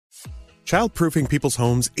Childproofing people's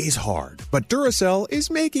homes is hard, but Duracell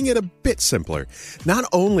is making it a bit simpler. Not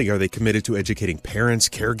only are they committed to educating parents,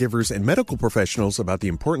 caregivers, and medical professionals about the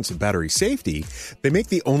importance of battery safety, they make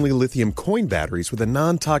the only lithium coin batteries with a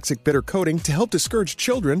non-toxic bitter coating to help discourage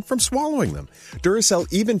children from swallowing them. Duracell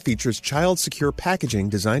even features child-secure packaging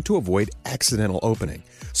designed to avoid accidental opening.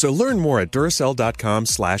 So learn more at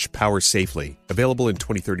Duracell.com/powersafely. Available in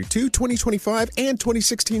 2032, 2025, and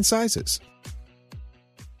 2016 sizes.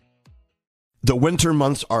 The winter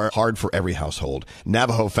months are hard for every household.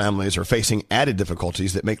 Navajo families are facing added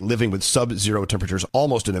difficulties that make living with sub-zero temperatures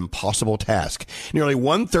almost an impossible task. Nearly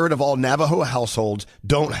 1/3 of all Navajo households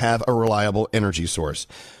don't have a reliable energy source.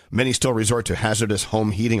 Many still resort to hazardous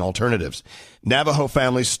home heating alternatives. Navajo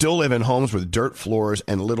families still live in homes with dirt floors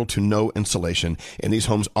and little to no insulation, and these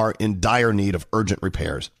homes are in dire need of urgent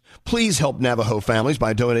repairs. Please help Navajo families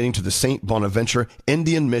by donating to the St. Bonaventure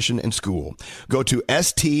Indian Mission and School. Go to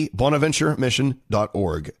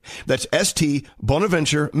stbonaventuremission.org. That's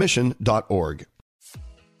stbonaventuremission.org.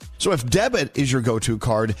 So if debit is your go-to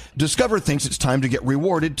card, Discover thinks it's time to get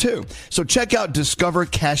rewarded too. So check out Discover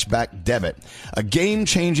Cashback Debit, a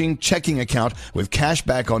game-changing checking account with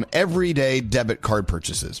cashback on everyday debit card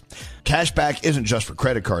purchases. Cashback isn't just for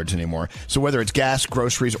credit cards anymore, so whether it's gas,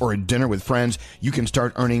 groceries, or a dinner with friends, you can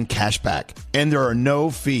start earning cashback. And there are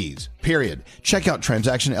no fees, period. Check out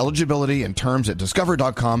transaction eligibility and terms at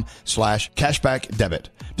discover.com/cashbackdebit.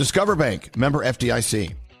 Discover Bank, member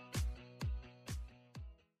FDIC.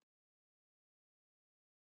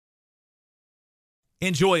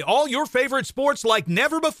 Enjoy all your favorite sports like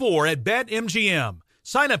never before at BetMGM.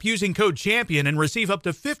 Sign up using code CHAMPION and receive up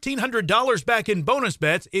to $1,500 back in bonus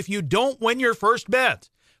bets if you don't win your first bet.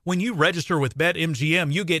 When you register with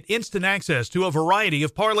BetMGM, you get instant access to a variety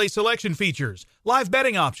of parlay selection features, live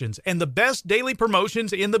betting options, and the best daily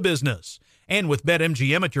promotions in the business. And with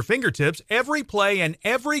BetMGM at your fingertips, every play and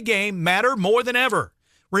every game matter more than ever.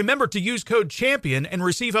 Remember to use code CHAMPION and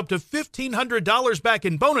receive up to $1,500 back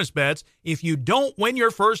in bonus bets if you don't win your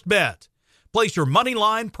first bet. Place your money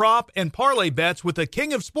line, prop, and parlay bets with the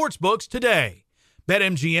king of sportsbooks today.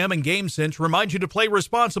 BetMGM and GameSense remind you to play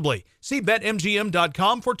responsibly. See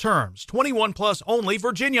BetMGM.com for terms. 21 plus only,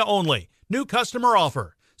 Virginia only. New customer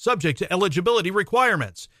offer. Subject to eligibility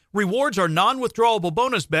requirements. Rewards are non-withdrawable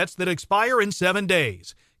bonus bets that expire in 7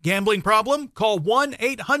 days. Gambling problem? Call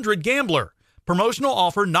 1-800-GAMBLER. Promotional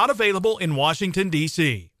offer not available in Washington,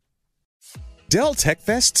 D.C. Dell Tech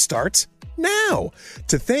Fest starts now.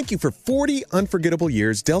 To thank you for 40 unforgettable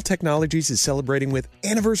years, Dell Technologies is celebrating with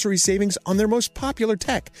anniversary savings on their most popular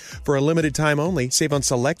tech. For a limited time only, save on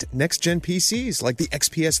select next-gen PCs like the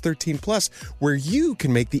XPS 13 Plus, where you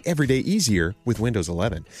can make the everyday easier with Windows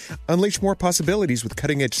 11. Unleash more possibilities with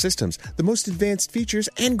cutting-edge systems, the most advanced features,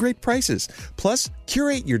 and great prices. Plus,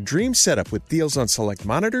 curate your dream setup with deals on select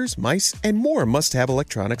monitors, mice, and more must-have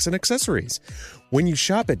electronics and accessories. When you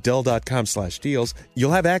shop at Dell.com/deals,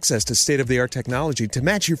 you'll have access to state-of-the-art technology to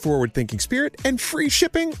match your forward-thinking spirit and free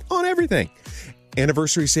shipping on everything.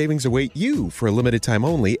 Anniversary savings await you for a limited time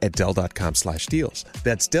only at Dell.com/deals.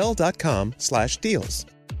 That's Dell.com/deals.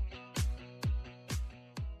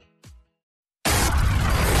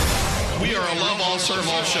 We are a love all, serve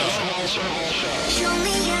all show. Show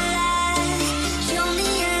me your love. Show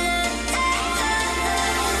me your love.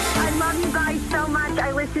 I love you guys so much.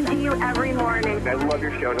 I listen to you every morning. I love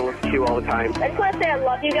your show and I listen to you all the time. I just want to say I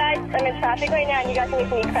love you guys. I'm in traffic right now and you guys are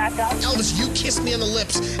making me crack up. Elvis, you kissed me on the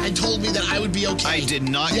lips and told me that I would be okay. I did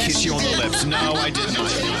not kiss you on the lips. No, I did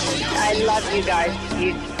not. I love you guys.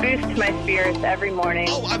 You boost my spirits every morning.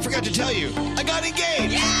 Oh, I forgot to tell you. I got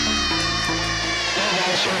engaged. Yeah!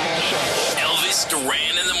 Elvis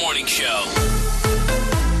Duran in the Morning Show.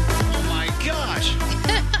 Oh, my gosh.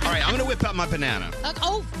 All right, I'm going to whip out my banana.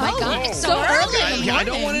 Oh, my God. It's so early in the morning. I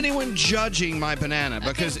don't want anyone judging my banana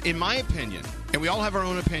because, in my opinion, and we all have our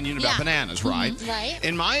own opinion about bananas, right? Mm-hmm. Right.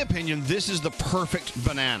 In my opinion, this is the perfect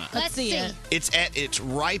banana. Let's see it. It's at its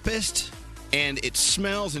ripest, and it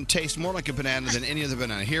smells and tastes more like a banana than any other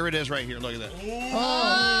banana. Here it is right here. Look at that.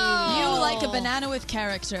 Oh. You like a banana with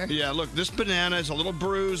character. Yeah, look, this banana is a little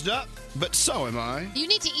bruised up, but so am I. You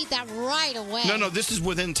need to eat that right away. No, this is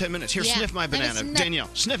within 10 minutes. Here, sniff my banana. Danielle,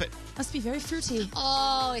 sniff it. Must be very fruity.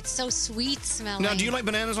 Oh, it's so sweet smelling. Now, do you like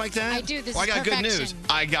bananas like that? I do. This I is got perfection. good news.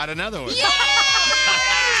 I got another one. Yeah!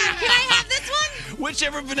 Can I have this one?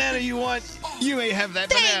 Whichever banana you want, you may have that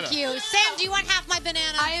banana. Thank you. Sam, do you want half my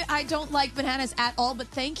banana? I don't like bananas at all, but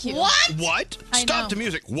thank you. What? I Stop know. the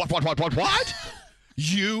music. What?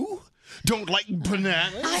 You don't like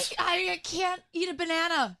bananas? I can't eat a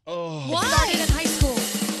banana. Oh. Why? Started in high school.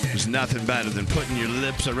 There's nothing better than putting your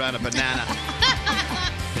lips around a banana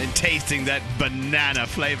and and tasting that banana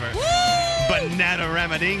flavor. Banana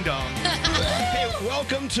ramading dong. Hey,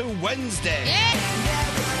 welcome to Wednesday.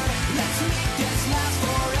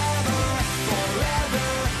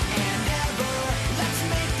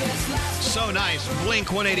 So nice.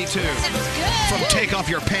 Blink 182. From Take Off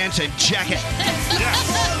Your Pants and Jacket.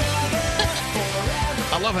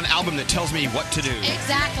 I love an album that tells me what to do.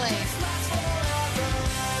 Exactly.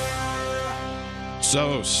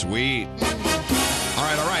 So sweet.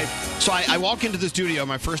 All right. So I walk into the studio,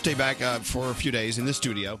 my first day back for a few days in the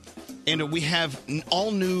studio, and we have all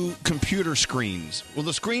new computer screens. Well,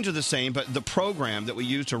 the screens are the same, but the program that we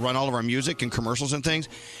use to run all of our music and commercials and things,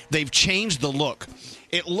 they've changed the look.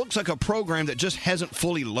 It looks like a program that just hasn't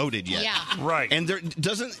fully loaded yet. Yeah. Right. And there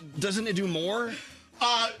doesn't it do more?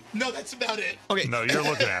 No, that's about it. Okay. No, you're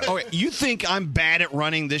looking at it. Okay, you think I'm bad at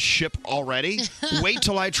running this ship already? Wait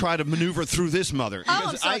till I try to maneuver through this mother. Oh, I'm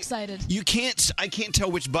Because so excited. I can't tell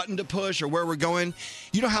which button to push or where we're going.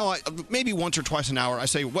 You know how maybe once or twice an hour I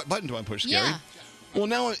say, what button do I push, Gary? Yeah. Well,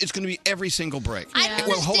 now it's going to be every single break. I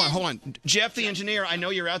Well, hold understand. on. Jeff, the engineer, I know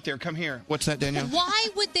you're out there. Come here. What's that, Danielle? Why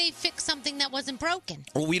would they fix something that wasn't broken?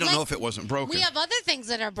 Well, we don't Like, know if it wasn't broken. We have other things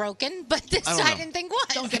that are broken, but this I don't I know. didn't think was.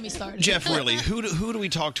 Don't get me started. Jeff, really, who do we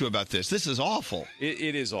talk to about this? This is awful.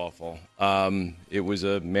 It is awful. It was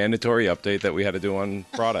a mandatory update that we had to do on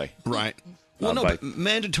Friday. Right. Well, no, but- but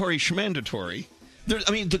mandatory schmandatory.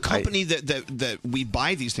 The company that we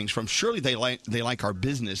buy these things from, surely they like our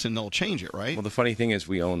business and they'll change it, right? Well, the funny thing is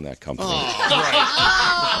we own that company.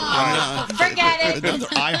 Forget it. Another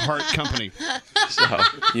iHeart company. So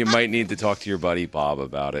you might need to talk to your buddy Bob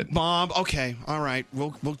about it. Bob, okay, all right,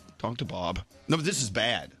 we'll talk to Bob. No, but this is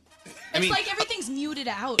bad. It's like everything's muted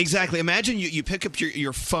out. Exactly. Imagine you pick up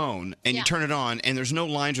your phone and you Yeah. turn it on, and there's no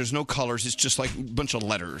lines, there's no colors. It's just like a bunch of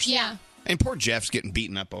letters. Yeah. And poor Jeff's getting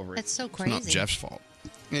beaten up over it. That's so It's not crazy. Jeff's fault.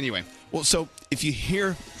 Anyway, well, so if you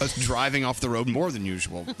hear us driving off the road more than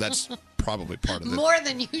usual, that's probably part of it. More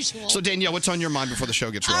than usual. So, Danielle, what's on your mind before the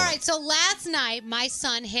show gets All rolling? right, so last night my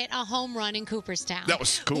son hit a home run in Cooperstown. That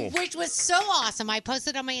was cool. Which was so awesome. I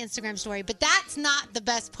posted on my Instagram story, but that's not the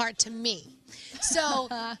best part to me. So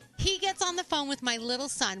he gets on the phone with my little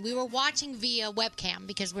son. We were watching via webcam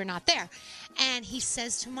because we're not there. And he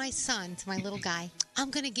says to my son, to my little guy, I'm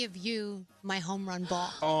going to give you my home run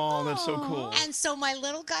ball. Oh, that's so cool. And so my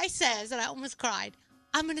little guy says, and I almost cried,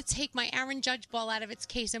 I'm going to take my Aaron Judge ball out of its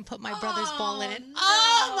case and put my brother's ball in it. no.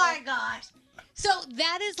 Oh, my gosh. So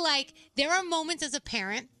that is like, there are moments as a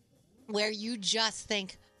parent where you just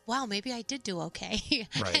think, wow, maybe I did do okay.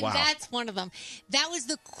 Right, And wow. that's one of them. That was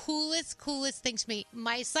the coolest thing to me.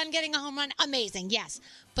 My son getting a home run, amazing, yes.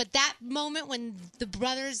 But that moment when the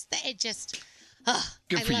brothers, it just...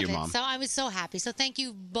 Good I for love you, it. Mom. So I was so happy. So thank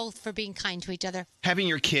you both for being kind to each other. Having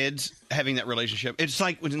your kids, having that relationship, it's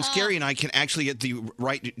like when Scary and I can actually get the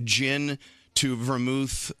right gin to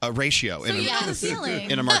vermouth ratio So you know the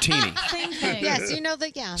feeling. in a martini. Same thing. Yes, you know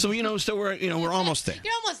that. Yeah. So so we're almost there.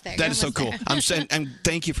 You're almost there. That You're is so almost cool. there. I'm saying, and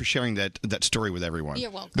thank you for sharing that story with everyone.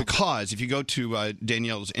 You're welcome. Because if you go to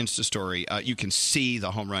Danielle's Insta story, you can see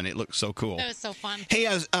the home run. It looks so cool. That was so fun. Hey,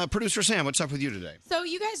 producer Sam, what's up with you today? So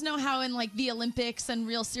you guys know how in like the Olympics and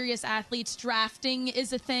real serious athletes, drafting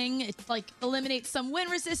is a thing. It's like eliminates some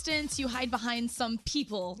wind resistance. You hide behind some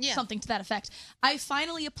people, something to that effect. I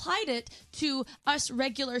finally applied it to us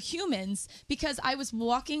regular humans because I was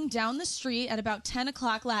walking down the street at about 10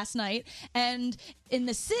 o'clock last night, and in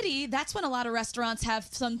the city, that's when a lot of restaurants have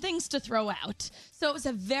some things to throw out. So it was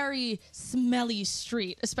a very smelly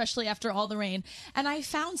street, especially after all the rain. And I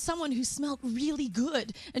found someone who smelled really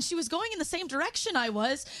good, and she was going in the same direction I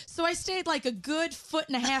was. So I stayed like a good foot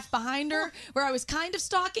and a half behind her, where I was kind of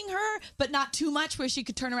stalking her, but not too much, where she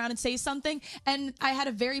could turn around and say something. And I had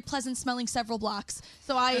a very pleasant smelling several blocks.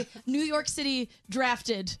 So I, New York City,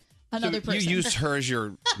 drafted another person. You used her as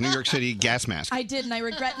your New York City gas mask. I did, and I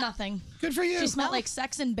regret nothing. Good for you. She smelled like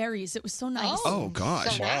sex and berries. It was so nice. Oh,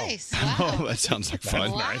 gosh. So nice. Wow. Oh, that sounds like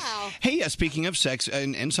fun. Wow. Hey, speaking of sex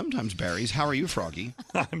and sometimes berries, how are you, Froggy?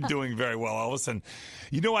 I'm doing very well, Elvis. And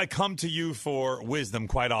you know, I come to you for wisdom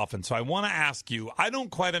quite often. So I want to ask you, I don't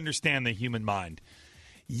quite understand the human mind.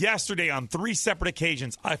 Yesterday, on 3 separate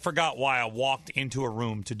occasions, I forgot why I walked into a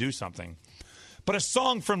room to do something. But a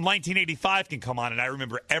song from 1985 can come on, and I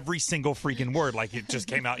remember every single freaking word like it just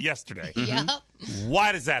came out yesterday. Yep.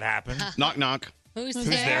 Why does that happen? Knock, knock. Who's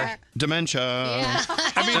there? Dementia. Yeah.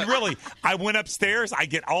 I mean, really, I went upstairs. I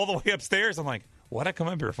get all the way upstairs. I'm like, what'd I come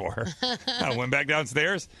up here for? I went back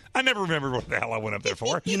downstairs. I never remembered what the hell I went up there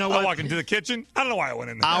for. You know I what? walk into the kitchen. I don't know why I went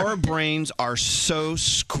in there. Our brains are so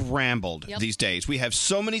scrambled Yep. these days. We have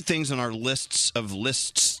so many things on our lists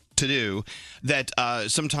to do that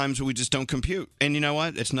sometimes we just don't compute. And you know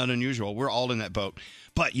what? It's not unusual. We're all in that boat.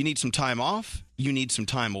 But you need some time off. You need some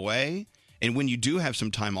time away. And when you do have some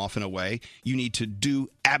time off and away, you need to do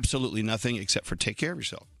absolutely nothing except for take care of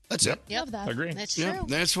yourself. That's it. Yep. Love that. Agree. That's Yeah, true.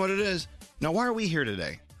 that's what it is. Now, why are we here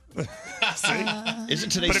today? Is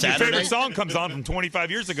it today But if your Saturday? favorite song comes on from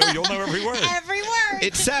 25 years ago, you'll know every word. Every word.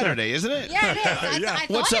 It's Saturday, isn't it? Yeah, it is. I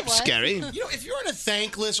What's thought up, it was. Scary? You know, if you're in a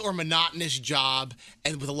thankless or monotonous job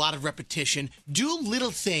and with a lot of repetition, do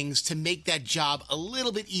little things to make that job a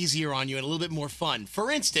little bit easier on you and a little bit more fun.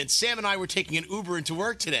 For instance, Sam and I were taking an Uber into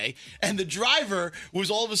work today, and the driver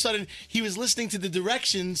was all of a sudden, he was listening to the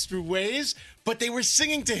directions through Waze, but they were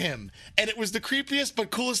singing to him. And it was the creepiest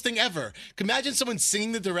but coolest thing ever. Imagine someone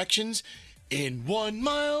singing the directions. In 1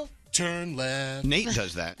 mile, turn left. Nate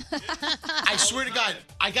does that. I swear to God,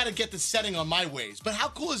 I got to get the setting on my Waze. But how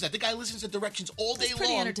cool is that? The guy listens to directions all day long. It's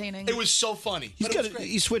pretty entertaining. It was so funny. But it was great.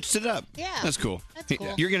 He switched it up. Yeah. That's cool. That's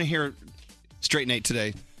cool. You're going to hear Straight Nate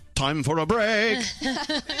today. Time for a break.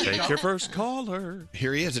 Take your first caller.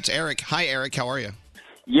 Here he is. It's Eric. Hi, Eric. How are you?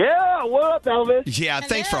 Yeah, what up, Elvis? Yeah,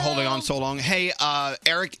 thanks for holding on so long. Hey,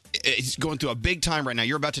 Eric is going through a big time right now.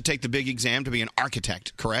 You're about to take the big exam to be an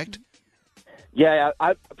architect, correct? Yeah,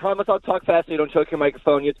 I promise I'll talk fast so you don't choke your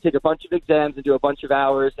microphone. You have to take a bunch of exams and do a bunch of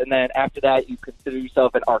hours, and then after that, you consider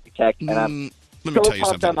yourself an architect. And I'm Let me so tell you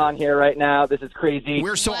pumped something. I'm on here right now. This is crazy.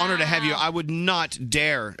 We're so honored to have you. I would not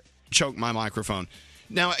dare choke my microphone.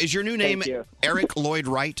 Now, is your new name Eric Lloyd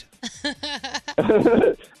Wright?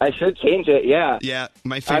 I should change it, yeah. Yeah,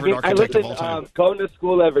 my favorite I architect listen, of all time. going to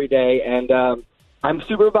school every day, and I'm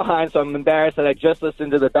super behind, so I'm embarrassed that I just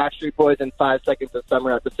listened to the Backstreet Boys and 5 Seconds of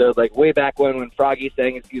Summer episode, like way back when Froggy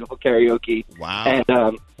sang his beautiful karaoke. Wow.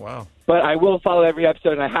 And, wow. But I will follow every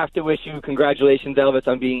episode, and I have to wish you congratulations, Elvis,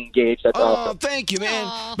 on being engaged. That's Oh, awesome. thank you,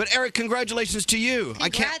 man. But Eric, congratulations to you.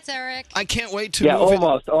 Congrats, Eric. I can't wait to Yeah, move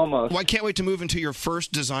almost. Well, I can't wait to move into your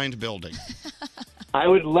first designed building. I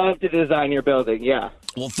would love to design your building, yeah.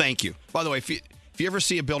 Well, thank you. By the way, if you ever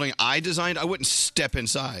see a building I designed, I wouldn't step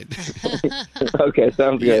inside. Okay,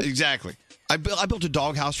 sounds Yeah, good. exactly. I built a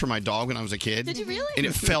doghouse for my dog when I was a kid. Did you really? And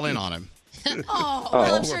it fell in on him. Oh,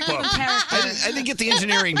 well, I'm sure you can I didn't get the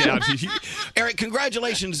engineering down. Eric,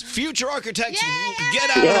 congratulations. Future architects, get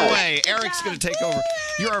out of the way. Eric's going to take over.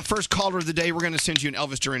 You're our first caller of the day. We're going to send you an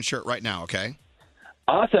Elvis Duran shirt right now, okay?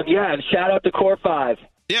 Awesome, yeah, and shout out to Core 5.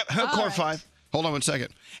 Yep, Core 5. Hold on one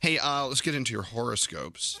second. Hey, let's get into your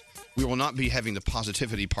horoscopes. We will not be having the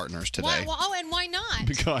positivity partners today. And why not?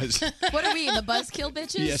 Because What are we, the buzzkill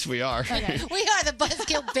bitches? yes, we are. Okay. We are the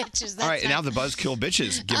buzzkill bitches. That's All right, and now right. the Buzzkill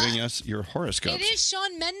bitches giving us your horoscopes. It is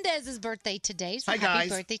Shawn Mendez's birthday today, so Hi, happy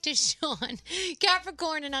guys. birthday to Shawn.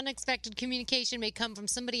 Capricorn, an unexpected communication may come from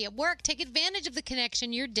somebody at work. Take advantage of the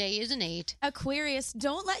connection. Your day is an 8. Aquarius,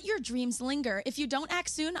 don't let your dreams linger. If you don't act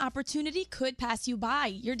soon, opportunity could pass you by.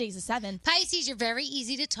 Your day's a 7. Pisces, you're very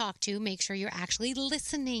easy to talk to. Make sure you're actually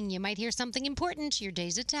listening. You might hear something important. Your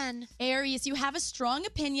day's a 10. Aries, you have a strong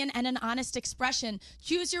opinion and an honest expression.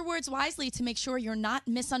 Choose your words wisely to make sure you're not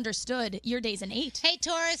misunderstood. Your day's an 8. Hey,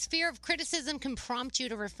 Taurus, fear of criticism can prompt you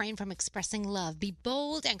to refrain from expressing love. Be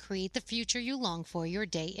bold and create the future you long for. Your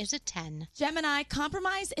day is a 10. Gemini,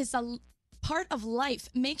 compromise is a part of life.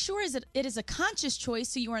 Make sure it is a conscious choice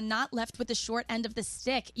so you are not left with the short end of the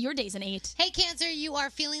stick. Your day's an 8. Hey, Cancer, you are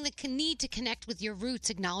feeling the need to connect with your roots.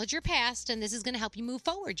 Acknowledge your past, and this is going to help you move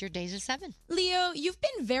forward. Your day's a 7. Leo, you've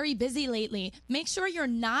been very busy lately. Make sure you're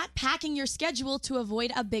not packing your schedule to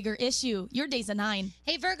avoid a bigger issue. Your day's a 9.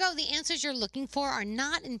 Hey, Virgo, the answers you're looking for are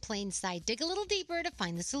not in plain sight. Dig a little deeper to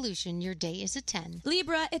find the solution. Your day is a 10.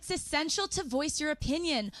 Libra, it's essential to voice your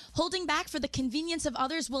opinion. Holding back for the convenience of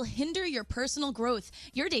others will hinder your personal growth.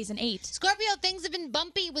 Your day's an 8. Scorpio, things have been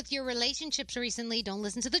bumpy with your relationships recently. Don't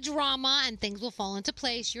listen to the drama, and things will fall into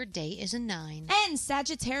place. Your day is a 9. And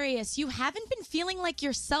Sagittarius, you haven't been feeling like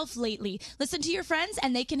yourself lately. Listen to your friends,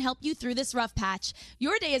 and they can help you through this rough patch.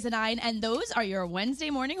 Your day is a 9, and those are your Wednesday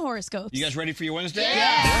morning horoscopes. You guys ready for your Wednesday?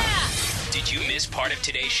 Yeah! Did you miss part of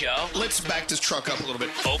today's show? Let's back this truck up a little bit.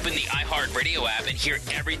 Open the iHeartRadio app and hear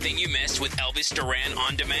everything you missed with Elvis Duran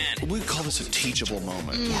on demand. We call this a teachable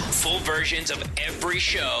moment. Full versions of every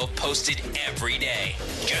show posted every day.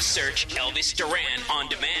 Just search Elvis Duran on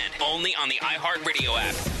demand. Only on the iHeartRadio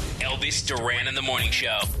app. Elvis Duran in the Morning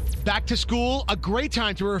Show. Back to school, a great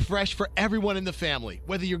time to refresh for everyone in the family.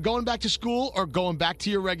 Whether you're going back to school or going back to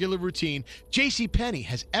your regular routine, JCPenney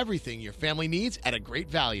has everything your family needs at a great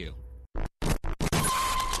value.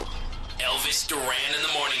 Elvis Duran in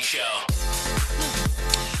the Morning Show.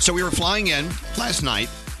 So we were flying in last night,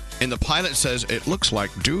 and the pilot says it looks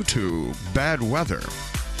like due to bad weather,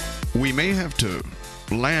 we may have to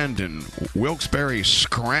land in Wilkes-Barre,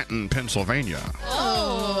 Scranton, Pennsylvania.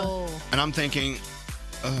 Oh. And I'm thinking,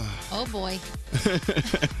 Oh, boy.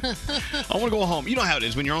 I want to go home. You know how it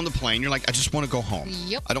is when you're on the plane. You're like, I just want to go home.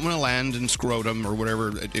 Yep. I don't want to land in Scrotum or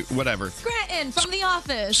whatever. Scranton from The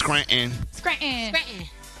Office. Scranton. Scranton.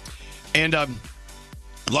 And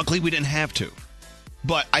luckily we didn't have to.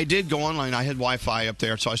 But I did go online. I had Wi-Fi up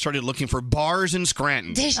there, so I started looking for bars in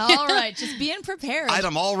Scranton. All right, just being prepared.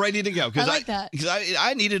 I'm all ready to go. I like that. Because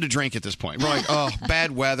I needed a drink at this point. We're like, oh, bad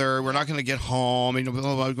weather. We're not going to get home. We're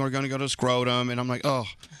going to go to Scrotum. And I'm like, oh,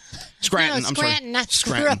 Scranton. No, I'm Scranton, sorry. not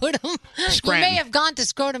Scranton. Scrotum. Scranton. You may have gone to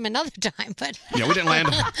Scrotum another time, but... Yeah, we didn't land.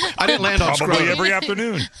 I didn't land on Probably Scrotum. every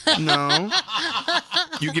afternoon. No.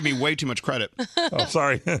 You give me way too much credit. Oh,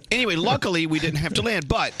 sorry. Anyway, luckily we didn't have to land.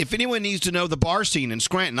 But if anyone needs to know the bar scene in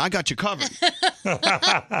Scranton, I got you covered.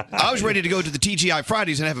 I was ready to go to the TGI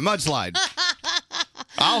Fridays and have a mudslide.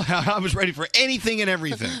 I was ready for anything and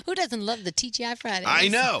everything. Who doesn't love the TGI Fridays? I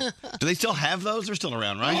know. Do they still have those? They're still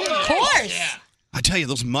around, right? Of course. Yeah. I tell you,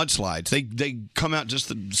 those mudslides, they come out just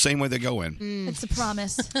the same way they go in. It's a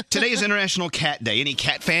promise. Today is International Cat Day. Any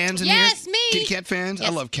cat fans in here? Yes, me. Kitty cat fans? Yes.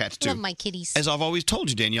 I love cats, too. Love my kitties. As I've always told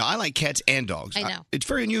you, Danielle, I like cats and dogs. I know. It's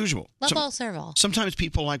very unusual. Love all, serve all. Sometimes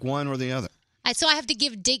people like one or the other. So I have to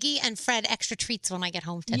give Diggy and Fred extra treats when I get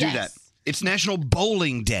home today. Do that. It's National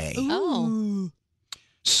Bowling Day. Oh.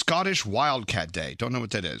 Scottish Wildcat Day. Don't know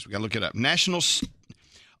what that is. We got to look it up.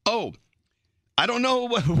 I don't know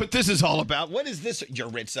what this is all about. What is this,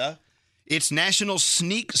 Yaritza? It's National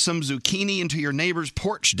Sneak Some Zucchini Into Your Neighbor's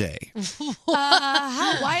Porch Day.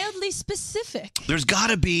 How wildly specific. There's got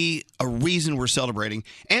to be a reason we're celebrating.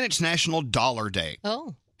 And it's National Dollar Day.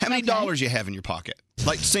 Oh. How many dollars you have in your pocket?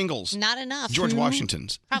 Like singles. Not enough. George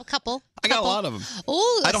Washington's. Probably a couple. I got a lot of them.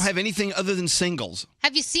 Oh, I don't have anything other than singles.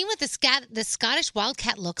 Have you seen what the Scottish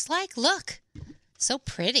wildcat looks like? Look. So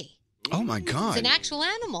pretty. Oh, my God. It's an actual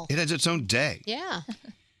animal. It has its own day. Yeah.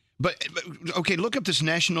 But okay, look up this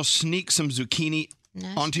National Sneak Some Zucchini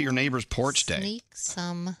Onto Your Neighbor's Porch Day. Sneak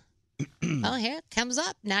some. Oh, here it comes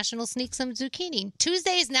up. National Sneak Some Zucchini.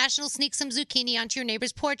 Tuesday is National Sneak Some Zucchini Onto Your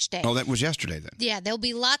Neighbor's Porch Day. Oh, that was yesterday then. Yeah, there'll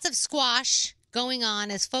be lots of squash going on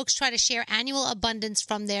as folks try to share annual abundance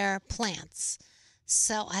from their plants.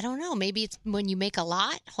 So, I don't know. Maybe it's when you make a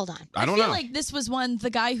lot. Hold on. I feel like this was when the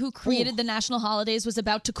guy who created the national holidays was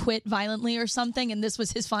about to quit violently or something, and this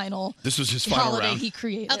was his final holiday round. he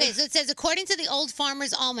created. Okay, so it says, according to the Old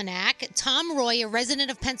Farmer's Almanac, Tom Roy, a resident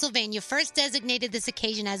of Pennsylvania, first designated this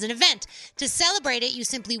occasion as an event. To celebrate it, you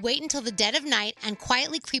simply wait until the dead of night and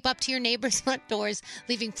quietly creep up to your neighbor's front doors,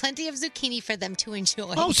 leaving plenty of zucchini for them to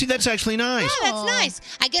enjoy. Oh, see, that's actually nice. Yeah, that's nice.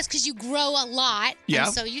 I guess because you grow a lot, Yeah.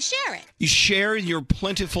 and so you share it. You share your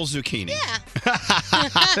plentiful zucchini. Yeah.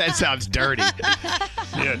 That sounds dirty.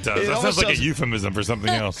 Yeah, it does. It That almost sounds like a sounds- euphemism for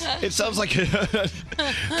something else. It sounds like an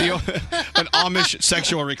Amish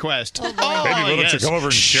sexual request. Baby, why don't you come over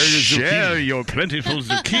and share your zucchini? Share your plentiful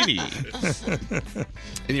zucchini.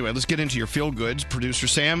 Anyway, let's get into your feel goods. Producer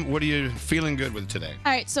Sam, what are you feeling good with today?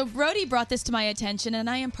 All right, so Brody brought this to my attention, and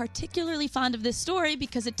I am particularly fond of this story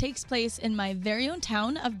because it takes place in my very own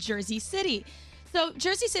town of Jersey City. So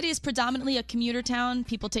Jersey City is predominantly a commuter town.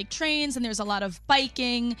 People take trains, and there's a lot of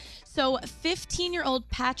biking. So 15-year-old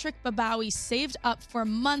Patrick Babawi saved up for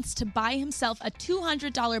months to buy himself a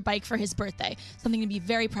 $200 bike for his birthday, something to be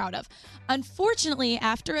very proud of. Unfortunately,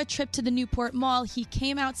 after a trip to the Newport Mall, he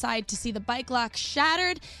came outside to see the bike lock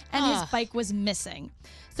shattered, and his bike was missing.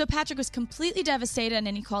 So Patrick was completely devastated, and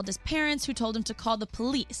then he called his parents, who told him to call the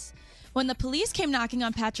police. When the police came knocking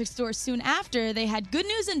on Patrick's door soon after, they had good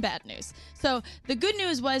news and bad news. So the good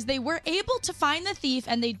news was they were able to find the thief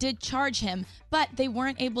and they did charge him, but they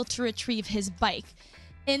weren't able to retrieve his bike.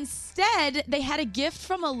 Instead, they had a gift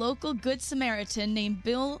from a local Good Samaritan named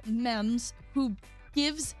Bill Mems, who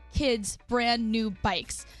gives kids brand new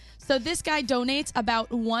bikes. So this guy donates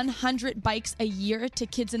about 100 bikes a year to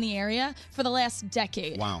kids in the area for the last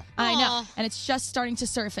decade. Wow. I know. And it's just starting to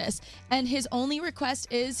surface. And his only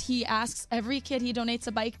request is he asks every kid he donates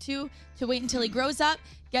a bike to wait until he grows up,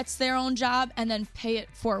 gets their own job, and then pay it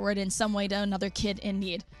forward in some way to another kid in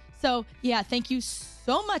need. So, yeah, thank you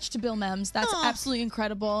so much to Bill Mems. That's absolutely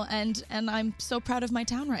incredible. And I'm so proud of my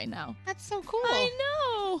town right now. That's so cool. I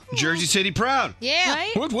know. Jersey City proud. Yeah.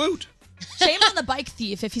 Right? Woot woot. Shame on the bike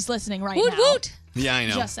thief if he's listening right Woot now. woot. Yeah, I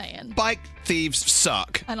know. Just saying. Bike thieves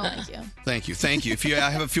suck. I don't like you. Thank you. Thank you. If you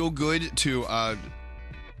have a feel good to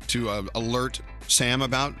alert Sam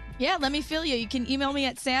about. Yeah, let me feel you. You can email me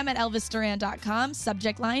at sam@elvisduran.com.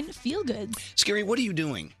 Subject line, feel good. Scary, what are you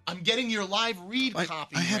doing? I'm getting your live read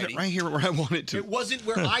copy. I have ready. it right here where I want it to. It wasn't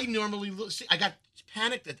where I normally look. See, I got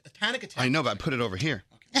panic attack. I know, but I put it over here.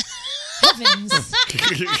 Heavens.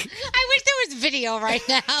 I wish there was video right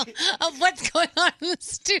now of what's going on in the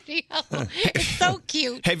studio. It's so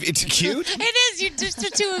cute. It's cute? It is. Just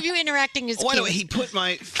the two of you interacting is Why cute. don't he put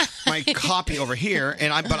my copy over here,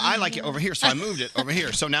 but I like it over here, so I moved it over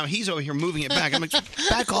here. So now he's over here moving it back. I'm like,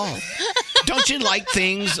 back off. Don't you like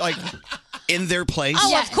things like in their place?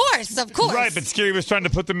 Oh, of course. Right, but Scary was trying to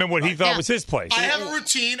put them in what he thought was his place. I have a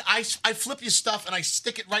routine. I flip your stuff and I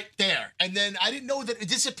stick it right there. And then I didn't know that it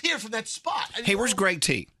disappeared from that spot. Hey, where's Greg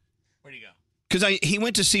T? Where'd he go? Because he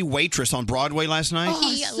went to see Waitress on Broadway last night.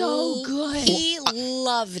 So good. He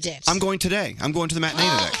loved it. I'm going today. I'm going to the matinee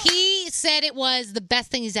today. He said it was the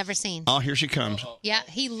best thing he's ever seen. Oh, here she comes. Yeah,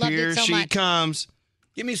 he loved Here it so she much. comes.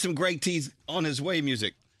 Give me some Greg T's On His Way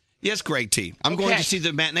music. Yes, Greg T. I'm going to see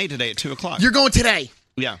the matinee today at 2 o'clock. You're going today.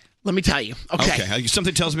 Yeah. Let me tell you. Okay.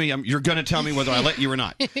 Something tells me you're going to tell me whether I let you or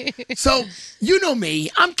not. So, you know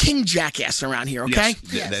me. I'm King Jackass around here, okay?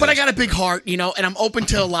 Yes. But I got a big heart, and I'm open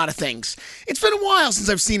to a lot of things. It's been a while since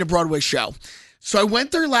I've seen a Broadway show. So I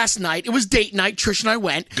went there last night. It was date night. Trish and I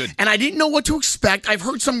went. Good. And I didn't know what to expect. I've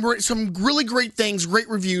heard some really great things, great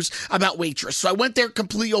reviews about Waitress. So I went there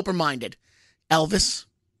completely open-minded. Elvis,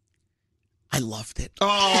 I loved it.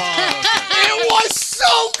 Oh, it was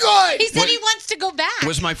so good. He said he wants to go back.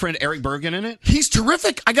 Was my friend Eric Bergen in it? He's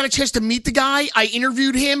terrific. I got a chance to meet the guy. I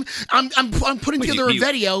interviewed him. I'm putting together a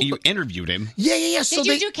video. You interviewed him? Yeah. So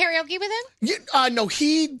Did you do karaoke with him? No,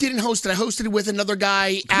 he didn't host it. I hosted it with another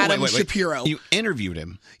guy, Adam Shapiro. You interviewed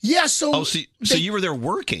him? Yeah, so... So you were there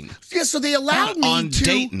working? Yeah, so they allowed me on to...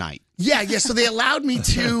 date night? Yeah, so they allowed me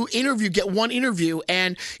to get one interview,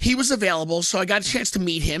 and he was available, so I got a chance to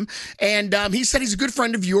meet him. And he said he's a good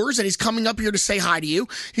friend of yours, and he's coming up here to say hi to you.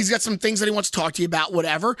 He's got some things that he wants to talk to you about,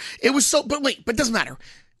 whatever. It was so... But it doesn't matter.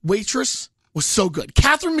 Waitress was so good.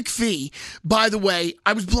 Catherine McPhee, by the way,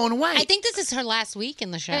 I was blown away. I think this is her last week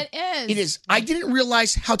in the show. It is. It is. I didn't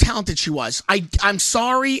realize how talented she was. I'm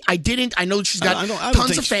sorry. I didn't. I know she's got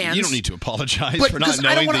tons of fans. You don't need to apologize but for not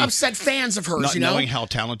knowing. I don't want to upset fans of hers, not knowing how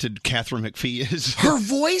talented Catherine McPhee is. Her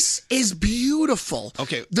voice is beautiful.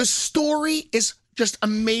 Okay. The story is just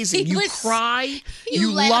amazing. You cry.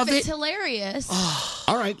 You love it. It's hilarious.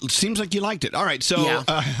 All right. Seems like you liked it. All right. So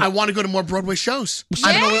I want to go to more Broadway shows. Yeah.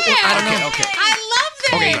 I don't know. Okay. I love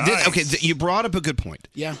this. You brought up a good point.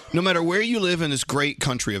 Yeah. No matter where you live in this great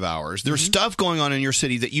country of ours, there's stuff going on in your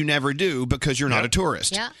city that you never do because you're not a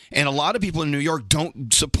tourist. Yeah. And a lot of people in New York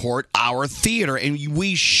don't support our theater, and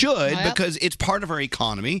we should because it's part of our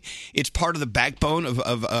economy. It's part of the backbone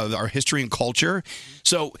of our history and culture.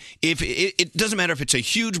 So if it doesn't matter if it's a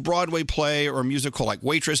huge Broadway play or a musical like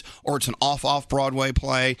Waitress, or it's an off Broadway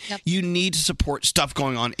play, you need to support stuff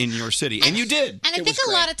going on in your city, and you did. And I think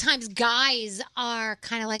a lot of times guys are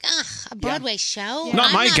kind of like, a Broadway show? Not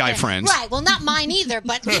I'm my guy gonna-" friends. Right, well, not mine either,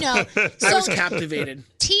 but, I was captivated.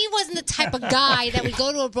 T wasn't the type of guy that would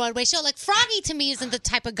go to a Broadway show. Like, Froggy, to me, isn't the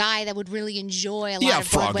type of guy that would really enjoy a lot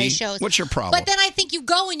of Broadway Froggy. shows. What's your problem? But then I think you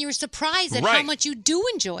go and you're surprised at how much you do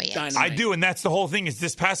enjoy it. I do, and that's the whole thing. Is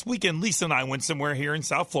this past weekend, Lisa and I went somewhere here in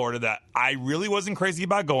South Florida that I really wasn't crazy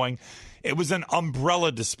about going. It was an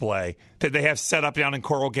umbrella display that they have set up down in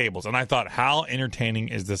Coral Gables, and I thought, how entertaining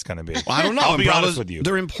is this going to be? Well, I don't know. I'll be Umbrellas, honest with you.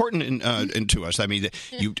 they're important to us. I mean,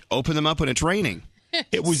 you open them up when it's raining.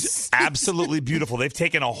 It was absolutely beautiful. They've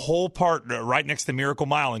taken a whole part right next to Miracle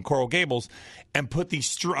Mile in Coral Gables and put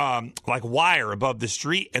these like wire above the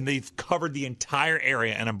street, and they've covered the entire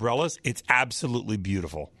area in umbrellas. It's absolutely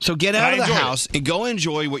beautiful. So get out of the house and go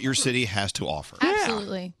enjoy what your city has to offer.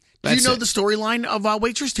 Absolutely. Do you know the storyline of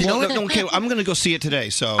Waitress? Do you know it? Okay, I'm going to go see it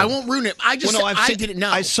today. So I won't ruin it. I didn't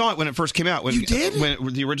know. I saw it when it first came out. You did?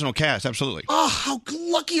 With the original cast, absolutely. Oh, how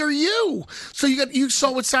lucky are you? So you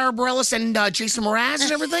saw with Sarah Bareilles and Jason Mraz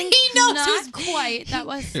and everything? He knows Not quite. That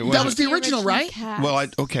was the original, right? cast. Well,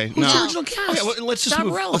 okay. Who's the original cast? Okay, well, let's just Sarah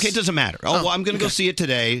move. Bareilles. Okay, it doesn't matter. Oh, well, I'm going to go see it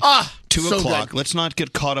today. 2 so o'clock. good. Let's not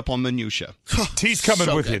get caught up on minutia. T's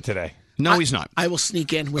coming with you today. No, he's not. I will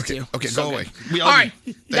sneak in with you. Okay, So go away. good. All right,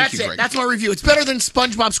 that's you, it. Greg. That's my review. It's better than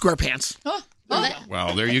SpongeBob SquarePants.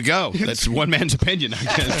 Well, there you go. That's one man's opinion, I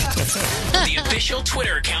guess. The official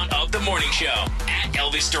Twitter account of The Morning Show, at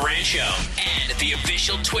Elvis Duran Show. And the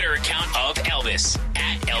official Twitter account of Elvis,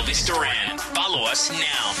 at Elvis Duran. Follow us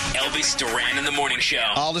now, Elvis Duran in The Morning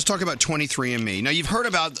Show. Let's talk about 23andMe. Now, you've heard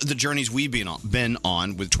about the journeys we've been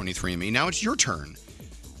on with 23andMe. Now it's your turn.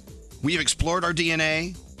 We have explored our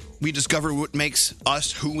DNA. We discovered what makes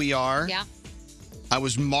us who we are. Yeah. I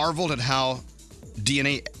was marveled at how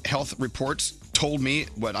DNA health reports told me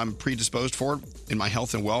what I'm predisposed for in my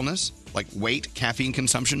health and wellness, like weight, caffeine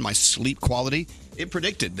consumption, my sleep quality. It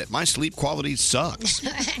predicted that my sleep quality sucks.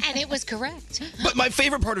 And it was correct. But my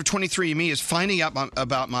favorite part of 23andMe is finding out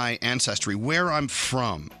about my ancestry, where I'm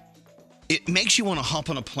from. It makes you want to hop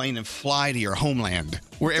on a plane and fly to your homeland,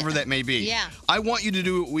 wherever that may be. Yeah. I want you to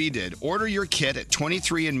do what we did. Order your kit at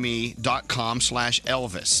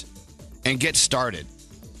 23andme.com/Elvis and get started.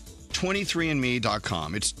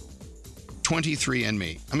 23andme.com. It's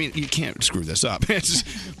 23andme. I mean, you can't screw this up.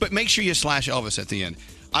 But make sure you /Elvis at the end.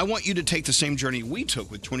 I want you to take the same journey we took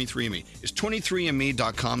with 23andMe. It's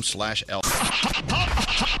 23andme.com/Elvis.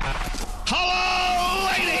 Hello,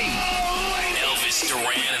 lady! Elvis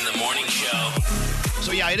Duran in the morning show.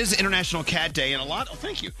 So yeah, it is International Cat Day, and a lot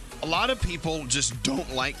of people just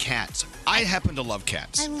don't like cats. I happen to love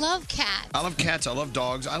cats. I love cats. I love cats. I love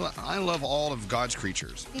dogs. I love all of God's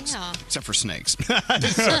creatures. Yeah. Except for snakes.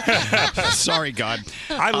 Sorry, God.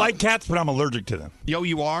 I like cats, but I'm allergic to them. Yo,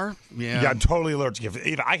 you are? Yeah, I'm totally allergic.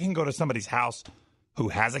 If I can go to somebody's house who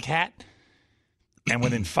has a cat, and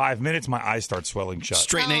within 5 minutes, my eyes start swelling shut.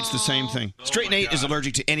 Straight Nate's the same thing. Straight Nate is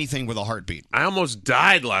allergic to anything with a heartbeat. I almost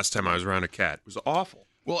died last time I was around a cat. It was awful.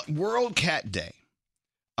 Well, World Cat Day.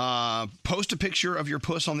 Post a picture of your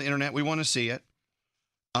puss on the internet. We want to see it.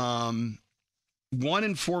 1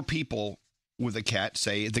 in 4 people with a cat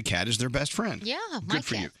say the cat is their best friend. Yeah, Good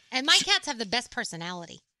for you. And my cats have the best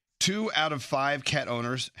personality. 2 out of 5 cat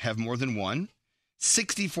owners have more than one.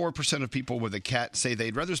 64% of people with a cat say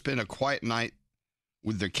they'd rather spend a quiet night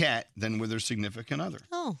with their cat than with their significant other.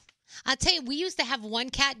 Oh. I'll tell you, we used to have one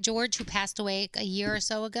cat, George, who passed away a year or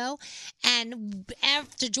so ago. And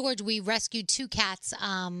after George, we rescued 2 cats,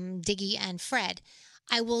 Diggy and Fred.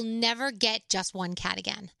 I will never get just one cat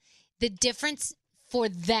again. The difference for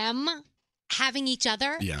them having each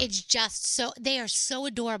other, it's just so, they are so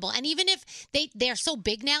adorable. And even if they're so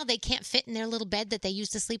big now, they can't fit in their little bed that they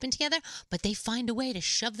used to sleep in together, but they find a way to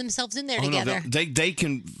shove themselves in there together. No, they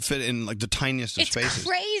can fit in like the tiniest of spaces. It's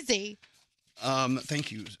crazy.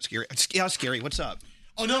 Thank you, Scary. Yeah, Scary, what's up?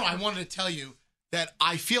 Oh, no, I wanted to tell you that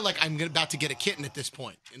I feel like I'm about to get a kitten at this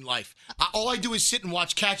point in life. All I do is sit and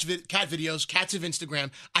watch cat videos, cats of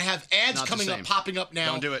Instagram. I have ads Not the coming up, same. popping up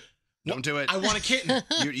now. Don't do it. Don't do it. I want a kitten.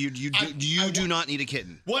 You do not need a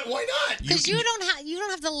kitten. Why not? Because you don't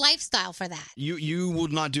have the lifestyle for that. You will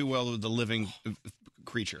not do well with the living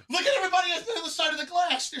creature. Look at everybody on the other side of the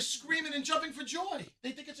glass. They're screaming and jumping for joy.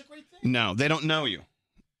 They think it's a great thing. No, they don't know you.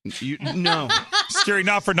 No. Scary,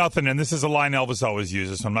 not for nothing, and this is a line Elvis always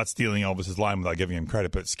uses, so I'm not stealing Elvis's line without giving him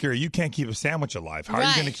credit, but Scary, you can't keep a sandwich alive. How are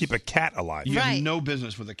you going to keep a cat alive? You have no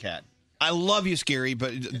business with a cat. I love you, Scary,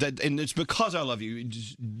 and it's because I love you.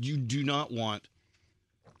 You do not want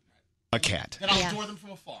a cat. Then I'll adore them from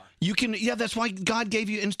afar. You can, that's why God gave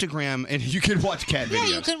you Instagram, and you can watch cat videos.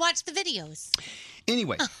 Yeah, you could watch the videos.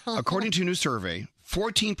 Anyway, according to a new survey,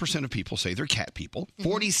 14% of people say they're cat people,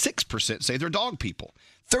 46% say they're dog people,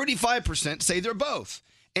 35% say they're both,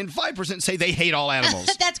 and 5% say they hate all animals.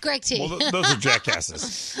 That's Greg T. Well, those are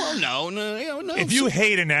jackasses. Well, no. If you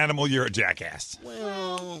hate an animal, you're a jackass.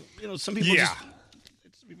 Well, some people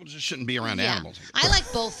just shouldn't be around animals. I like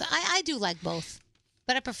both. I do like both,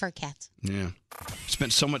 but I prefer cats. Yeah.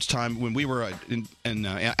 Spent so much time when we were out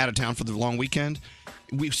of town for the long weekend.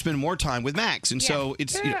 We spend more time with Max, and so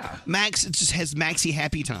it's Max. It just has Maxie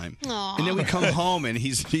happy time, and then we come home and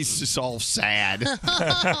he's just all sad.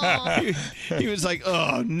 he was like,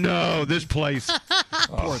 "Oh no, this place,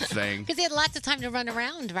 poor thing." Because he had lots of time to run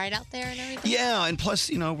around right out there and everything. Yeah, and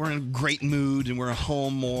plus, we're in a great mood and we're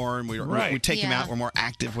home more, and we take him out. We're more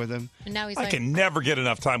active with him. And now he's I can never get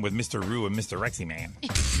enough time with Mr. Roo and Mr. Rexy Man.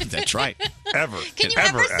 That's right. Ever. Can you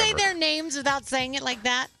ever say their names without saying it like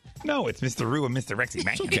that? No, it's Mr. Roo and Mr. Rexy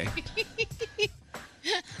Man. Okay.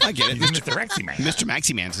 I get it. Mr. Rexy Man. Mr.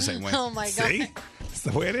 Maxie Man's the same way. Oh, my God. See? That's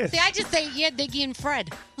the way it is. See, I just say, Diggy and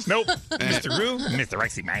Fred. Nope. Mr. Roo and Mr.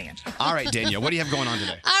 Rexy Man. All right, Danielle, what do you have going on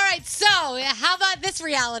today? All right, so how about this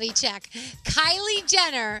reality check? Kylie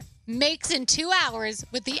Jenner makes in 2 hours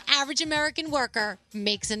what the average American worker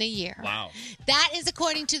makes in a year. Wow. That is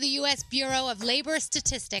according to the U.S. Bureau of Labor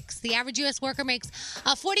Statistics. The average U.S. worker makes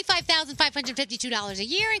 $45,552 a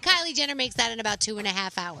year, and Kylie Jenner makes that in about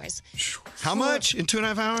 2.5 hours. How much in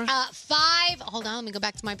 2.5 hours? Hold on, let me go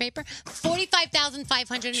back to my paper.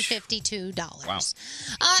 $45,552. Wow.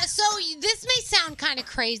 So this may sound kind of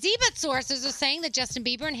crazy, but sources are saying that Justin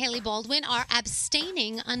Bieber and Hailey Baldwin are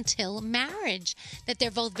abstaining until marriage, that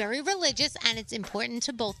they're both very very religious, and it's important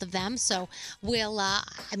to both of them. So we'll,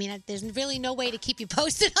 there's really no way to keep you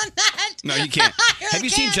posted on that. No, you can't. really Have you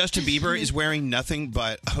seen can't. Justin Bieber is wearing nothing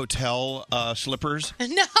but hotel slippers?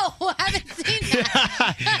 No, I haven't seen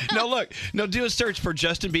that. No, do a search for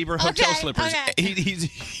Justin Bieber hotel slippers. okay.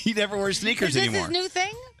 He never wears sneakers Is this anymore. his new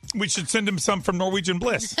thing? We should send him some from Norwegian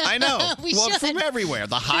Bliss. I know. We well, should. from everywhere.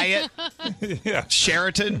 The Hyatt,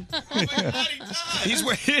 Sheraton. He's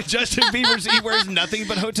wearing Justin Bieber's. He wears nothing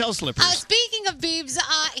but hotel slippers. Speaking of Biebs,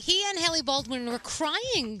 he and Haley Baldwin were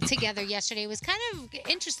crying together yesterday. It was kind of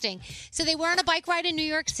interesting. So they were on a bike ride in New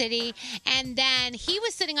York City, and then he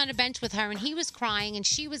was sitting on a bench with her, and he was crying, and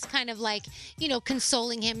she was kind of like,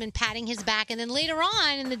 consoling him and patting his back. And then later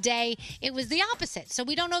on in the day, it was the opposite. So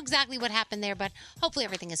we don't know exactly what happened there, but hopefully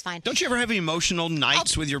everything is fine. Don't you ever have emotional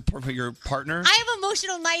nights with your partner? I have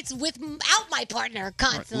emotional nights without my partner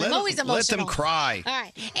constantly. I'm always emotional. Let them cry. All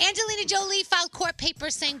right. Angelina Jolie filed court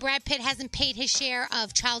papers saying Brad Pitt hasn't paid his share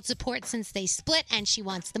of child support since they split, and she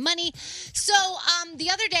wants the money. So the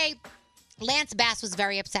other day, Lance Bass was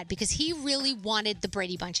very upset because he really wanted the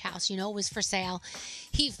Brady Bunch house. It was for sale.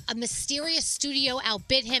 A mysterious studio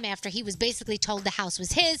outbid him after he was basically told the house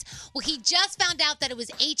was his. Well, he just found out that it was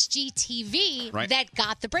HGTV that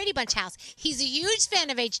got the Brady Bunch house. He's a huge fan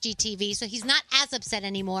of HGTV, so he's not as upset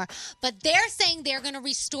anymore. But they're saying they're going to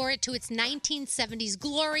restore it to its 1970s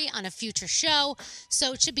glory on a future show.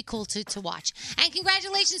 So it should be cool to watch. And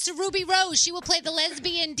congratulations to Ruby Rose. She will play the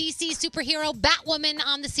lesbian DC superhero Batwoman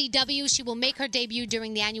on the CW. She will make her debut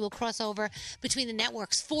during the annual crossover between the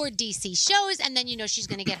network's 4 DC shows, and then she's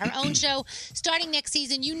going to get her own show starting next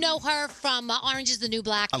season. You know her from Orange is the New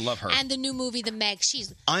Black. I love her. And the new movie, The Meg.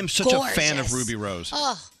 I'm such gorgeous. a fan of Ruby Rose.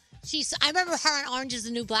 Oh, I remember her on Orange is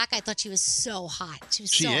the New Black. I thought she was so hot. She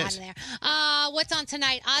was so hot in there. What's on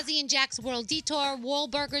tonight? Ozzy and Jack's World Detour,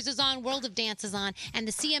 Wahlburgers is on, World of Dance is on, and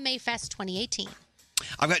the CMA Fest 2018.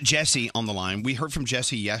 I've got Jesse on the line. We heard from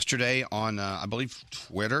Jesse yesterday on, I believe,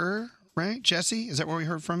 Twitter, right? Jesse, is that where we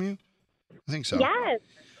heard from you? I think so. Yes.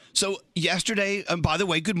 So yesterday, by the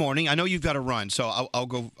way, good morning. I know you've got to run, so I'll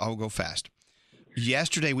go fast.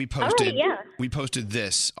 Yesterday we posted we posted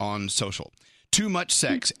this on social. Too much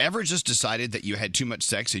sex. Ever just decided that you had too much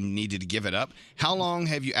sex and you needed to give it up? How long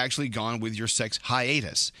have you actually gone with your sex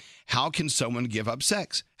hiatus? How can someone give up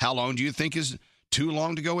sex? How long do you think is too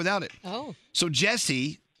long to go without it? Oh. So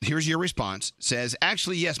Jesse, here's your response, says,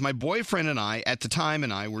 actually, yes, my boyfriend and I, at the time,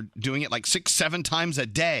 were doing it like 6-7 times a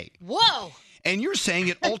day. Whoa. And you're saying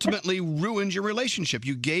it ultimately ruined your relationship.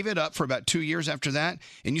 You gave it up for about 2 years after that,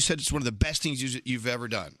 and you said it's one of the best things you've ever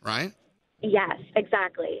done, right? Yes,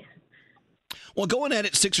 exactly. Well, going at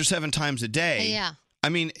it 6 or 7 times a day. Yeah. I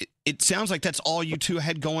mean, it sounds like that's all you two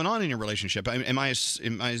had going on in your relationship.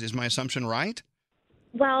 Is my assumption right?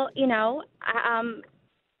 Well,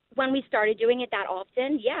 when we started doing it that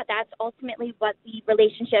often, that's ultimately what the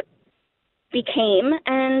relationship became,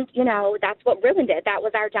 and that's what ruined it. That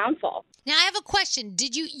was our downfall. Now I have a question.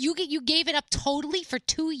 Did you gave it up totally for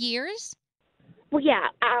 2 years? Well, yeah.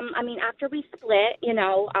 After we split,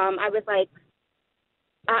 I was like,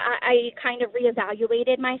 I kind of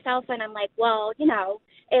reevaluated myself, and I'm like, well,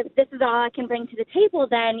 if this is all I can bring to the table,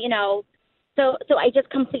 then so I just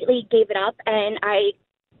completely gave it up, and I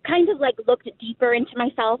kind of like looked deeper into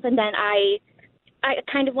myself, and then I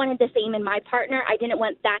kind of wanted the same in my partner. I didn't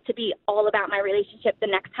want that to be all about my relationship the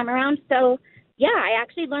next time around. So, yeah, I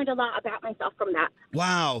actually learned a lot about myself from that.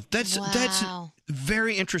 Wow. That's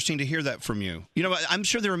very interesting to hear that from you. I'm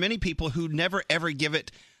sure there are many people who never, ever give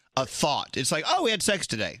it a thought. It's like, oh, we had sex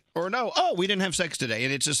today. Or no, oh, we didn't have sex today.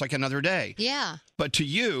 And it's just like another day. Yeah. But to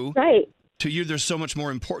you, there's so much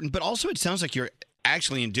more important. But also it sounds like you're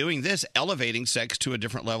actually, in doing this, elevating sex to a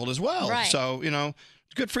different level as well. Right. So,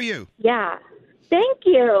 good for you. Yeah. Thank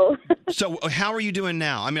you. So how are you doing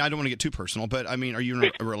now? I mean, I don't want to get too personal, but are you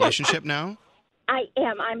in a relationship now? I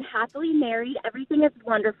am. I'm happily married. Everything is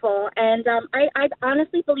wonderful. And I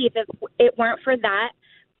honestly believe if it weren't for that,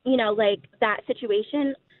 that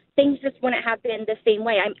situation, things just wouldn't have been the same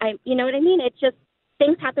way. You know what I mean? It's just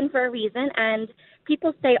things happen for a reason. And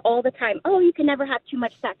people say all the time, oh, you can never have too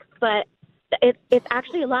much sex. But it's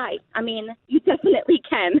actually a lie. I mean, you definitely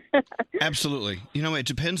can. Absolutely. It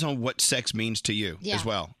depends on what sex means to you as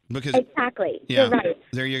well. Because exactly. Yeah, you're right.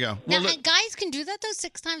 There you go. Now, and guys can do that though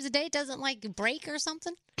 6 times a day. It doesn't break or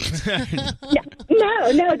something. No,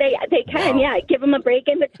 they can. Wow. Yeah, give them a break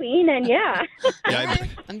in between, and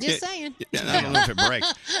I'm just saying. I don't know if it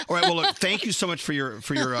breaks. All right. Well, look. Thank you so much for your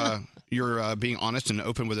your being honest and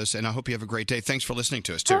open with us, and I hope you have a great day. Thanks for listening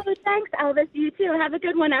to us, too. Oh, thanks, Elvis. You too. Have a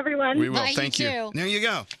good one, everyone. We will. Thank you. There you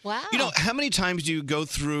go. Wow. You know, how many times do you go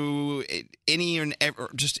through any or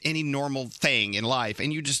just any normal thing in life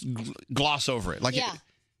and you just gloss over it? Like,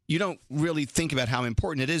 you don't really think about how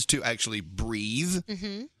important it is to actually breathe,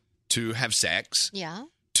 to have sex,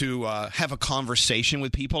 to have a conversation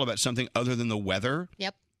with people about something other than the weather.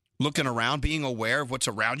 Yep. Looking around, being aware of what's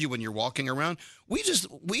around you when you're walking around. We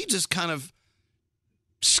just kind of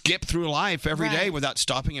skip through life every day without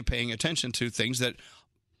stopping and paying attention to things that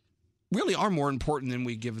really are more important than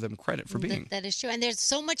we give them credit for being. That is true. And there's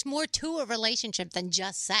so much more to a relationship than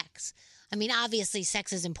just sex. I mean, obviously,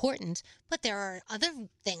 sex is important, but there are other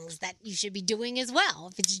things that you should be doing as well.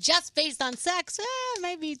 If it's just based on sex,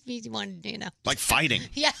 maybe you want to, Like fighting.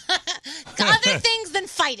 Yeah. Other things than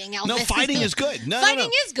fighting, Elvis. No, fighting is good. No, fighting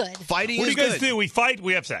is good. Fighting what is do you guys good. do? We fight,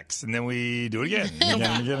 we have sex, and then we do it again. And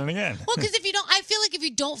again and again and again. Well, because I feel like if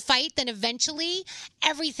you don't fight, then eventually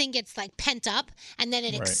everything gets like pent up, and then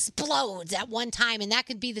it explodes at one time, and that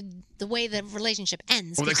could be the way the relationship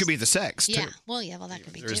ends. Well, that could be the sex, too. Yeah. Well, well, that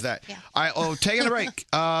could be There's too. that. Yeah. All right, taking a break. Do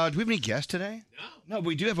we have any guests today? No,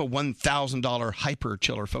 we do have a $1,000 hyper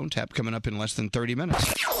chiller phone tap coming up in less than 30 minutes.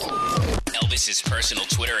 Elvis's personal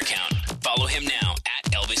Twitter account. Follow him now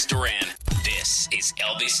at Elvis Duran. This is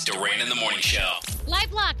Elvis Duran in the Morning Show.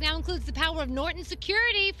 LifeLock now includes the power of Norton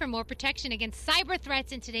Security for more protection against cyber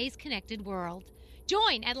threats in today's connected world.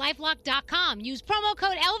 Join at LifeLock.com. Use promo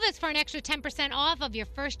code Elvis for an extra 10% off of your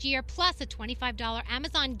first year plus a $25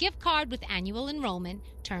 Amazon gift card with annual enrollment.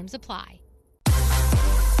 Terms apply.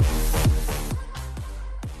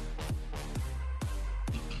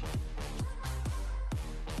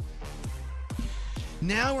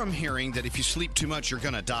 Now I'm hearing that if you sleep too much, you're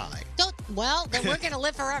going to die. Well, then we're going to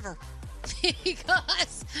live forever.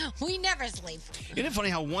 Because we never sleep. Isn't it funny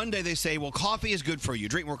how one day they say, well, coffee is good for you.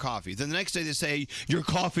 Drink more coffee. Then the next day they say, your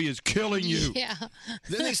coffee is killing you. Yeah.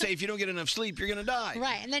 Then they say, if you don't get enough sleep, you're going to die.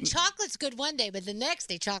 Right. And then chocolate's good one day, but the next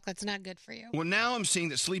day chocolate's not good for you. Well, now I'm seeing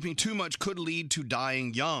that sleeping too much could lead to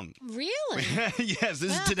dying young. Really? Yes,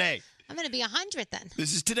 this is today. I'm going to be 100 then.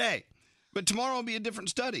 This is today. But tomorrow will be a different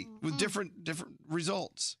study with different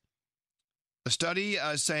results. A study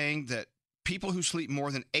saying that people who sleep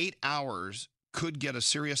more than 8 hours could get a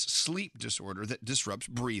serious sleep disorder that disrupts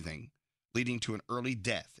breathing, leading to an early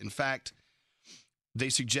death. In fact, they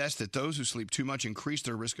suggest that those who sleep too much increase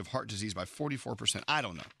their risk of heart disease by 44%. I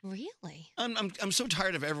don't know. Really? I'm so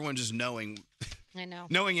tired of everyone just knowing. I know.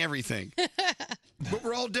 Knowing everything. But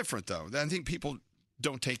we're all different, though. I think people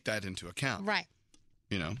don't take that into account. Right.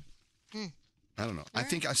 You know? I don't know. I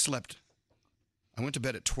think I went to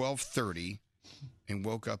bed at 12:30 and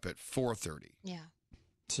woke up at 4:30. Yeah.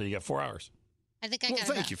 So you got 4 hours. I think I Well, got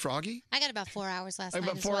thank about, you, Froggy. I got about 4 hours last night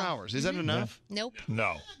About as 4 well. hours. Is that enough? Nope.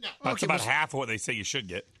 No. That's Okay, about well- half of what they say you should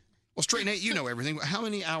get. Well, Straight Nate, you know everything. How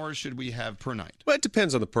many hours should we have per night? Well, it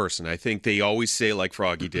depends on the person. I think they always say, like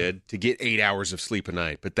Froggy did, to get 8 hours of sleep a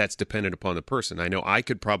night, but that's dependent upon the person. I know I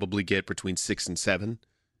could probably get between 6 and 7,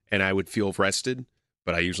 and I would feel rested,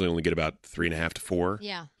 but I usually only get about 3.5 to 4.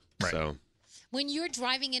 Yeah. So When you're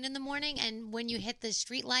driving in the morning and when you hit the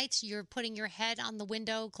street lights, you're putting your head on the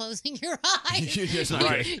window, closing your eyes. That's not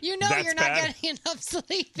Right. good. You know That's you're not bad. getting enough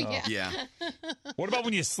sleep. Oh. Yeah. What about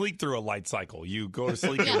when you sleep through a light cycle? You go to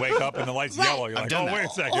sleep, you wake up, and the light's Right. yellow. You're I've like, done oh, that. wait a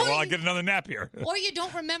second. Or Well, I you- get another nap here. Or you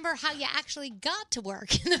don't remember how you actually got to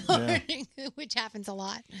work in the morning, which happens a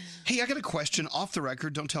lot. Hey, I got a question off the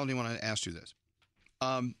record. Don't tell anyone I asked you this.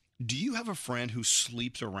 Do you have a friend who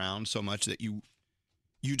sleeps around so much that you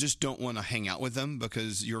just don't want to hang out with them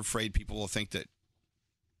because you're afraid people will think that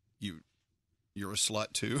you're a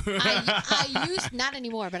slut too? I used, not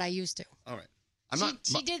anymore, but I used to. All right.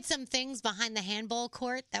 She did some things behind the handball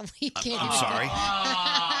court that we can't. I'm even sorry.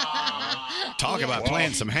 Talk about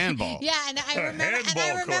playing some handball. Yeah, and I remember,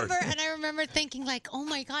 Handball court. and I remember thinking like, oh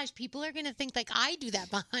my gosh, people are gonna think like I do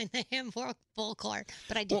that behind the handball court,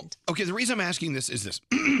 but I didn't. Okay, the reason I'm asking this is this: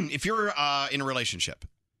 if you're in a relationship,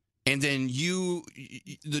 and then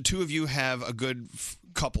the two of you have a good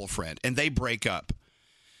couple friend, and they break up,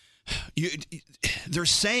 they're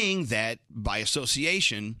saying that by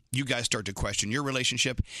association, you guys start to question your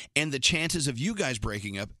relationship, and the chances of you guys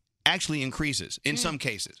breaking up actually increases in some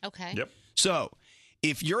cases. Okay. Yep. So,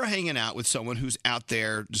 if you're hanging out with someone who's out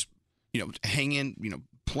there just, hanging,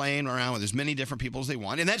 playing around with as many different people as they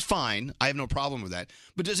want, and that's fine. I have no problem with that.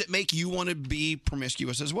 But does it make you want to be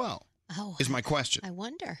promiscuous as well? Oh, is my question. I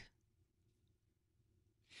wonder.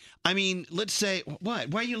 I mean, let's say, what?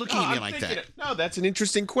 Why are you looking at me like that? No, that's an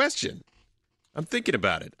interesting question. I'm thinking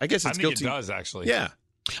about it. I guess I it's think guilty. it does, actually. Yeah.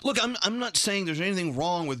 Look, I'm not saying there's anything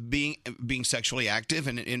wrong with being sexually active,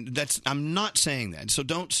 and I'm not saying that. So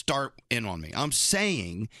don't start in on me. I'm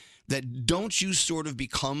saying that don't you sort of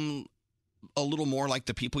become a little more like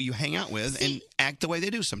the people you hang out with and act the way they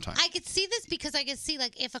do sometimes. I could see this because I could see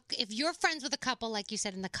like if you're friends with a couple, like you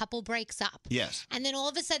said, and the couple breaks up. Yes. And then all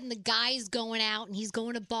of a sudden the guy's going out and he's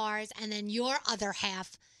going to bars, and then your other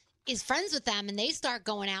half is friends with them and they start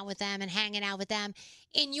going out with them and hanging out with them.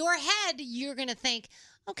 In your head, you're going to think,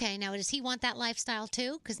 okay, now does he want that lifestyle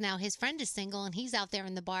too? Because now his friend is single and he's out there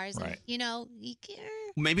in the bars. Right. And,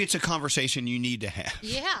 Maybe it's a conversation you need to have.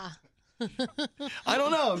 Yeah. I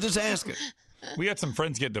don't know. I'm just asking. We had some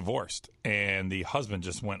friends get divorced, and the husband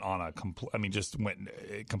just went on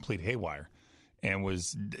complete haywire, and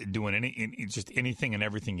was doing anything and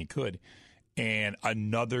everything he could. And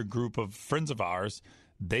another group of friends of ours,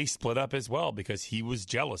 they split up as well because he was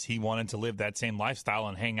jealous. He wanted to live that same lifestyle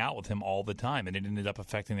and hang out with him all the time, and it ended up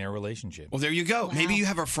affecting their relationship. Well, there you go. Wow. Maybe you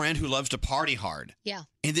have a friend who loves to party hard. Yeah.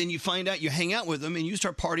 And then you find out you hang out with them and you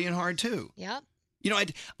start partying hard too. Yep.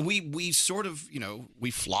 We sort of,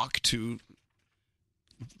 we flock to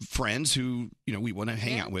friends who, we want to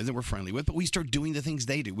hang out with and we're friendly with, but we start doing the things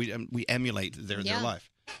they do. We emulate their life.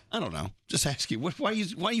 I don't know. Just ask you. Why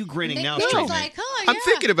are you grinning now? I'm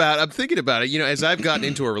thinking about it. As I've gotten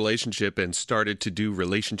into a relationship and started to do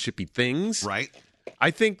relationshipy things, right?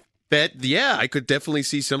 I think that I could definitely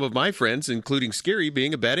see some of my friends, including Scary,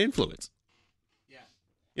 being a bad influence.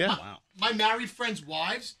 Yeah. Wow. My married friends'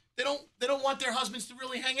 wives, they don't want their husbands to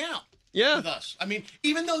really hang out. Yeah. With us. I mean,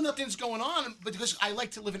 even though nothing's going on, but because I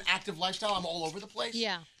like to live an active lifestyle, I'm all over the place.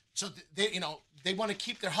 Yeah. So they want to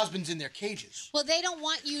keep their husbands in their cages. Well, they don't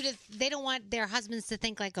want their husbands to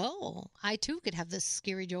think like, oh, I too could have this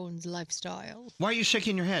Scary Jones lifestyle. Why are you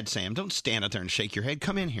shaking your head, Sam? Don't stand out there and shake your head.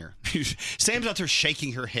 Come in here. Sam's out there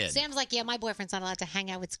shaking her head. Sam's like, yeah, my boyfriend's not allowed to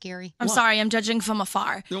hang out with Scary. I'm sorry, I'm judging from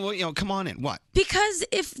afar. Well, come on in. What? Because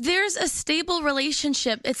if there's a stable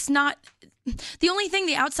relationship, it's not... The only thing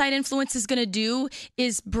the outside influence is going to do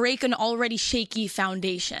is break an already shaky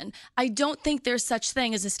foundation. I don't think there's such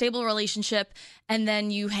thing as a stable relationship and then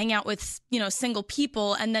you hang out with, single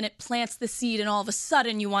people and then it plants the seed and all of a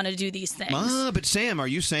sudden you want to do these things. But Sam, are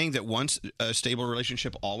you saying that once a stable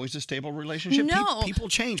relationship, always a stable relationship? No. People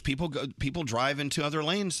change. People drive into other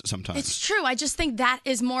lanes sometimes. It's true. I just think that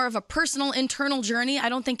is more of a personal, internal journey. I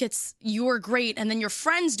don't think it's you're great and then your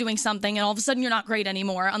friend's doing something and all of a sudden you're not great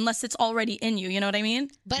anymore unless it's already in you. You know what I mean?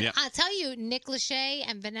 But I'll tell you, Nick Lachey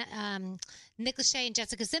and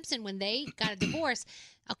Jessica Simpson, when they got a divorce,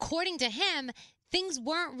 according to him, things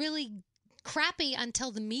weren't really crappy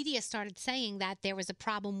until the media started saying that there was a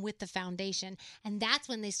problem with the foundation. And that's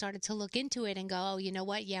when they started to look into it and go, oh, you know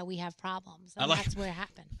what? Yeah, we have problems. And that's what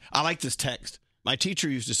happened. I like this text. My teacher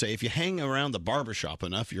used to say, if you hang around the barbershop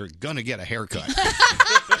enough, you're going to get a haircut.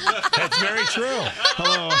 That's very true.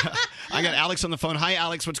 Hello. I got Alex on the phone. Hi,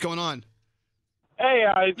 Alex. What's going on? Hey,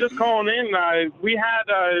 just calling in. We had,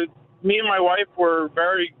 me and my wife were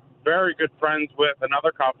very, very good friends with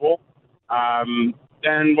another couple.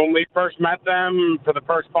 And when we first met them for the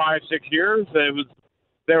first 5-6 years,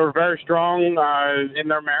 they were very strong in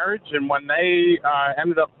their marriage. And when they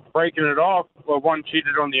ended up breaking it off, one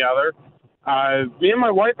cheated on the other. Me and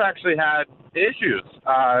my wife actually had issues.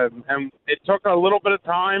 And it took a little bit of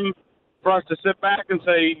time for us to sit back and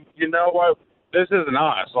say, you know what, this isn't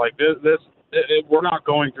us. Like we're not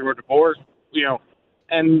going through a divorce,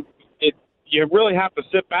 and you really have to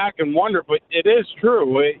sit back and wonder, but it is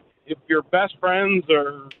true. If your best friends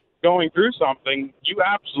are going through something, you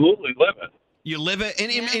absolutely live it. You live it,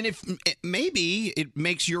 and if maybe it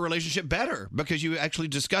makes your relationship better because you actually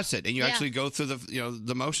discuss it and you actually go through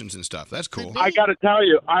the motions and stuff. That's cool. I got to tell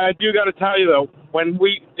you though, when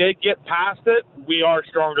we did get past it, we are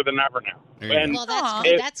stronger than ever now. And well,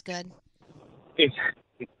 that's good. That's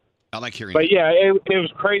good. I like hearing But it. yeah, it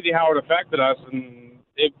was crazy how it affected us, and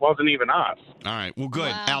it wasn't even us. All right. Well,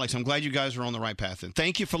 good. Wow. Alex, I'm glad you guys are on the right path. And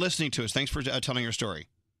thank you for listening to us. Thanks for telling your story.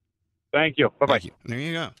 Thank you. Bye-bye. Thank you. There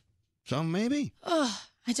you go. So maybe. Oh,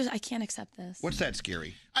 I can't accept this. What's that,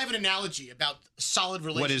 Scary? I have an analogy about a solid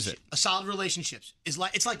relationship. What is it? A solid relationship it's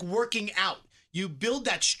like working out. You build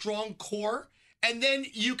that strong core, and then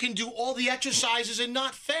you can do all the exercises and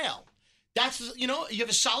not fail. That's, you have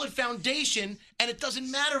a solid foundation, and it doesn't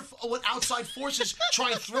matter what outside forces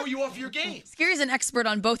try and throw you off your game. Scary's an expert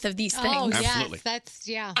on both of these things. Oh,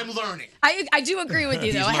 yes. I'm learning. I do agree with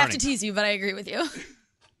you, though. I have to tease you, but I agree with you.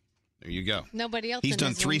 There you go. Nobody else. He's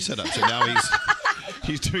done 3 sit-ups, and now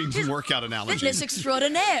He's doing workout analogies. Fitness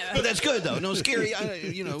extraordinaire. But that's good though. No, Scary.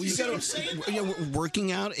 You got to.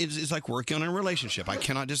 Working out is like working on a relationship. I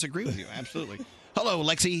cannot disagree with you. Absolutely. Hello,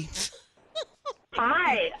 Lexi.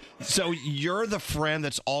 Hi. So you're the friend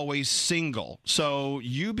that's always single. So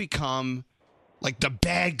you become like the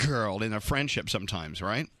bad girl in a friendship sometimes,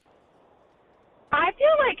 right? I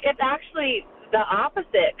feel like it's actually the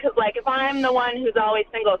opposite. Because, like, if I'm the one who's always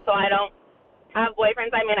single, so I don't have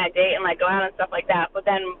boyfriends, I mean, I date and, like, go out and stuff like that. But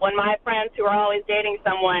then when my friends who are always dating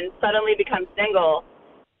someone suddenly become single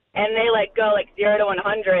and they, like, go, like, 0 to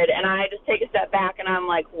 100, and I just take a step back and I'm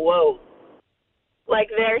like, whoa. Like,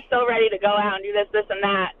 they're so ready to go out and do this, this, and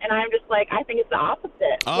that. And I'm just like, I think it's the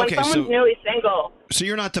opposite. Okay, when someone's newly single. So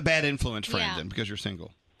you're not the bad influence friend then because you're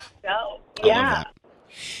single. No. I love Yeah. that.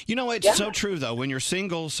 You know, it's so true, though. When you're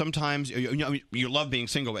single, sometimes you love being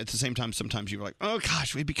single, but at the same time, sometimes you're like, oh,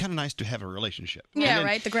 gosh, it'd be kind of nice to have a relationship. Yeah, And then-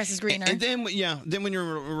 right. The grass is greener. And then, then when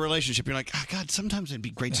you're in a relationship, you're like, oh, God, sometimes it'd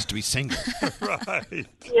be great just to be single. Right.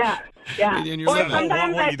 Yeah, yeah. And you're Or living.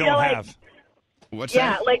 sometimes I feel like, What's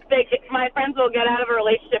yeah, that? like my friends will get out of a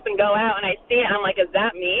relationship and go out, and I see it, and I'm like, is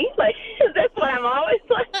that me? Like, is this what I'm always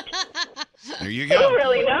like? There you go. Who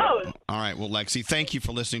really knows? All right. Well, Lexi, thank you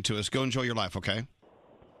for listening to us. Go enjoy your life, okay?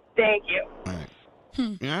 Thank you. All right.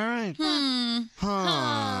 All right.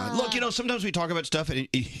 Huh. Look, sometimes we talk about stuff and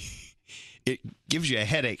it gives you a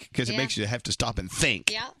headache because it makes you have to stop and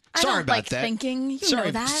think. Yeah. Sorry I don't about like that. thinking. You sorry,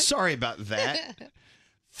 know that. Sorry about that.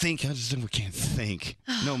 We can't think.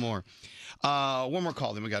 No more. One more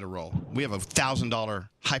call, then we got to roll. We have a $1,000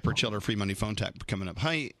 Hyper Chiller free money phone tap coming up.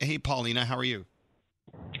 Hey, Paulina, how are you?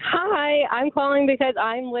 Hi, I'm calling because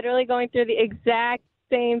I'm literally going through the exact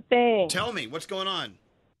same thing. Tell me, what's going on?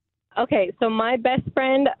 Okay, so my best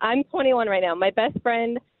friend, I'm 21 right now. My best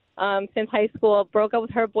friend since high school broke up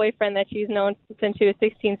with her boyfriend that she's known since she was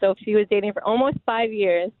 16. So she was dating for almost 5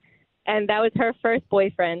 years, and that was her first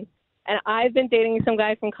boyfriend. And I've been dating some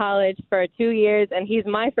guy from college for 2 years, and he's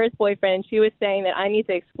my first boyfriend. She was saying that I need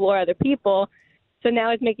to explore other people. So now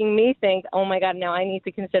it's making me think, oh, my God, now I need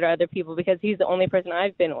to consider other people because he's the only person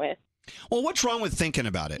I've been with. Well, what's wrong with thinking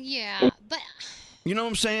about it? Yeah, but... You know what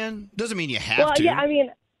I'm saying? Doesn't mean you have Well, to. yeah, I mean,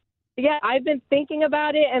 yeah, I've been thinking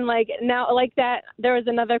about it, and, like, now, like that, there was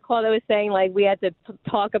another call that was saying, like, we had to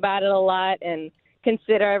talk about it a lot and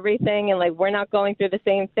consider everything, and, like, we're not going through the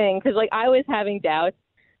same thing. Because, like, I was having doubts.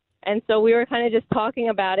 And so we were kind of just talking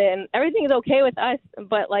about it, and everything's okay with us.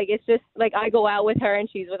 But, like, it's just, like, I go out with her, and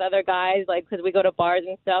she's with other guys, like, because we go to bars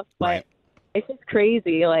and stuff. But it's just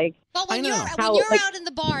crazy, like. But when you're out in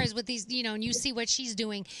the bars with these, and you see what she's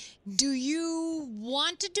doing, do you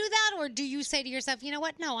want to do that, or do you say to yourself, you know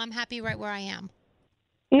what? No, I'm happy right where I am.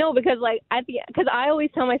 No, because, like, because I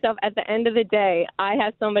always tell myself at the end of the day, I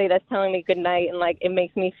have somebody that's telling me good night, and, like, it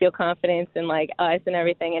makes me feel confidence in, like, us and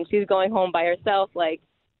everything. And she's going home by herself, like,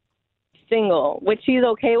 single, which she's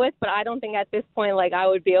okay with, but I don't think at this point, like, I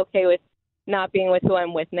would be okay with not being with who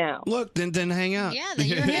I'm with now. Look, then hang out. Yeah,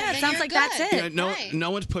 it sounds like that's it. No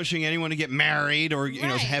one's pushing anyone to get married or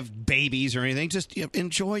have babies or anything. Just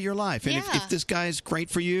enjoy your life. And if this guy is great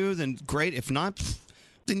for you, then great. If not,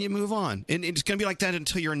 then you move on. And it's going to be like that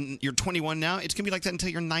until you're 21 now. It's going to be like that until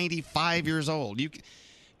you're 95 years old.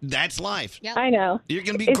 That's life. Yep. I know. You're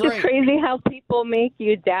going to be it's great. It's just crazy how people make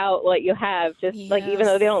you doubt what you have, just like even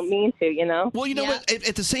though they don't mean to, Well, you know what?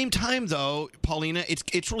 At the same time, though, Paulina,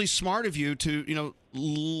 it's really smart of you to,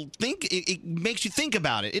 think. It makes you think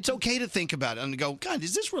about it. It's okay to think about it and go, God,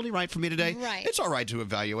 is this really right for me today? Right. It's all right to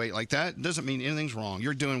evaluate like that. It doesn't mean anything's wrong.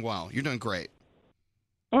 You're doing well. You're doing great.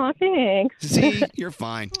 Oh, thanks. See, you're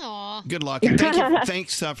fine. Aw. Good luck. And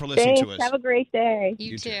thanks for listening Thanks. to us. Have a great day.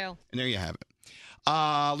 You too. And there you have it.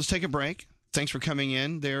 Let's take a break. Thanks for coming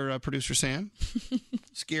in there, Producer Sam.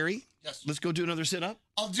 Scary? Yes. Let's go do another sit-up.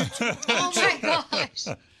 I'll do two. Oh, my gosh.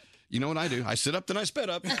 You know what I do? I sit up, then I spit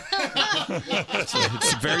up.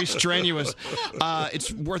 It's very strenuous.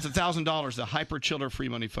 It's worth $1,000. The Hyper Chiller free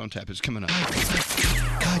money phone tap is coming up.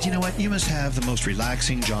 God, you know what? You must have the most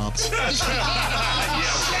relaxing job.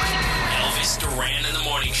 Elvis Duran in the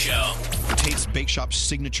Morning Show. Tate's Bake Shop's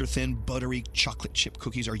signature thin, buttery chocolate chip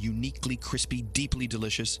cookies are uniquely crispy, deeply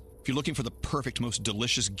delicious. If you're looking for the perfect, most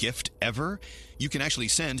delicious gift ever, you can actually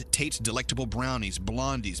send Tate's Delectable Brownies,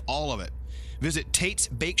 Blondies, all of it. Visit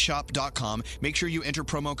Tate'sBakeShop.com. Make sure you enter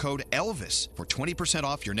promo code ELVIS for 20%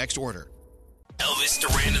 off your next order. Elvis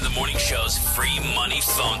Duran in the Morning Show's free money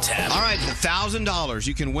phone tap. All right, $1,000.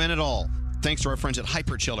 You can win it all. Thanks to our friends at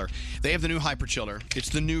Hyper Chiller. They have the new Hyper Chiller. It's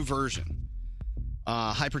the new version.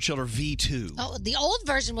 Hyper Chiller V2. Oh, the old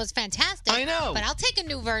version was fantastic. I know. But I'll take a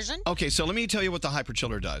new version. Okay, so let me tell you what the Hyper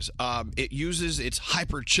Chiller does. It uses its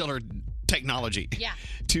Hyper Chiller technology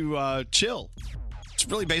to chill. It's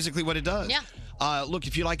really basically what it does. Yeah. Look,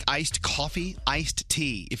 if you like iced coffee, iced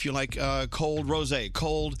tea, if you like cold rosé,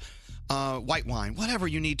 cold white wine, whatever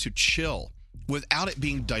you need to chill without it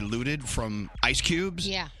being diluted from ice cubes,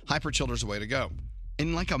 Hyperchiller's the way to go.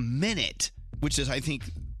 In like a minute, which is, I think,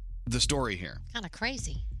 the story here. Kind of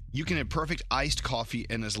crazy. You can have perfect iced coffee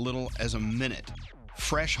in as little as a minute.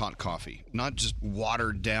 Fresh hot coffee, not just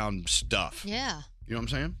watered down stuff. Yeah. You know what I'm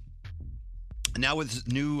saying? Now with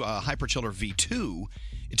new Hyperchiller V2,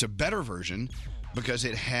 it's a better version because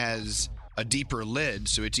it has a deeper lid,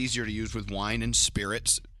 so it's easier to use with wine and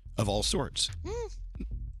spirits of all sorts.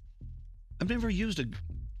 I've never used a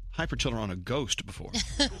Hyperchiller on a Ghost before.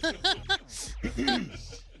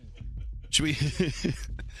 Should we?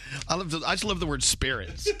 I just love the word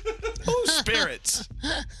spirits. Oh, spirits!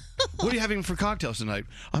 What are you having for cocktails tonight?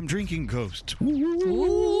 I'm drinking Ghost.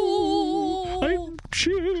 Ooh, I'm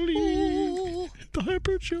chilly. The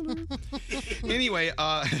Hyperchiller. Anyway,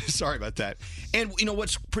 sorry about that. And you know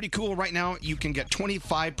what's pretty cool right now? You can get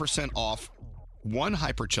 25% off one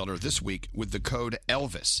Hyperchiller this week with the code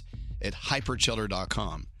Elvis at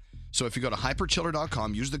hyperchiller.com. So if you go to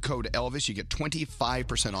hyperchiller.com, use the code Elvis, you get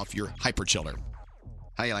 25% off your Hyperchiller.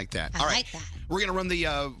 How you like that? I like that. We're going to run the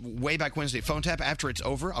Way Back Wednesday phone tap. After it's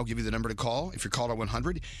over, I'll give you the number to call. If you're caller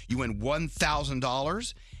 100, you win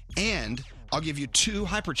 $1,000, and I'll give you 2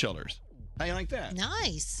 Hyperchillers. How you like that?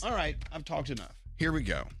 Nice. All right, I've talked enough. Here we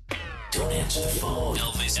go. Don't answer the phone.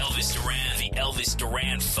 Elvis Duran, the Elvis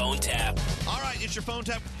Duran phone tap. All right, it's your phone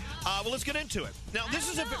tap. Well, let's get into it. Now,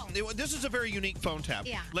 this is a very unique phone tap.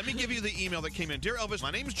 Yeah. Let me give you the email that came in. Dear Elvis,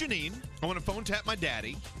 my name's Janine. I want to phone tap my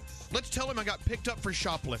daddy. Let's tell him I got picked up for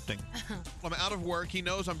shoplifting. I'm out of work. He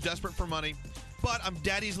knows I'm desperate for money, but I'm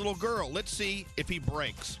daddy's little girl. Let's see if he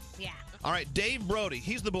breaks. Yeah. All right, Dave Brody.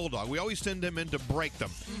 He's the bulldog. We always send him in to break them.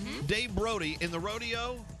 Mm-hmm. Dave Brody, in the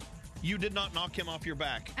rodeo, you did not knock him off your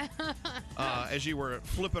back as you were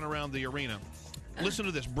flipping around the arena. Listen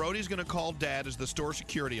to this. Brody's going to call Dad as the store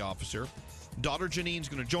security officer. Daughter Janine's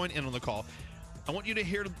going to join in on the call. I want you to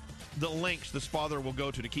hear the lengths this father will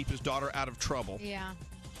go to keep his daughter out of trouble. Yeah.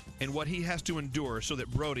 And what he has to endure so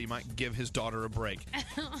that Brody might give his daughter a break.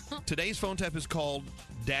 Today's phone tap is called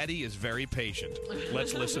Daddy is Very Patient.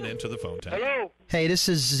 Let's listen into the phone tap. Hello? Hey, this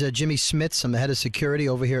is Jimmy Smits. I'm the head of security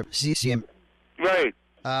over here at CCM. Right.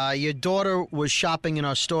 Your daughter was shopping in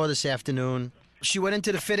our store this afternoon. She went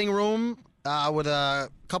into the fitting room with a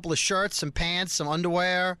couple of shirts, some pants, some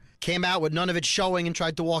underwear, came out with none of it showing and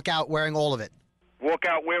tried to walk out wearing all of it. Walk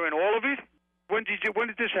out wearing all of it? When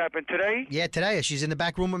did this happen? Today? Yeah, today. She's in the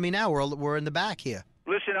back room with me now. We're in the back here.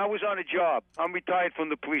 Listen, I was on a job. I'm retired from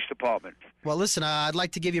the police department. Well, listen, I'd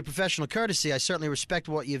like to give you professional courtesy. I certainly respect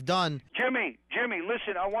what you've done. Jimmy,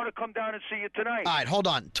 listen, I want to come down and see you tonight. All right, hold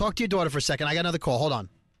on. Talk to your daughter for a second. I got another call. Hold on.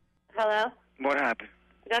 Hello? What happened?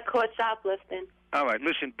 I got caught shoplifting. All right,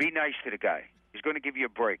 listen, be nice to the guy. He's going to give you a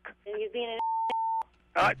break. And you're being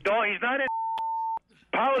No, he's not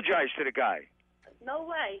Apologize to the guy. No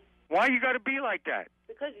way. Why you got to be like that?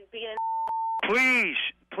 Because he's being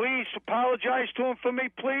Please apologize to him for me,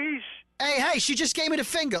 please. Hey, she just gave me the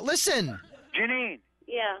finger. Listen. Janine.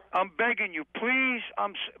 Yeah. I'm begging you, please.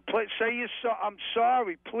 I'm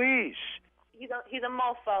sorry, please. He's a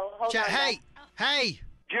mofo. Hold on. Hey.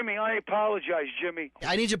 Jimmy, I apologize, Jimmy.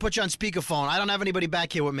 I need you to put you on speakerphone. I don't have anybody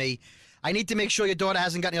back here with me. I need to make sure your daughter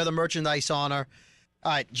hasn't got any other merchandise on her.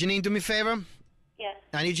 All right, Janine, do me a favor. Yes.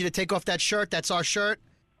 I need you to take off that shirt. That's our shirt.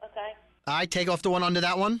 Okay. All right, take off the one under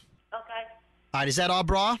that one. Okay. All right, is that our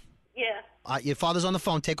bra? Yeah. All right, your father's on the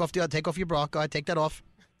phone. Take off your bra. Go ahead, take that off.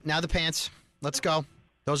 Now the pants. Let's go.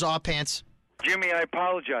 Those are our pants. Jimmy, I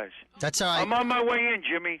apologize. That's all right. I'm on my way in,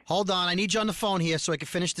 Jimmy. Hold on. I need you on the phone here so I can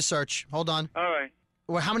finish the search. Hold on. All right.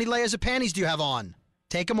 Well, how many layers of panties do you have on?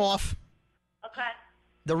 Take them off. Okay.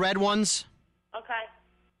 The red ones. Okay.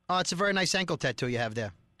 Oh, it's a very nice ankle tattoo you have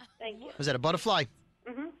there. Thank you. Was that a butterfly?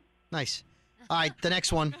 Mm-hmm. Nice. All right, the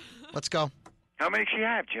next one. Let's go. How many does she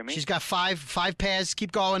have, Jimmy? She's got five pairs.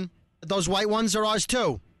 Keep going. Those white ones are ours,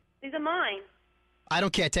 too. These are mine. I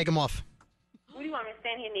don't care. Take them off. What do you want me to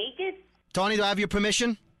stand here naked? Tony, do I have your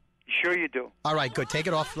permission? Sure you do. All right, good. Take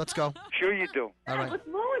it off. Let's go. Sure you do. All right. What's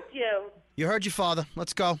wrong with you? You heard your father.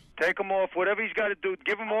 Let's go. Take them off. Whatever he's got to do.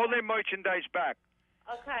 Give them all their merchandise back.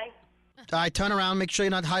 Okay. All right, turn around. Make sure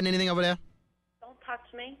you're not hiding anything over there. Don't touch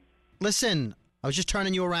me. Listen, I was just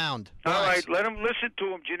turning you around. All right, let him listen to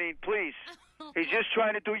him, Janine, please. He's just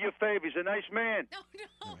trying to do you a favor. He's a nice man.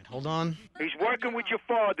 All right, hold on. He's working with your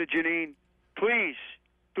father, Janine. Please,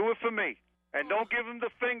 do it for me. And don't give him the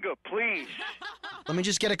finger, please. Let me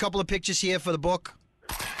just get a couple of pictures here for the book.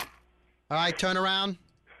 All right, turn around.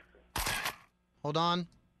 Hold on.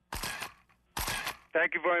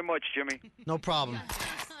 Thank you very much, Jimmy. No problem.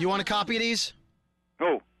 You want a copy of these?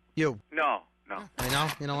 Who? You. No. I know.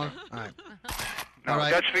 You know what? All right. No, All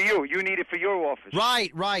right. that's for you. You need it for your office.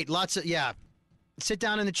 Right. Lots of, yeah. Sit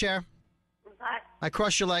down in the chair. I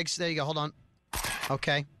cross your legs. There you go. Hold on.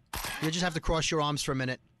 Okay. You just have to cross your arms for a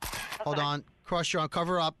minute. Hold on. Cross your arm.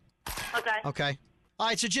 Cover up. Okay. All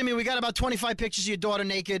right, so Jimmy, we got about 25 pictures of your daughter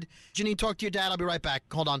naked. Janine, talk to your dad. I'll be right back.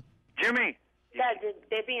 Hold on. Jimmy. Dad,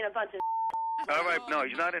 they're being a bunch of. All right. No,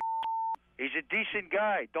 he's not a. He's a decent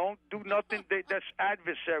guy. Don't do nothing that's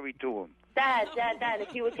adversary to him. Dad, if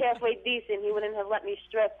he was halfway decent, he wouldn't have let me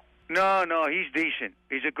strip. No, he's decent.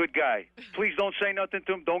 He's a good guy. Please don't say nothing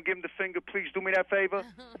to him. Don't give him the finger. Please do me that favor.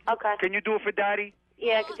 Okay. Can you do it for Daddy?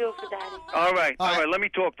 Yeah, I could do it for Daddy. All right. Let me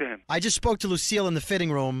talk to him. I just spoke to Lucille in the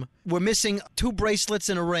fitting room. We're missing 2 bracelets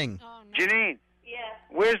and a ring. Janine. Yeah.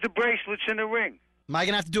 Where's the bracelets and the ring? Am I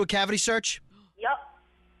going to have to do a cavity search? Yup.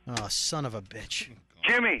 Oh, son of a bitch.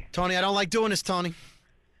 Jimmy. Tony, I don't like doing this, Tony.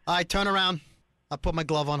 All right, turn around. I'll put my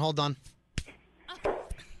glove on. Hold on.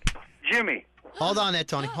 Jimmy. Hold on there,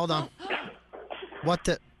 Tony. Hold on. What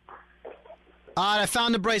the? All right, I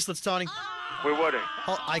found the bracelets, Tony. Where were they?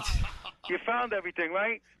 Oh, You found everything,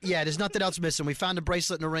 right? Yeah, there's nothing else missing. We found a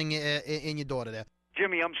bracelet and a ring in your daughter there.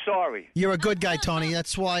 Jimmy, I'm sorry. You're a good guy, Tony.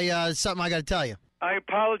 That's why it's something I got to tell you. I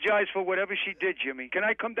apologize for whatever she did, Jimmy. Can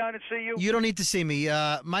I come down and see you? You don't need to see me.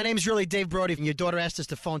 My name's really Dave Brody, and your daughter asked us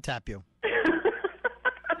to phone tap you.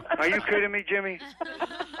 Are you kidding me, Jimmy?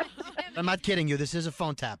 I'm not kidding you. This is a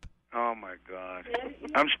phone tap. Oh, my God.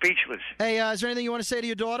 I'm speechless. Hey, is there anything you want to say to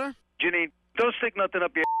your daughter? Janine, don't stick nothing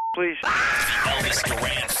up your please. Elvis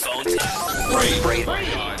Duran phone tap. Great.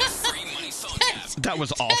 That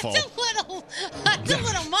was awful. That's a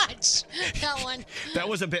little much, that one. That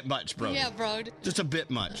was a bit much, bro. Yeah, bro. Just a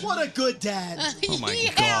bit much. What a good dad. Oh, my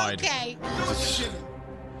Yeah, God. okay.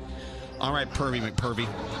 All right, Pervy McPervy.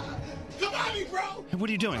 Come on me, bro. Hey, what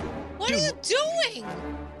are you doing? What are you doing?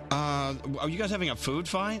 Are you guys having a food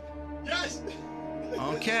fight? Yes.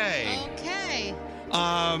 Okay. Okay.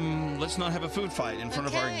 Let's not have a food fight in front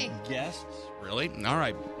of our guests. Really? All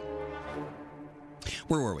right.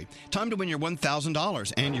 Where were we? Time to win your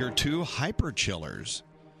 $1,000 and your 2 hyper chillers.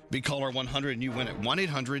 Be caller 100 and you win at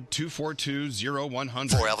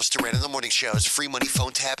 1-800-242-0100. For Elvis Duran in the Morning Show's free money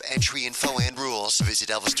phone tap entry info and rules, visit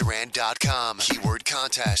ElvisDuran.com. Keyword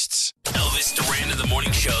contests. Elvis Duran in the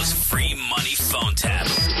Morning Show's free money phone tap.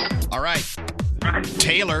 All right.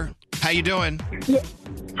 Taylor, how you doing?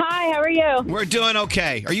 Hi, how are you? We're doing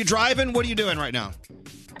okay. Are you driving? What are you doing right now?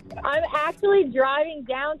 I'm actually driving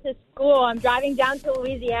down to school. I'm driving down to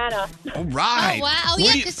Louisiana. All right. Oh, wow. Oh,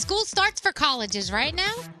 yeah, because school starts for colleges right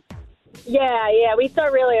now? Yeah, we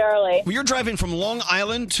start really early. Well, you're driving from Long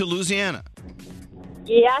Island to Louisiana.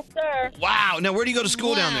 Yes, sir. Wow. Now, where do you go to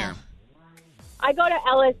school down there? I go to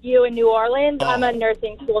LSU in New Orleans. I'm a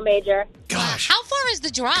nursing school major. Gosh. How far is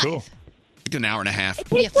the drive? Cool. Like an hour and a half.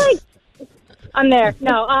 I'm there.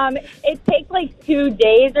 No, it takes like 2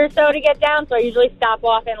 days or so to get down, so I usually stop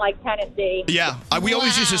off in like Tennessee. Yeah. We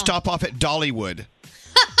always used to stop off at Dollywood.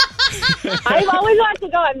 I've always wanted to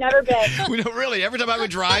go. I've never been. Really, every time I would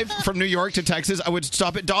drive from New York to Texas, I would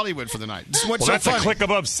stop at Dollywood for the night. What's so that's funny? a click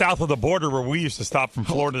above south of the border where we used to stop from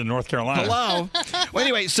Florida to North Carolina. Hello. Well,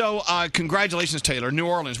 anyway, so congratulations, Taylor. New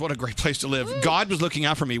Orleans, what a great place to live. God was looking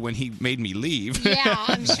out for me when he made me leave. Yeah,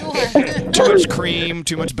 I'm sure. Too much cream,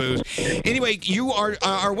 too much booze. Anyway, you are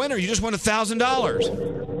our winner. You just won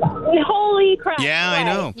 $1,000. Holy crap. Yeah, I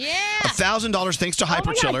know. Yeah. $1,000 thanks to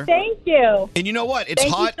Hyper Chiller. Thank you. And you know what? It's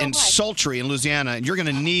Thank you hot so and much. sultry in Louisiana, and you're going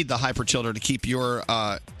to need the Hyper Chiller to keep your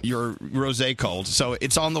rosé cold. So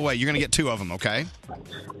it's on the way. You're going to get 2 of them, okay?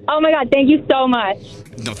 Oh, my God. Thank you so much.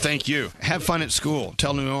 No, thank you. Have fun at school.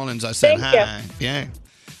 Tell New Orleans I said Thank hi. Yeah.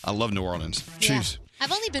 I love New Orleans. Jeez.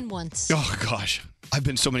 I've only been once. Oh, gosh. I've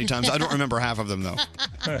been so many times. I don't remember half of them, though.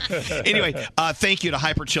 Anyway, thank you to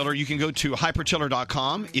Hyper Chiller. You can go to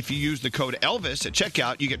hyperchiller.com. If you use the code Elvis at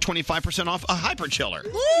checkout, you get 25% off a Hyper Chiller.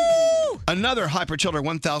 Woo! Another Hyper Chiller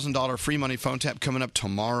 $1,000 free money phone tap coming up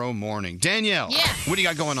tomorrow morning. Danielle, what do you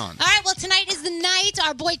got going on? All right, well, tonight is the night.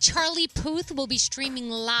 Our boy Charlie Puth will be streaming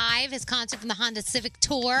live his concert from the Honda Civic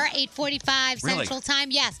Tour, 8:45 Really? Central Time.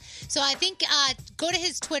 Yes. So I think go to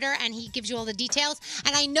his Twitter, and he gives you all the details.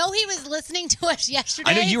 And I know he was listening to us yesterday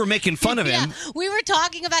yesterday. I know you were making fun of him. Yeah, we were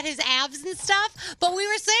talking about his abs and stuff, but we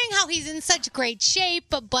were saying how he's in such great shape.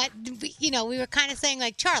 But you know, we were kind of saying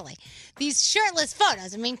like, Charlie, these shirtless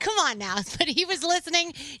photos. I mean, come on now. But he was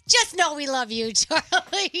listening. Just know we love you,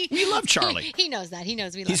 Charlie. We love Charlie. He knows that. He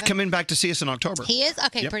knows we love him. He's coming back to see us in October. He is?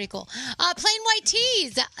 Okay, Yep. pretty cool. Plain White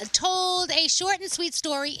Tees told a short and sweet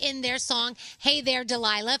story in their song, Hey There,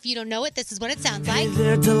 Delilah. If you don't know it, this is what it sounds like. Hey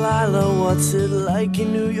there, Delilah, what's it like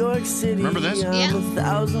in New York City? Remember this? I'm Yeah.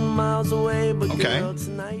 1,000 miles away, but Okay. girl,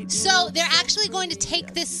 tonight... So they're actually going to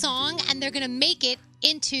take this song and they're going to make it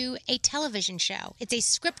into a television show. It's a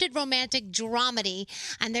scripted romantic dramedy,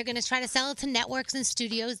 and they're going to try to sell it to networks and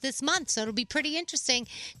studios this month. So it'll be pretty interesting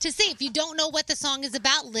to see. If you don't know what the song is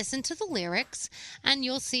about, listen to the lyrics, and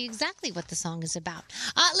you'll see exactly what the song is about.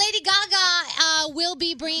 Lady Gaga will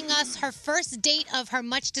be bringing us her first date of her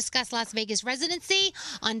much-discussed Las Vegas residency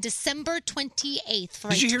on December 28th. For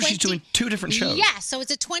Did a you hear she's doing 2 different shows? Yeah, so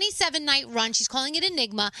it's a 27-night run. She's calling it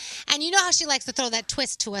Enigma. And you know how she likes to throw that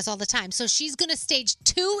twist to us all the time. So she's going to stage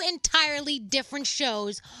 2 entirely different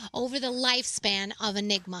shows over the lifespan of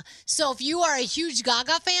Enigma. So if you are a huge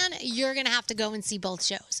Gaga fan, you're going to have to go and see both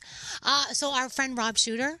shows. So our friend Rob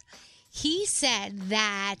Shooter, he said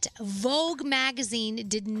that Vogue magazine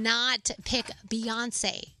did not pick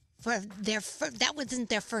Beyonce for that wasn't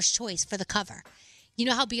their first choice for the cover. You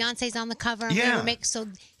know how Beyonce's on the cover? Yeah. So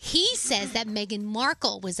he says that Meghan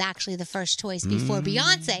Markle was actually the first choice before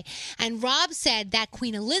Beyonce. And Rob said that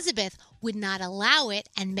Queen Elizabeth would not allow it,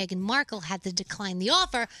 and Meghan Markle had to decline the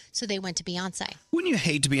offer, so they went to Beyonce. Wouldn't you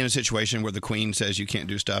hate to be in a situation where the Queen says you can't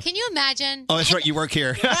do stuff? Can you imagine? Oh, that's right. You work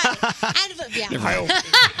here.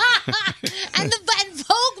 And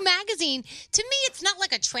Vogue magazine, to me, it's not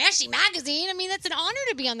like a trashy magazine. I mean, that's an honor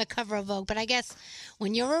to be on the cover of Vogue. But I guess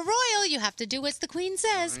when you're a royal, you have to do what the Queen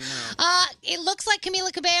says. It looks like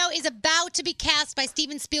Camila Cabello is about to be cast by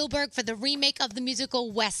Steven Spielberg for the remake of the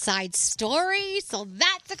musical West Side Story. So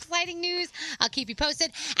that's exciting news. I'll keep you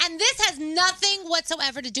posted. And this has nothing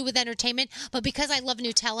whatsoever to do with entertainment. But because I love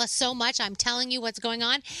Nutella so much, I'm telling you what's going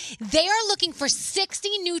on. They are looking for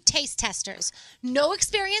 60 new taste testers. No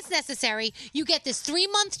experience necessary. You get this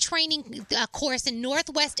 3-month training course in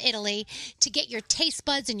Northwest Italy to get your taste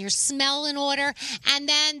buds and your smell in order. And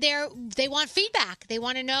then they want feedback. They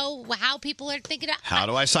want to know how people are thinking. How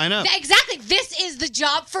do I sign up? Exactly. This is the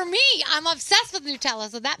job for me. I'm obsessed with Nutella,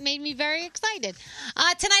 so that made me very excited.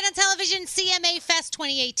 Tonight on television, CMA Fest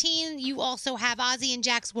 2018. You also have Ozzy and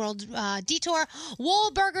Jack's World Detour.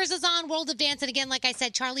 Wahlburgers is on World of Dance. And again, like I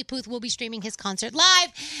said, Charlie Puth will be streaming his concert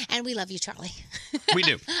live. And we love you, Charlie. We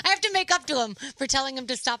do. I have to make up to him for telling him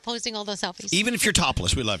to stop posting all those selfies. Even if you're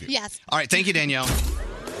topless, we love you. Yes. All right. Thank you, Danielle.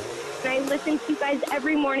 I listen to you guys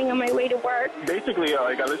every morning on my way to work. Basically,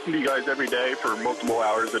 I listen to you guys every day for multiple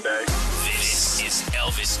hours a day. This is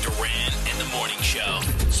Elvis Duran and the Morning Show.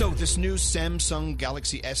 So this new Samsung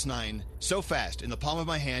Galaxy S9, so fast, in the palm of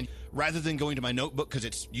my hand, rather than going to my notebook because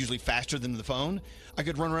it's usually faster than the phone, I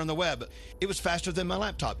could run around the web. It was faster than my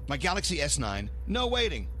laptop. My Galaxy S9, no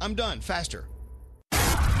waiting. I'm done. Faster.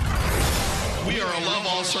 We are a love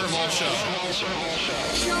all, serve all show.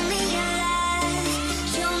 Show me your love.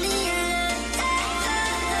 Show me your love.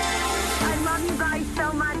 I love you guys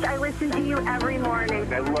so much. I listen to you every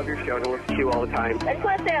morning. I love your show and I listen to you all the time. I just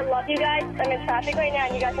want to say I love you guys. I'm in traffic right now,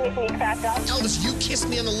 and you guys are making me crack up. Elvis, you kissed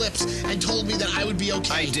me on the lips and told me that I would be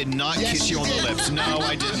okay. I did not kiss you on the lips. No,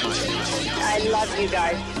 I did not. I love you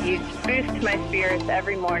guys. You boost my spirits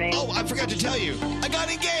every morning. Oh, I forgot to tell you. I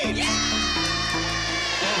got engaged.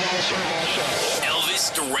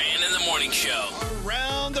 Elvis Duran and the Morning Show.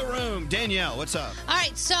 Around the room. Danielle, what's up? All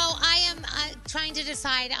right, so I am trying to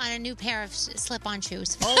decide on a new pair of slip-on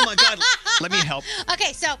shoes. Oh, my God. Let me help.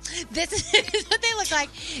 Okay, so this is what they look like.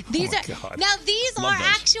 These God. Now, these Love are those.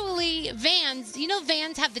 actually Vans. You know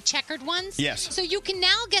Vans have the checkered ones? Yes. So you can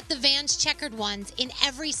now get the Vans checkered ones in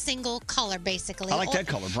every single color, basically. I like that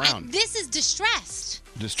color, brown. And this is distressed.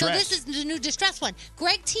 Distressed. So this is the new distressed one.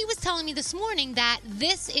 Greg T was telling me this morning that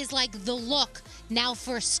this is like the look now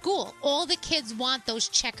for school. All the kids want those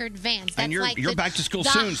checkered Vans. That's And you're like back to school the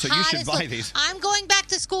soon, so you should hottest buy look. these. I'm going back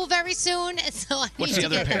to school very soon, so I What's need the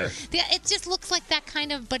to other get pair? them. It just looks like that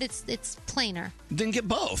kind of, but it's plainer. Then get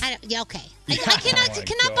both. Yeah, okay. I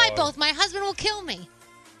cannot buy both. My husband will kill me.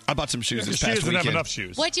 I bought some shoes this She past doesn't weekend. have enough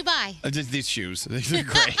shoes. What'd you buy? These shoes. They're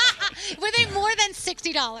great. Were they more than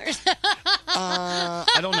 $60?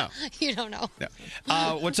 I don't know. You don't know.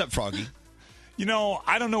 Yeah. What's up, Froggy? You know,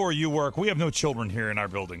 I don't know where you work. We have no children here in our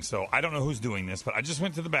building, so I don't know who's doing this, but I just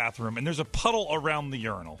went to the bathroom, and there's a puddle around the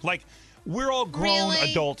urinal. Like, we're all grown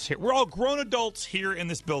adults here. We're all grown adults here in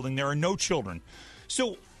this building. There are no children.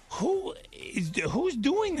 So who's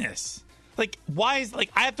doing this? Like, why is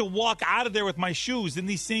I have to walk out of there with my shoes in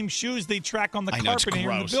these same shoes they track on the I know, it's carpet here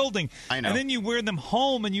in the gross. building. I know. And then you wear them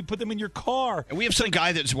home and you put them in your car. And we have some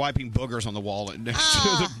guy that's wiping boogers on the wall next to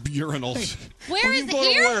the urinals. Where is go to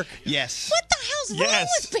here? work. Yes. What the hell's wrong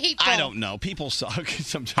with people? I don't know. People suck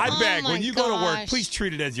sometimes. I beg, when you go to work, gosh. please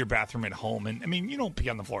treat it as your bathroom at home. And I mean, you don't pee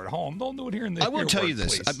on the floor at home. Don't do it here in the I will your tell work, you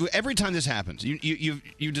this: please. every time this happens,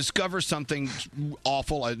 you discover something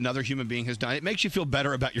awful another human being has done. It makes you feel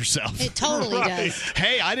better about yourself. It totally does.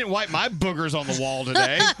 Hey, I didn't wipe my boogers on the wall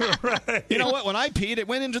today. Right. You know what? When I peed, it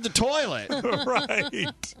went into the toilet.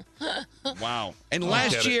 Right. Wow. And I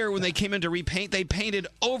last get it. year, when they came in to repaint, they painted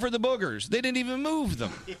over the boogers. They didn't even move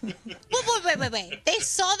them. Wait. They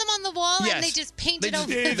saw them on the wall Yes. and they just painted over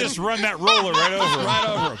They them. just run that roller right over. Right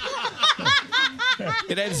over them.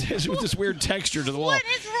 It adds with this weird texture to the wall. What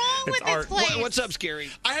is wrong with this place? What's up, Scary?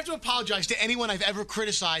 I have to apologize to anyone I've ever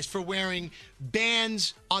criticized for wearing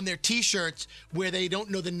bands on their T-shirts where they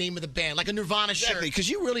don't know the name of the band, like a Nirvana shirt. Exactly, because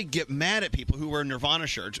you really get mad at people who wear Nirvana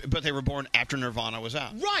shirts, but they were born after Nirvana was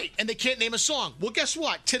out. Right, and they can't name a song. Well, guess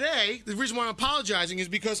what? Today, the reason why I'm apologizing is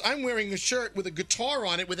because I'm wearing a shirt with a guitar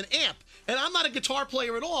on it with an amp. And I'm not a guitar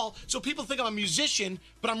player at all, so people think I'm a musician,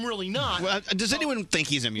 but I'm really not. Well, does anyone think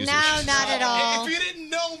he's a musician? No, not at all. If you didn't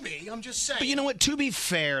know me, I'm just saying. But you know what? To be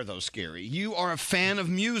fair, though, Scary, you are a fan of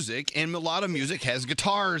music, and a lot of music has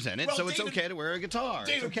guitars in it, Well, so it's David- okay to wear a guitar.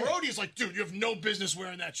 It's David okay. Brody is like, dude, you have no business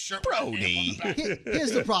wearing that shirt. Brody.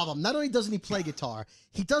 Here's the problem. Not only doesn't he play guitar,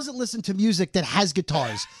 he doesn't listen to music that has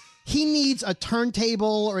guitars. He needs a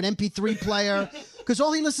turntable or an MP3 player because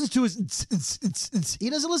all he listens to is he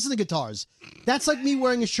doesn't listen to guitars. That's like me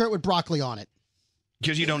wearing a shirt with broccoli on it.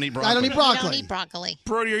 Because you don't eat broccoli. I don't eat broccoli. You don't eat broccoli.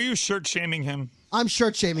 Brody, are you shirt shaming him? I'm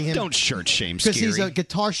shirt shaming him. Don't shirt shame because Scary. he's a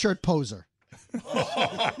guitar shirt poser.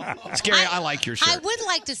 Scary, I like your I shirt. would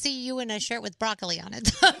like to see you in a shirt with broccoli on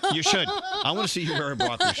it. You should. I want to see you wear a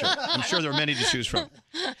broccoli shirt. I'm sure there are many to choose from.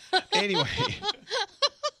 Anyway.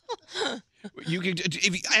 You can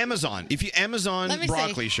Amazon Let me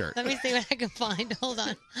broccoli see. shirt. Let me see what I can find. Hold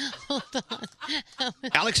on.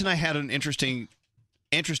 Alex and I had an interesting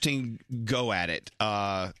go at it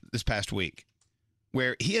this past week,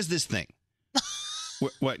 where he has this thing.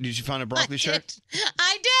 What did you find a broccoli shirt?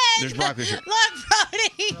 I did. There's broccoli shirt. Look,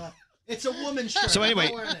 Brody. It's a woman's shirt. So I'm anyway,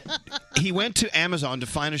 not wearing it. he went to Amazon to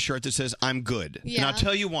find a shirt that says "I'm good," and Yeah. I'll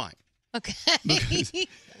tell you why. Okay.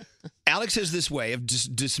 Alex has this way of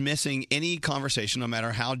just dismissing any conversation, no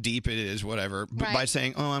matter how deep it is, whatever, Right. by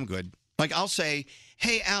saying, "Oh, I'm good." Like I'll say,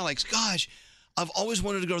 "Hey, Alex, gosh, I've always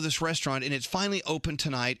wanted to go to this restaurant, and it's finally open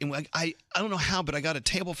tonight. And I don't know how, but I got a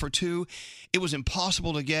table for two. It was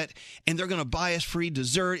impossible to get, and they're going to buy us free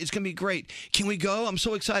dessert. It's going to be great. Can we go? I'm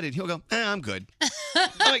so excited." He'll go, "I'm good." I'm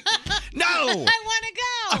like, no. I want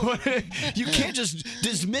to go. You can't just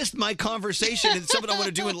dismiss my conversation and something I want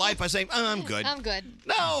to do in life by saying, "Oh, I'm good." I'm good.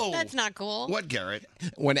 No. That's not cool. What, Garrett?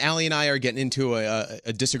 When Allie and I are getting into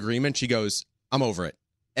a disagreement, she goes, "I'm over it,"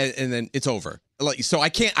 and then it's over. Like, so I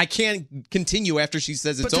can't continue after she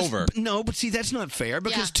says it's over. No, but see, that's not fair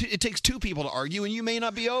because it takes two people to argue, and you may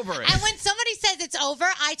not be over it. And when somebody says it's over,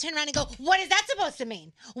 I turn around and go, "What is that supposed to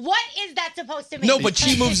mean? What is that supposed to mean?" No, but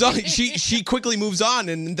she moves on. She quickly moves on,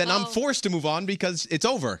 and then I'm forced to move on because it's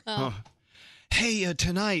over. Oh. Hey,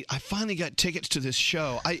 tonight I finally got tickets to this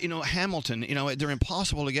show. Hamilton. They're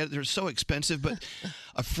impossible to get. They're so expensive, but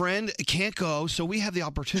a friend can't go, so we have the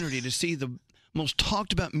opportunity to see the most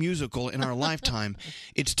talked about musical in our lifetime.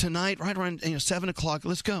 It's tonight, right around 7:00.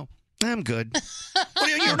 Let's go. I'm good.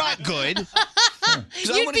 You're not good.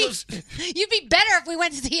 You'd be better if we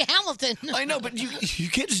went to see Hamilton. I know, but you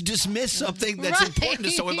can't just dismiss something that's Right. important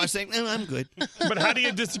to someone by saying, I'm good. But how do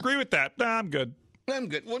you disagree with that? Nah, I'm good. I'm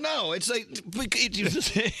good. Well, no, it's like...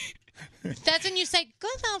 That's when you say,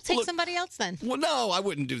 "Good, I'll take somebody else then." Well, no, I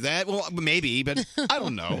wouldn't do that. Well, maybe, but I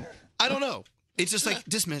don't know. It's just like,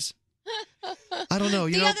 dismiss. I don't know.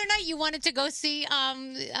 The other night you wanted to go see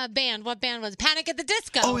a band. What band was it? Panic at the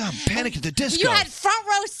Disco. Oh, yeah, Panic at the Disco. You had front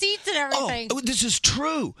row seats and everything. Oh, this is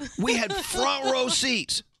true. We had front row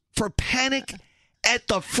seats for Panic at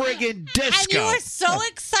the friggin' Disco. And you were so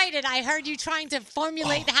excited. I heard you trying to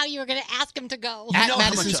formulate how you were going to ask him to go. At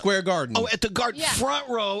Madison Square Garden. Oh, at the Garden. Yeah. Front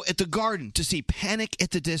row at the Garden to see Panic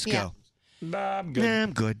at the Disco. Yeah. Nah, I'm good.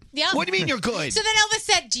 I'm good. Yeah. What do you mean you're good? So then Elvis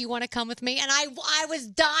said, "Do you want to come with me?" And I was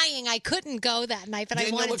dying. I couldn't go that night, but I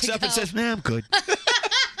Daniel wanted looks to up go. and says, I'm good.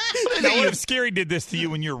 Now, what if Scary did this to you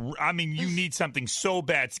when you need something so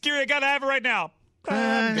bad? Scary, I got to have it right now.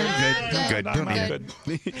 I'm good. I'm good.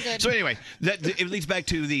 So anyway, it leads back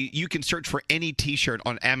to you can search for any T-shirt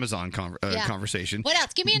on Amazon Yeah. conversation. What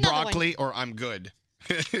else? Give me another one. Broccoli or I'm good.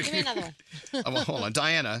 Give me another one. Well, hold on,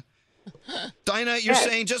 Diana. Diana, you're Yes.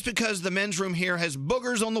 saying just because the men's room here has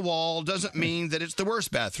boogers on the wall doesn't mean that it's the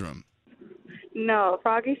worst bathroom. No,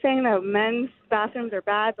 Froggy's saying that men's bathrooms are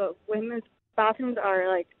bad, but women's bathrooms are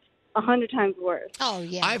like 100 times worse. Oh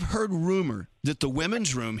yeah. I've heard rumor that the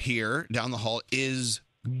women's room here down the hall is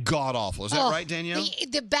god awful. Is that Oh, right, Danielle?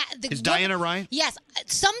 The Is Diana right? Yes.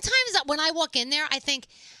 Sometimes when I walk in there, I think,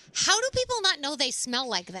 how do people not know they smell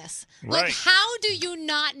like this? Like, Right. how do you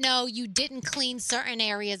not know you didn't clean certain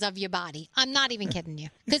areas of your body? I'm not even kidding you,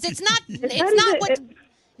 because it's not. It's not what.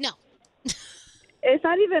 No. It's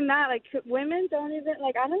not even that. Like, women don't even,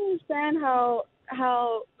 like, I don't understand how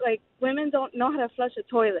like, women don't know how to flush a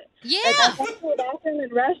toilet. Yeah. Like, I go to the bathroom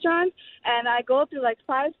in restaurants, and I go through, like,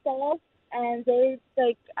 5 stalls, and there's,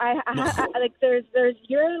 like, like, there's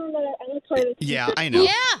urine on the toilet. Yeah, I know.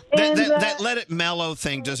 Yeah. And, That let it mellow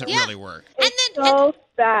thing doesn't really work. so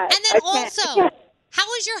bad. And then also,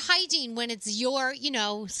 how is your hygiene when it's your,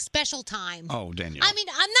 special time? Oh, Danielle. I mean,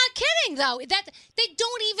 I'm not kidding though. That they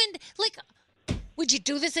don't even like. Would you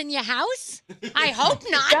do this in your house? I hope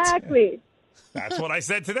not. Exactly. That's what I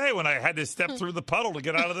said today when I had to step through the puddle to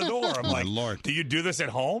get out of the door. I'm like, Lord. do you do this at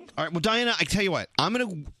home? All right, well, Diana, I tell you what.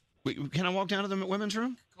 Can I walk down to the women's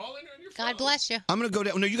room? God bless you. I'm going to go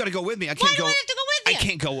down. No, you got to go with me. I can't go. I have to go with you? I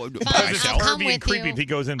can't go by Fine, I'll myself. come Pervy with and creepy you. if he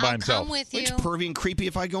goes in by I'll himself. come with It's you. pervy and creepy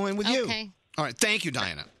if I go in with you. Okay. All right, thank you,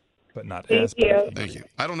 Diana. But not Thank as you. pervy. Thank you.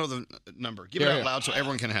 I don't know the number. Give it Yeah, out yeah. loud so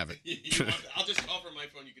everyone can have it. I'll just offer my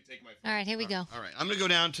phone. You can take my phone. All right, here we go. All right, I'm going to go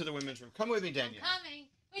down to the women's room. Come with me, Danielle. Coming.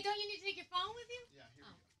 Wait, don't you need to take your phone with you?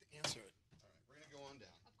 Answer it. All right, we're going to go on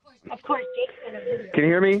down. Of course, Jason. Can you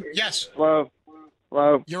hear me? Yes. Hello?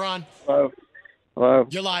 Hello? You're on. Hello? Hello?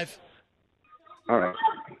 You're live. All right.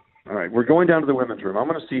 All right. We're going down to the women's room. I'm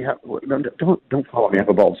going to see how. No, don't follow me. I have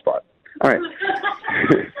a bald spot. All right.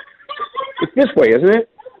 It's this way, isn't it?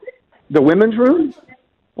 The women's room?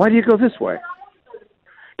 Why do you go this way?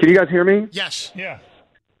 Can you guys hear me? Yes. Yeah.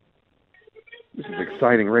 This is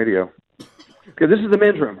exciting radio. Okay, this is the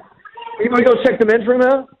men's room. Anybody go check the men's room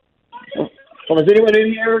out? Well, is anyone in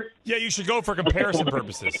here? Yeah, you should go for comparison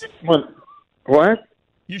purposes. What?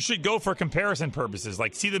 You should go for comparison purposes.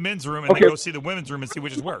 Like, see the men's room and Okay. then go see the women's room and see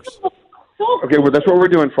which is worse. Okay, well that's what we're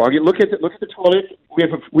doing, Froggy. Look at the toilet.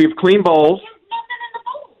 We have clean bowls.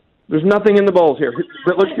 There's nothing in the bowls here.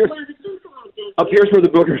 But look here. Up here's where the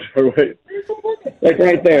boogers are. Wait. Like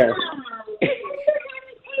right there.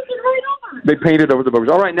 They painted over the boogers.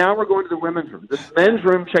 All right, now we're going to the women's room. This men's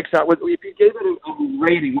room checks out. If you gave it a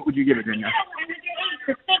rating, what would you give it, Danielle?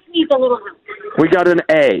 We got an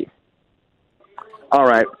A. All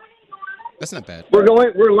right. That's not bad. We're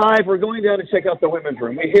live. We're going down to check out the women's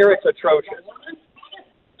room. We hear it's atrocious.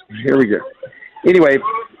 Here we go. Anyway,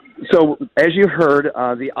 so as you heard,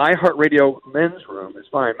 the iHeartRadio men's room is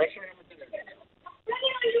fine. Make sure.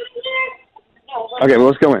 Okay, well,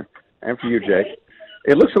 let's go in. After you, Jay.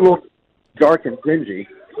 It looks a little dark and dingy.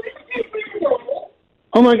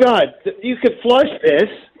 Oh my God! You could flush this.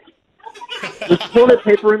 There's toilet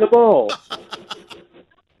paper in the bowl.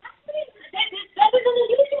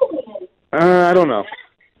 I don't know.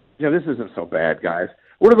 Yeah, this isn't so bad, guys.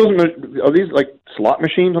 What are those? Are these like slot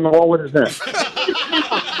machines on the wall? What is that?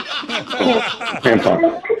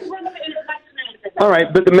 Tampon. All right,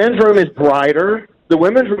 but the men's room is brighter. The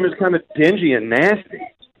women's room is kind of dingy and nasty.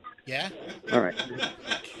 Yeah? All right.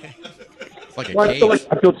 It's like a Well,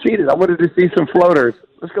 I feel cheated. I wanted to see some floaters.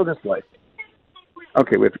 Let's go this way.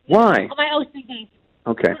 Okay, why? My OCD.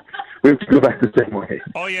 Okay. We have to go back the same way.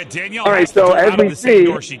 Oh, yeah, Danielle All right, has to so go as out we of the same see-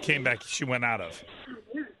 door she went out of.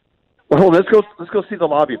 Well, hold on, let's go see the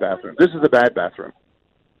lobby bathroom. This is the bad bathroom.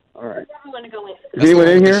 All right. I want to go in. Is anyone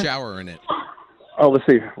in here? Shower in it. Oh, let's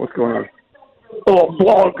see. What's going on?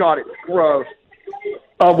 Oh, God, it's gross.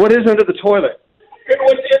 What is under the toilet?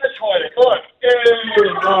 What's in the toilet? Look.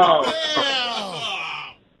 Oh.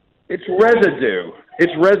 It's residue.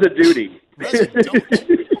 It's residue.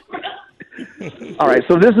 All right,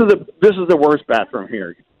 so this is the worst bathroom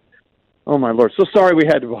here. Oh my Lord! So sorry we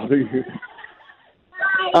had to bother you.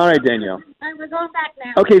 All right, Danielle. We're going back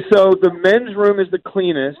now. Okay, so the men's room is the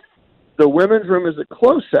cleanest. The women's room is a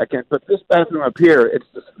close second, but this bathroom up here, it's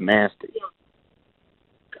just nasty.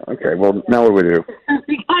 Okay, well now what do we do?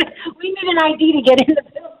 We need an ID to get in the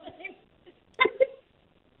building.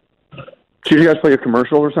 Should you guys play a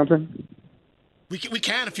commercial or something? We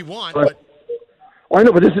can if you want, Well, but I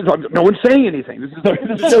know, but this is no one's saying anything. This is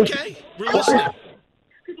it's okay. We're listening.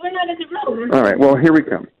 We're not in the room. All right, well here we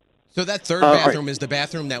come. So that third All right. bathroom is the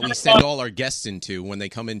bathroom that we send all our guests into when they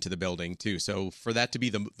come into the building too. So for that to be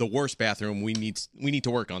the worst bathroom, we need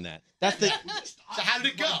to work on that. That's the. So how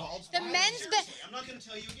did it go? The men's I'm not going to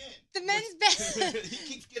tell you again. the men's bathroom.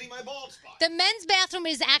 He keeps getting my bald spot. The men's bathroom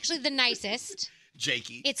is actually the nicest.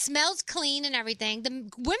 Jakey. It smells clean and everything. The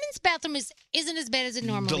women's bathroom isn't as bad as it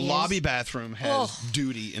normally The is. lobby bathroom has Oh.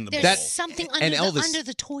 duty in the There's bowl. something And under Elvis,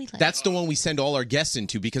 the toilet. That's the one we send all our guests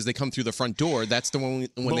into because they come through the front door. That's the one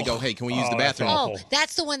when they go, hey, can we use the bathroom? Oh,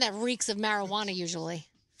 that's the one that reeks of marijuana usually.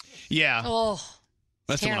 Yeah. Oh.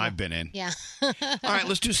 That's the one terrible. I've been in. Yeah. All right,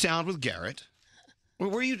 let's do sound with Garrett.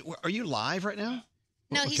 Are you live right now?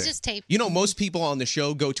 No, he's just taped. You know, most people on the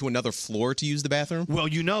show go to another floor to use the bathroom. Well,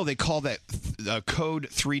 you know they call that code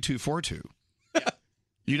 3242.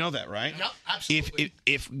 You know that, right? Yep, absolutely.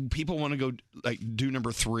 If people want to go do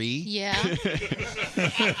number 3, Yeah.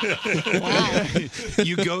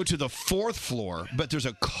 you go to the 4th floor, but there's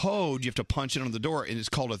a code you have to punch in on the door, and it's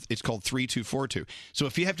called 3242. So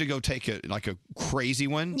if you have to go take a crazy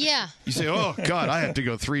one, Yeah. you say, "Oh God, I have to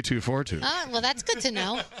go 3242." Well, that's good to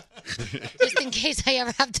know. Just in case I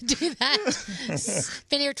ever have to do that.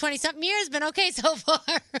 Been here 20-something years, been okay so far.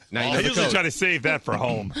 I usually try to save that for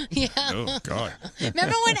home. Yeah. Oh God.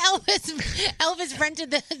 Remember when Elvis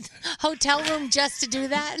rented the hotel room just to do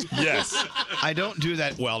that? Yes. I don't do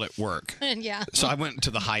that well at work. Yeah. So I went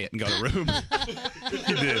to the Hyatt and got a room.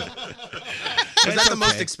 You did. Is that the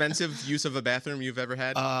most expensive use of a bathroom you've ever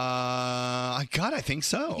had? I think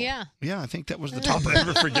so. Yeah. Yeah, I think that was the top. I'll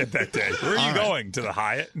never forget that day. Where are you going? To the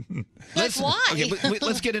Hyatt? Why? Okay,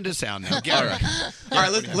 let's get into sound now. All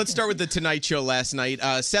right, let's start with the Tonight Show last night.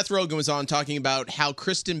 Seth Rogen was on talking about how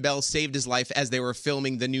Kristen Bell saved his life as they were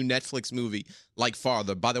filming the new Netflix movie, Like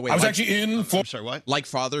Father. By the way, I was actually in Florida. Sorry, what? Like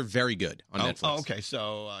Father, very good on Netflix. Oh, okay.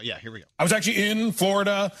 So, here we go. I was actually in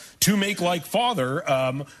Florida to make Like Father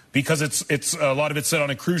because it's a lot of it's set on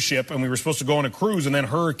a cruise ship, and we were supposed to go on a cruise, and then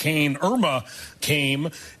Hurricane Irma came,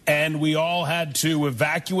 and we all had to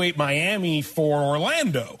evacuate Miami for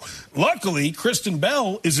Orlando. Luckily, Kristen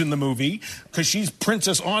Bell is in the movie because she's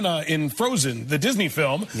Princess Anna in Frozen, the Disney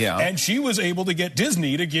film, and she was able to get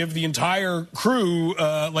Disney to give the entire crew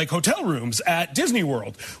hotel rooms at Disney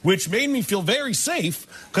World, which made me feel very safe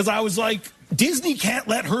because I was like, Disney can't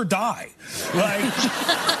let her die. Like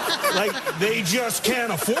they just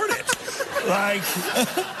can't afford it. Like,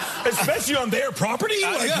 especially on their property.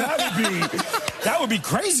 Like that would be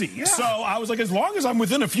crazy. Yeah. So I was like, as long as I'm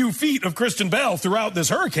within a few feet of Kristen Bell throughout this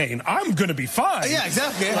hurricane, I'm gonna be fine. Yeah,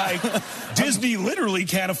 exactly. Like Disney literally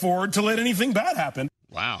can't afford to let anything bad happen.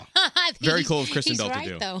 Wow. Very cool of Kristen Bell right,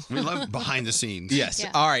 to do. though. We love behind the scenes. Yes.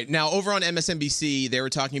 Yeah. All right. Now, over on MSNBC, they were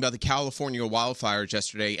talking about the California wildfires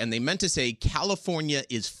yesterday, and they meant to say California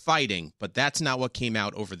is fighting, but that's not what came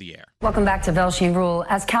out over the air. Welcome back to Velshi and Rule.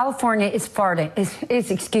 As California is fighting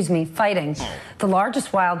the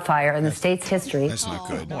largest wildfire in the state's history. That's not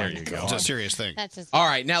good. There you go. It's a serious thing. All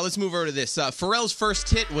right. Now, let's move over to this. Pharrell's first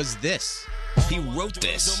hit was this. He wrote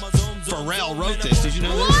this. Pharrell wrote this. Did you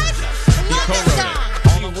know What? this? He co-wrote it.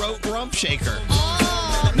 He wrote Rump Shaker.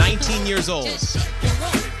 19 years old.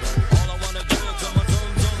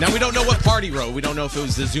 Now, we don't know what part he wrote. We don't know if it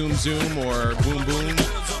was the Zoom Zoom or Boom Boom.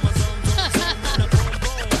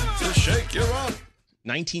 Just shake your rump.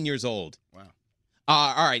 19 years old. Wow.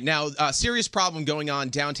 All right. Now, serious problem going on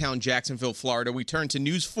downtown Jacksonville, Florida. We turn to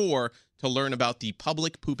News 4 to learn about the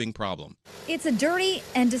public pooping problem. It's a dirty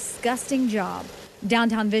and disgusting job.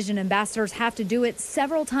 Downtown Vision ambassadors have to do it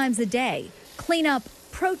several times a day. Clean up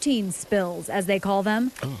protein spills, as they call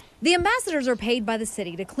them. The ambassadors are paid by the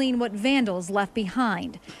city to clean what vandals left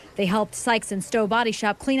behind. They helped Sykes and Stowe Body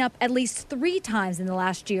Shop clean up at least 3 times in the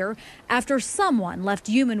last year after someone left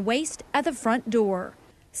human waste at the front door.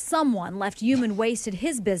 Someone left human waste at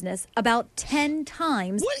his business about 10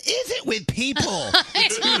 times. What is it with people?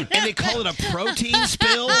 And they call it a protein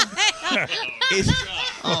spill?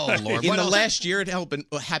 Oh, Lord. In the last year, it happened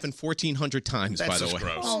 1,400 times, That's by the just way.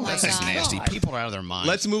 gross. Oh, my That's just God. nasty. People are out of their minds.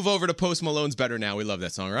 Let's move over to Post Malone's Better Now. We love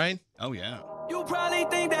that song, right? Oh, yeah. You probably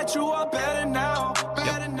think that you are better now.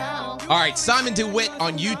 Better now. All right, Simon DeWitt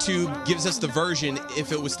on YouTube gives us the version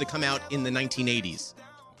if it was to come out in the 1980s.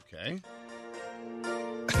 Okay.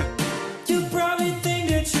 You probably think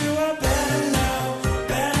that you are better now.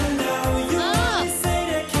 Better now. You only say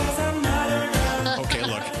that 'cause I'm not around. Okay,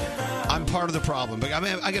 look. I'm part of the problem, but I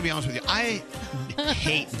gotta be honest with you. I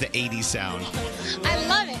hate the 80s sound. I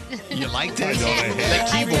love it. You liked it? That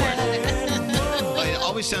keyboard. It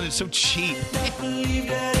always sounded so cheap.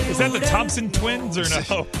 Is that the Thompson twins or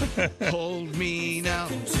no? Hold me now.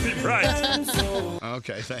 Right.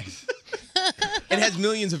 Okay, thanks. It has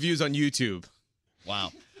millions of views on YouTube.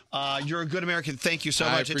 Wow. You're a good American. Thank you so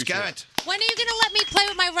much. It's appreciate got. When are you going to let me play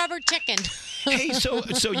with my rubber chicken? Hey,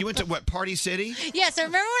 so you went to what, Party City? Yes, I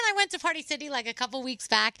remember when I went to Party City like a couple weeks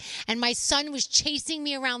back, and my son was chasing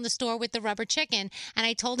me around the store with the rubber chicken, and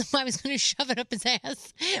I told him I was going to shove it up his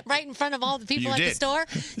ass right in front of all the people You at the did. store.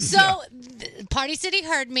 So Party City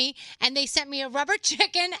heard me, and they sent me a rubber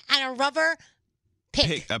chicken and a rubber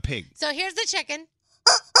pig. A pig. So here's the chicken,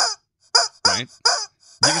 Right?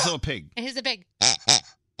 Give us a little pig. and here's the pig. Oh,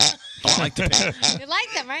 I like the pig. You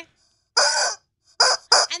like them, right?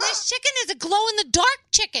 And this chicken is a glow-in-the-dark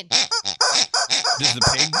chicken. Does the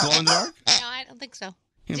pig glow in the dark? No, I don't think so. It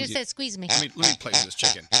Here, just let me- says squeeze me. Let me play with this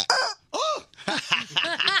chicken. I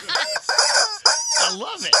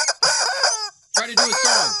love it. Try to do a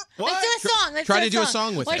song. Let's do a song. Let's Try do to do a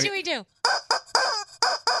song with What it. should we do?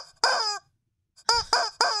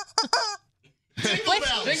 Jingle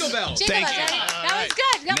bells. Jingle Thank bells, you. ready? All That was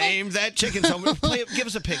good. That was- Name that chicken song. Give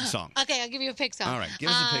us a pig song. Okay, I'll give you a pig song. All right, give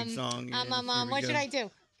us a pig song. Here we What go. should I do?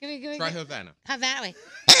 Give me. Try Havana. Havana. Wait.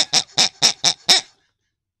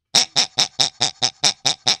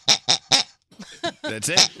 That's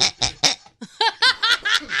it.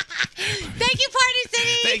 Thank you, Party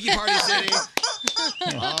City. Thank you, Party City.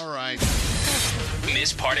 All right.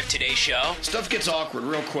 Miss part of today's show? Stuff gets awkward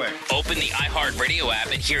real quick. Open the iHeartRadio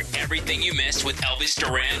app and hear everything you missed with Elvis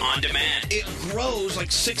Duran on demand. It grows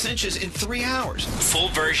like 6 inches in 3 hours. Full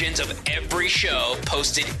versions of every show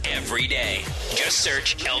posted every day. Just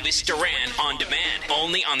search Elvis Duran on demand.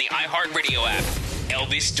 Only on the iHeartRadio app.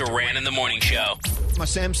 Elvis Duran in the Morning Show. My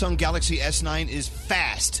Samsung Galaxy S9 is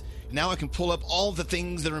fast. Now I can pull up all the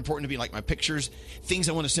things that are important to me, like my pictures, things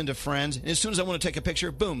I want to send to friends. And as soon as I want to take a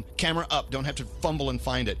picture, boom, camera up. Don't have to fumble and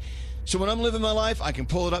find it. So when I'm living my life, I can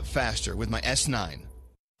pull it up faster with my S9.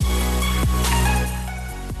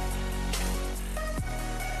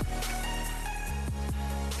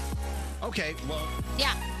 Okay, well.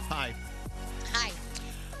 Yeah. Hi. Hi.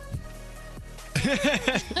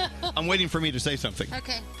 I'm waiting for me to say something,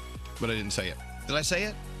 Okay. but I didn't say it. Did I say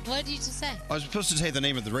it? What did you just say? I was supposed to say the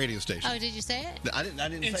name of the radio station. Oh, did you say it? I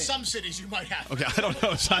didn't In say some cities, you might have. it. Okay, I don't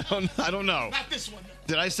know. So I don't know. Not this one.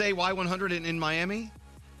 Did I say Y100 in Miami?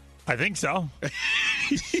 I think so.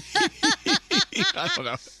 I don't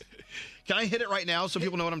know. Can I hit it right now so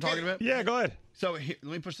people know what I'm talking about? Yeah, go ahead. So here,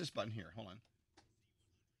 let me push this button here. Hold on.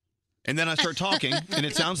 And then I start talking, and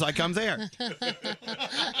it sounds like I'm there. Do all the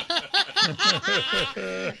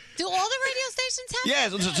radio stations have? Yeah,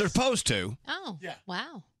 they're supposed to. Oh. Yeah.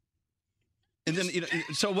 Wow. And then,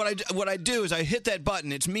 so what I do is I hit that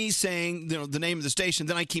button. It's me saying the name of the station.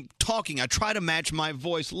 Then I keep talking. I try to match my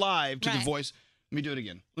voice live to the Right. voice. Let me do it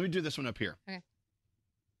again. Let me do this one up here. Okay.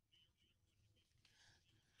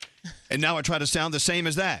 And now I try to sound the same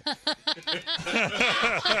as that. That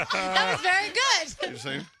was very good. You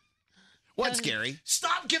see? What's scary?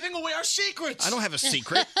 Stop giving away our secrets. I don't have a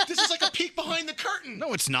secret. This is like a peek behind the curtain.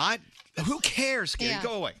 No, it's not. Who cares, Scary? Yeah.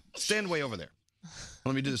 Go away. Stand way over there.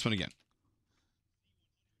 Let me do this one again.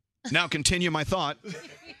 Now continue my thought.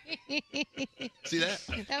 See that?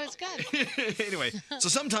 That was good. Anyway, so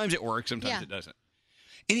sometimes it works, sometimes Yeah. it doesn't.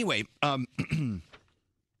 Anyway,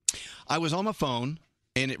 I was on my phone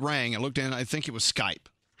and it rang. I looked in. I think it was Skype.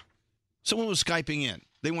 Someone was Skyping in.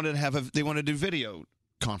 They wanted to do video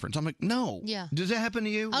conference. I'm like, no. Yeah. Does that happen to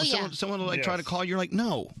you? Oh, yeah. Someone will try to call you. You're like,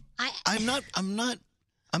 no. I'm not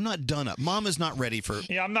done up. Mom is not ready for.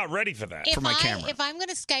 Yeah, I'm not ready for that. For my camera. If I'm going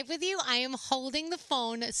to Skype with you, I am holding the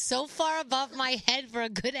phone so far above my head for a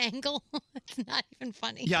good angle. It's not even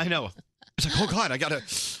funny. Yeah, I know. It's like, oh God, I gotta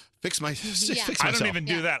fix Yeah. myself. I don't even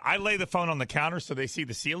do that. I lay the phone on the counter so they see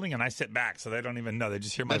the ceiling, and I sit back so they don't even know. They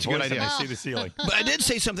just hear my That's a voice good and idea. they see the ceiling. But I did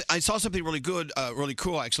say something. I saw something really good, really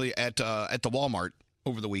cool, actually, at the Walmart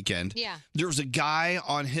over the weekend. Yeah. There was a guy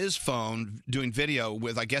on his phone doing video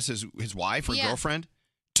with, I guess, his wife or Yeah. girlfriend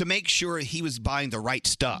to make sure he was buying the right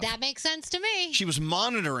stuff. That makes sense to me. She was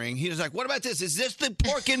monitoring. He was like, "What about this? Is this the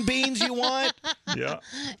pork and beans you want?" Yeah.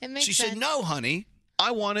 It makes She sense. said, "No, honey. I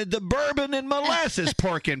wanted the bourbon and molasses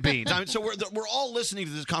pork and beans." I mean, so we're all listening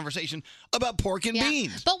to this conversation about pork and Yeah.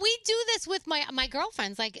 beans. But we do this with my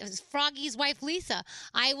girlfriends, like Froggy's wife Lisa.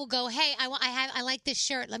 I will go, hey, I like this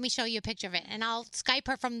shirt. Let me show you a picture of it, and I'll Skype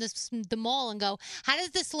her from the mall and go, how does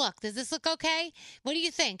this look? Does this look okay? What do you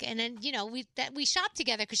think? And then we shop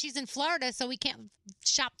together because she's in Florida, so we can't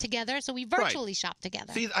shop together. So we virtually shop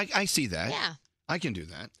together. See, I see that. Yeah. I can do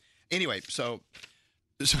that. Anyway, so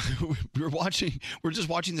we're just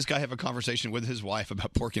watching this guy have a conversation with his wife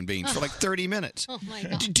about pork and beans for like 30 minutes. Oh my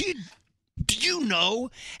god! Do you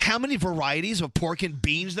know how many varieties of pork and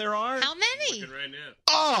beans there are? How many?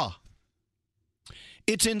 Oh,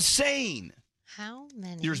 it's insane. How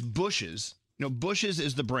many? There's Bush's. No, Bush's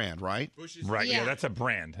is the brand, right? Right, yeah, that's a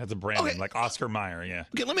brand. That's a brand name, like Oscar Mayer, yeah.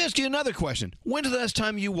 Okay, let me ask you another question. When's the last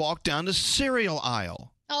time you walked down the cereal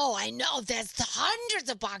aisle? Oh, I know. There's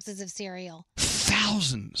hundreds of boxes of cereal.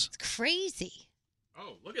 Thousands. It's crazy.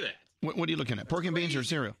 Oh, look at that. What are you looking at? Pork and beans or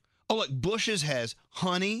cereal? Oh, look, Bush's has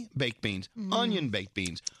honey baked beans, onion baked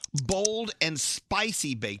beans, bold and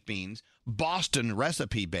spicy baked beans, Boston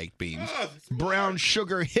recipe baked beans, brown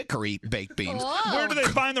sugar hickory baked beans. Where do they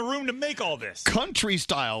find the room to make all this? Country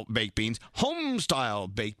style baked beans, home style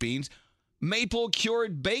baked beans, maple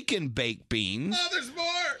cured bacon baked beans. Oh, there's more.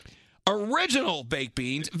 Original baked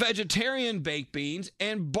beans, vegetarian baked beans,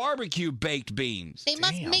 and barbecue baked beans. They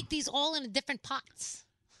must make these all in different pots.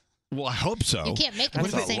 Well, I hope so. You can't make them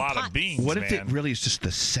in the same pot. What if it really is just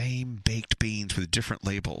the same baked beans with different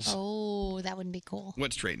labels? Oh, that wouldn't be cool.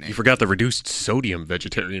 What's straight name? You forgot the reduced sodium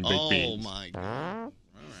vegetarian baked beans. Oh, my God.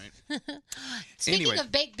 Speaking Anyway.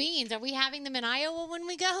 of baked beans, are we having them in Iowa when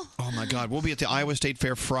we go? Oh, my God. We'll be at the Iowa State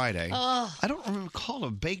Fair Friday. Oh. I don't recall a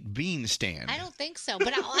baked bean stand. I don't think so,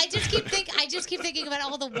 but I just keep thinking about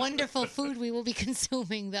all the wonderful food we will be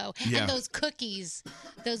consuming, though, Yeah. and those cookies,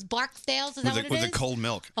 those Barksdales. Is that what it with is? the cold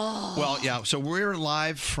milk. Oh. Well, yeah. So we're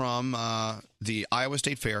live from the Iowa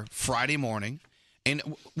State Fair Friday morning. And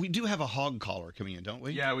we do have a hog collar coming in, don't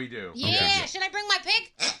we? Yeah, we do. Yeah. Should I bring my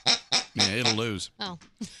pig? Yeah, it'll lose. Oh.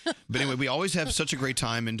 But anyway, we always have such a great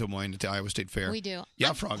time in Des Moines at the Iowa State Fair. We do.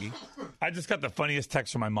 Yeah, Froggy. I just got the funniest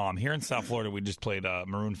text from my mom. Here in South Florida, we just played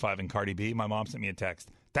Maroon 5 and Cardi B. My mom sent me a text.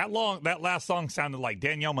 That last song sounded like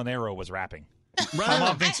Danielle Monero was rapping. My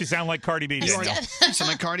mom thinks you sound like Cardi B. Danielle. You sound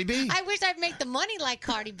like Cardi B. I wish I'd make the money like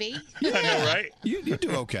Cardi B. I know, right? You do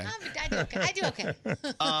okay. I do okay.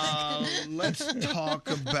 Let's talk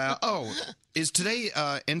about. Oh, is today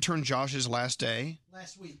intern Josh's last day?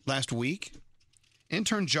 Last week.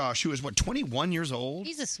 Intern Josh, who is 21 years old?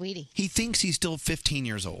 He's a sweetie. He thinks he's still 15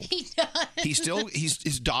 years old. He does. He's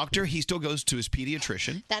his doctor. He still goes to his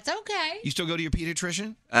pediatrician. That's okay. You still go to your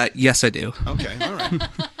pediatrician? Yes, I do. Okay, all right.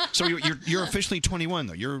 So you're officially 21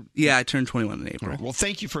 though. Yeah, I turned 21 in April. Well,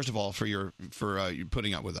 thank you first of all for you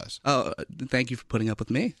putting up with us. Oh, thank you for putting up with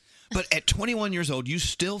me. But at 21 years old, you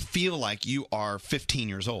still feel like you are 15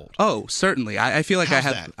 years old. Oh, certainly. I feel like How's I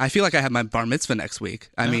have. that? I feel like I have my bar mitzvah next week.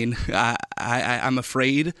 I mean, I'm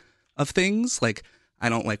afraid of things. Like I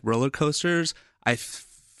don't like roller coasters. I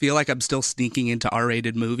feel like I'm still sneaking into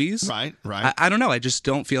R-rated movies. Right. I don't know. I just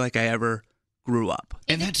don't feel like I ever grew up.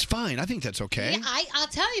 And that's fine. I think that's okay. Yeah, I'll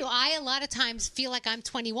tell you, I a lot of times feel like I'm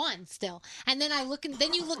 21 still, and then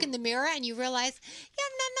then you look in the mirror and you realize, yeah,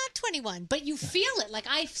 I'm not 21, but you feel it. Like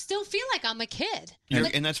I still feel like I'm a kid.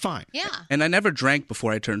 And that's fine. Yeah. And I never drank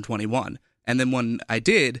before I turned 21. And then when I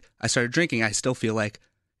did, I started drinking. I still feel like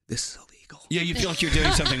this is illegal. Yeah, you feel like you're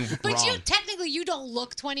doing something But wrong. technically you don't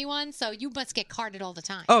look 21, so you must get carded all the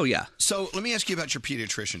time. Oh yeah. So let me ask you about your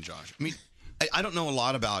pediatrician, Josh. I mean, I don't know a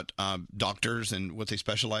lot about doctors and what they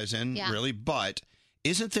specialize in, really, but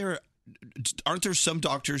aren't there some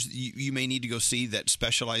doctors you may need to go see that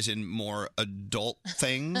specialize in more adult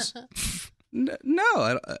things?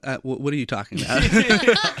 No. What are you talking about?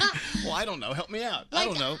 Well, I don't know. Help me out. I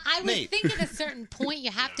don't know. I would Nate. think at a certain point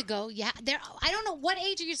you have to go. Yeah, I don't know what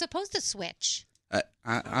age are you supposed to switch.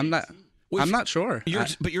 I'm not sure.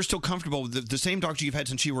 But you're still comfortable with the same doctor you've had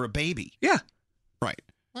since you were a baby. Yeah. Right.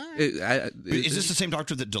 Is this the same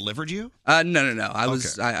doctor that delivered you? No. I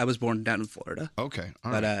was born down in Florida. Okay.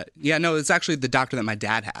 All But right. no, it's actually the doctor that my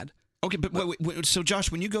dad had. Okay, but wait, so Josh,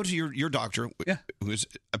 when you go to your doctor, who is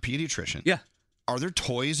a pediatrician, are there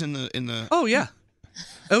toys in the? Oh yeah.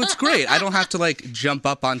 Oh, it's great. I don't have to like jump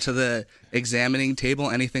up onto the examining table,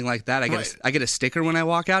 anything like that. I get a sticker when I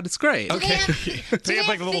walk out. It's great. Okay. They have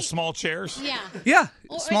like little small chairs. Yeah. Yeah,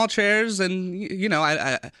 small chairs, and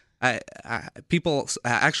I people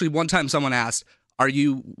actually one time someone asked, "Are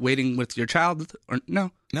you waiting with your child?" Or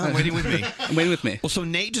no, I'm waiting with me. I'm waiting with me. Well, so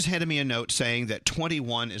Nate just handed me a note saying that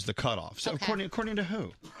 21 is the cutoff. So according to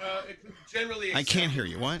who? Generally, I can't hear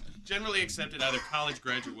you. What? Generally accepted either college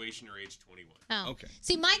graduation or age 21. Oh. Okay.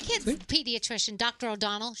 See, my kid's pediatrician, Dr.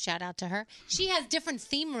 O'Donnell, shout out to her. She has different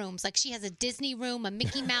theme rooms. Like she has a Disney room, a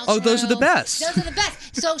Mickey Mouse room. Oh, those are the best. Those are the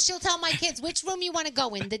best. So she'll tell my kids which room you want to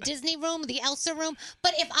go in, the Disney room, the Elsa room.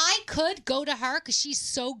 But if I could go to her, because she's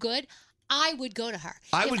so good, I would go to her.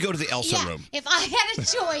 I would go to the Elsa room. If I had a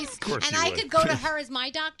choice and I would. could go to her as my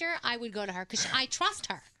doctor, I would go to her because I trust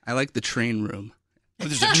her. I like the train room.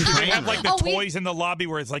 There's a Do they train have like the room. Oh, we- toys in the lobby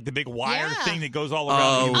where it's like the big wire Yeah. thing that goes all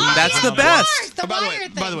around? Oh, that's the best. The by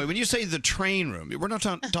wire the way, when you say the train room, we're not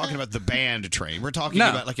talking about the band train. We're talking No.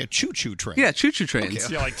 about like a choo-choo train. Yeah, choo-choo trains.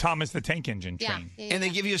 Yeah, like Thomas the Tank Engine Yeah. train. And they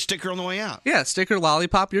give you a sticker on the way out. Yeah, sticker,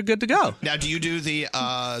 lollipop, you're good to go. Now, do you do the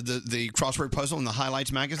crossword puzzle in the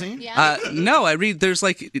Highlights magazine? Yeah. No, I read.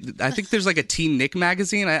 I think there's like a Teen Nick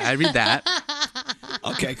magazine. I read that.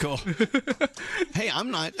 Okay, cool. Hey,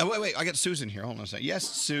 I'm not. Oh, wait. I got Susan here. Hold on a second. Yes,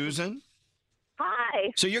 Susan.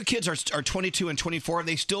 Hi. So your kids are 22 and 24.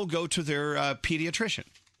 They still go to their pediatrician.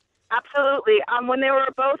 Absolutely. When they were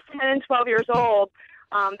both 10 and 12 years old,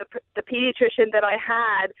 the pediatrician that I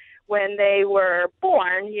had when they were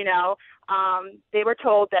born, they were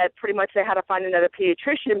told that pretty much they had to find another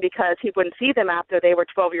pediatrician because he wouldn't see them after they were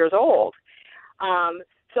 12 years old.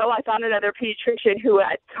 So I found another pediatrician who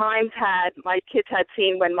at times my kids had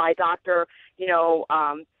seen when my doctor,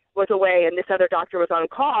 was away and this other doctor was on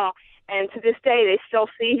call. And to this day, they still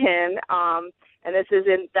see him, and this is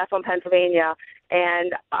in Bethlehem, Pennsylvania,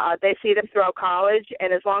 and they see them throughout college.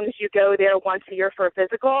 And as long as you go there once a year for a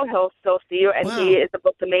physical, he'll still see you, and he is the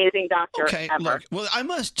most amazing doctor ever. Look, well, I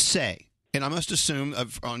must say, and I must assume,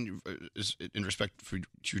 in respect for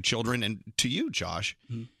your children and to you, Josh,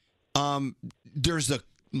 there's a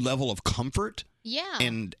level of comfort. Yeah.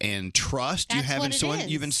 And trust you have in someone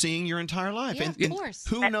you've been seeing your entire life. Yeah, and of course.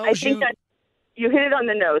 Who knows I think that you hit it on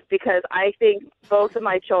the nose because I think both of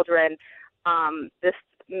my children, this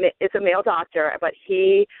is a male doctor, but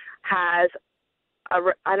he has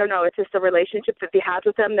I don't know, it's just a relationship that he has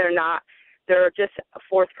with them. They're just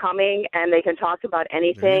forthcoming and they can talk about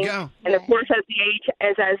anything. There you go. And of course,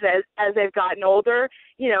 as they've gotten older,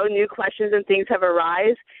 new questions and things have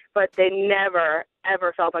arisen, but they never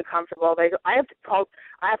ever felt uncomfortable. I have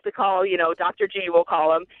to call, Dr. G, we'll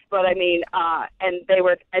call him, but I mean,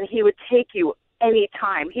 and he would take you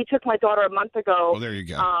anytime. He took my daughter a month ago. Oh, there you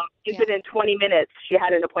go. Within 20 minutes, she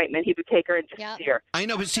had an appointment. He would take her and just see her. I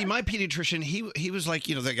know, but see, my pediatrician, he was like,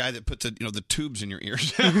 the guy that put the tubes in your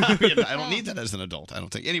ears. I don't need that as an adult. I don't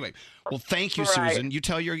think. Anyway, well, thank you, Right. Susan. You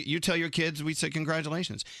tell your kids. We say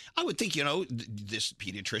congratulations. I would think this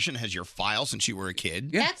pediatrician has your file since you were a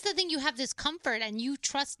kid. That's the thing. You have this comfort and you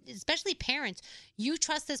trust, especially parents, you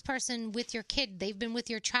trust this person with your kid. They've been with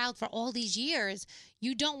your child for all these years.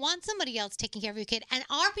 You don't want somebody else taking care of your kid. And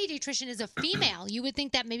our pediatrician is a female. You would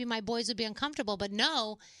think that maybe my boys would be uncomfortable, but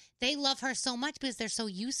no, they love her so much because they're so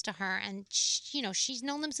used to her. And, she's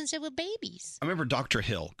known them since they were babies. I remember Dr.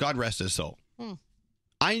 Hill, God rest his soul. Hmm.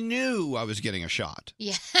 I knew I was getting a shot.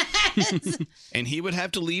 Yes. And he would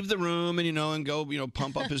have to leave the room and, and go,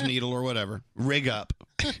 pump up his needle or whatever, rig up.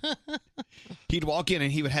 He'd walk in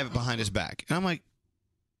and he would have it behind his back. And I'm like,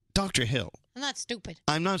 Dr. Hill. I'm not stupid.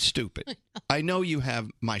 I'm not stupid. I know you have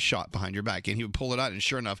my shot behind your back. And he would pull it out, and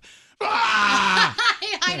sure enough,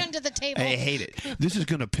 Hide under the table. I hate it. This is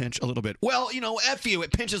going to pinch a little bit. Well, F you.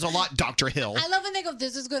 It pinches a lot, Dr. Hill. I love when they go,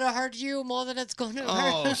 this is going to hurt you more than it's going to hurt.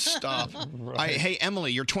 Oh, stop. Hey,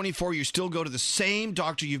 Emily, you're 24. You still go to the same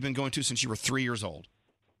doctor you've been going to since you were 3 years old.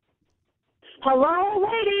 Hello,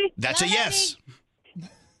 lady. That's a yes.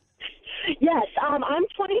 Yes, I'm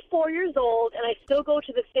 24 years old, and I still go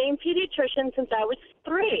to the same pediatrician since I was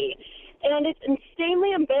 3. And it's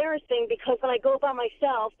insanely embarrassing because when I go by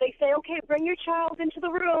myself, they say, okay, bring your child into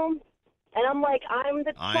the room. And I'm like, I'm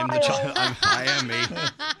the child. I am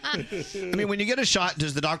me. I mean, when you get a shot,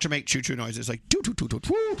 does the doctor make choo-choo noises like toot, toot, toot, toot,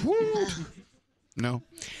 toot, toot? No?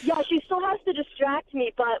 Yeah, she still has to distract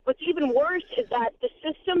me, but what's even worse is that the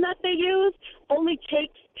system that they use only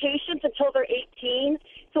takes patients until they're 18.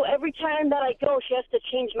 So every time that I go, she has to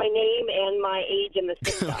change my name and my age in the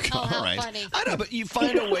system. All right. I know, but you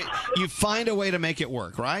find a way. You find a way to make it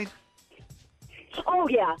work, right? Oh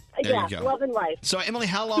yeah, There yeah, you go. love and life. So, Emily,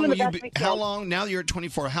 how long Doing will the you best be? we How can. long? Now that you're at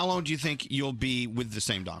 24, how long do you think you'll be with the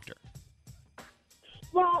same doctor?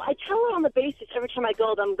 Well, I tell her on the basis every time I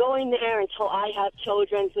go that I'm going there until I have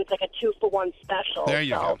children, so it's like a 2-for-1 special. There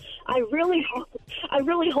you go. I really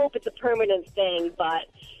hope it's a permanent thing, but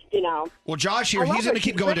Well, Josh here, I love he's her. going to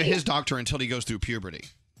keep She's going to great. his doctor until he goes through puberty.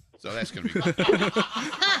 So that's going to be fun.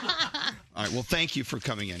 All right. Well, thank you for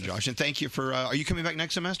coming in, Josh, and thank you for. Are you coming back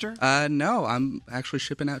next semester? No, I'm actually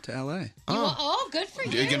shipping out to L.A. Oh, good for Are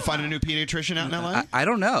you. you going to find a new pediatrician out in LA? I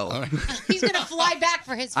don't know. He's going to fly back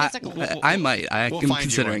for his physical. I might. I We'll am find you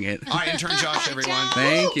considering one. it. All right, intern Josh, everyone.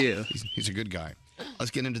 Thank you. He's a good guy.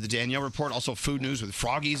 Let's get into the Danielle report. Also, food news with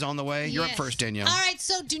Froggy's on the way. You're up Yes. first, Danielle. All right,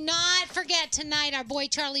 so do not forget tonight our boy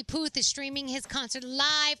Charlie Puth is streaming his concert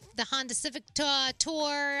live. The Honda Civic Tour,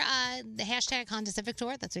 the hashtag Honda Civic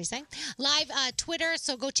Tour. That's what he's saying. Live Twitter.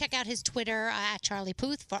 So go check out his Twitter at Charlie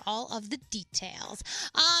Puth for all of the details.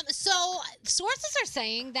 So sources are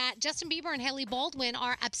saying that Justin Bieber and Haley Baldwin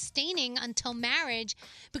are abstaining until marriage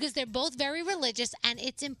because they're both very religious and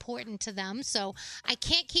it's important to them. So I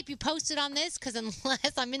can't keep you posted on this because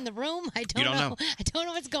unless I'm in the room, I don't know. I don't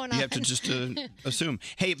know what's going on. You have to just assume.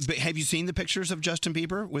 Hey, but have you seen the pictures of Justin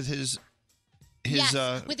Bieber with his yes,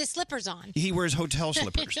 with his slippers on. He wears hotel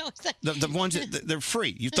slippers. No, it's like- the ones that they're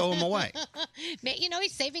free. You throw them away. You know,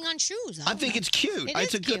 he's saving on shoes. I think it's cute.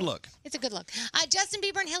 It's a good look. It's a good look. Justin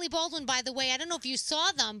Bieber and Haley Baldwin, by the way, I don't know if you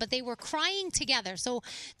saw them, but they were crying together. So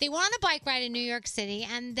they were on a bike ride in New York City,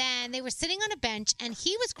 and then they were sitting on a bench, and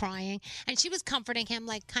he was crying, and she was comforting him,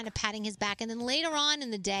 like kind of patting his back. And then later on in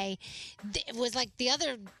the day, it was like the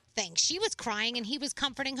other thing. She was crying and he was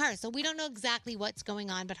comforting her. So we don't know exactly what's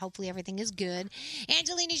going on, but hopefully everything is good.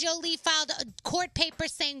 Angelina Jolie filed a court paper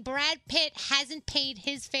saying Brad Pitt hasn't paid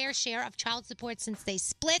his fair share of child support since they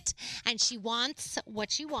split, and she wants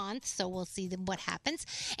what she wants. So we'll see what happens.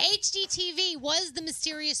 HGTV was the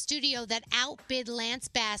mysterious studio that outbid Lance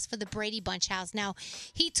Bass for the Brady Bunch house. Now,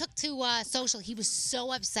 he took to social. He was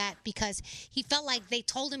so upset because he felt like they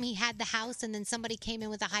told him he had the house and then somebody came in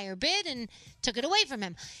with a higher bid and took it away from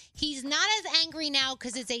him. He's not as angry now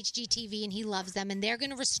because it's HGTV and he loves them, and they're going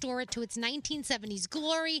to restore it to its 1970s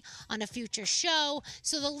glory on a future show.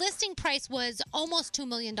 So the listing price was almost $2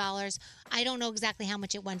 million. I don't know exactly how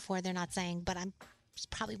much it went for. They're not saying, but it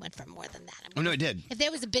probably went for more than that. Oh, no, it did. If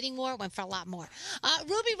there was a bidding war, it went for a lot more.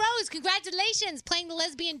 Ruby Rose, congratulations, playing the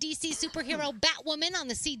lesbian DC superhero Batwoman on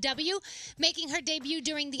the CW, making her debut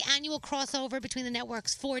during the annual crossover between the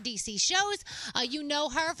network's 4 DC shows. You know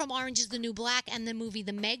her from Orange is the New Black and the movie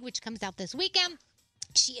The Meg, which comes out this weekend.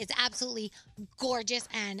 She is absolutely gorgeous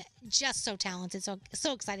and just so talented. So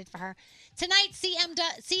excited for her. Tonight,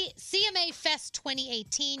 CMA Fest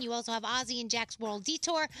 2018. You also have Ozzy and Jack's World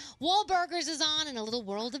Detour. Wahlburgers is on and a little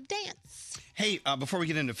World of Dance. Hey, before we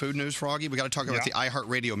get into food news, Froggy, we got to talk about the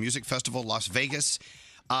iHeartRadio Music Festival Las Vegas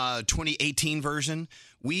 2018 version.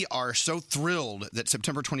 We are so thrilled that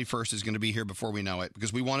September 21st is going to be here before we know it,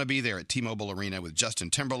 because we want to be there at T-Mobile Arena with Justin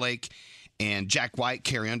Timberlake and Jack White,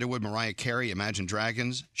 Carrie Underwood, Mariah Carey, Imagine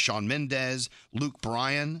Dragons, Shawn Mendes, Luke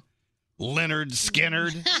Bryan, Leonard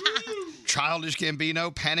Skinnard, Childish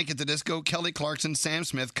Gambino, Panic at the Disco, Kelly Clarkson, Sam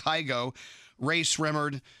Smith, Kygo, Ray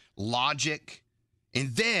Sremmurd, Logic.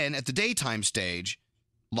 And then at the daytime stage,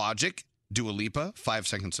 Logic, Dua Lipa, 5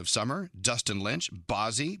 Seconds of Summer, Dustin Lynch,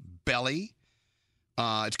 Bozzy, Belly.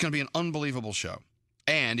 It's going to be an unbelievable show.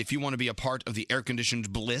 And if you want to be a part of the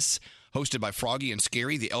air-conditioned bliss hosted by Froggy and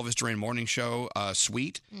Scary, the Elvis Duran Morning Show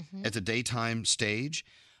suite at the daytime stage,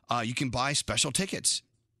 you can buy special tickets.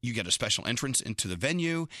 You get a special entrance into the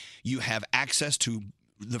venue. You have access to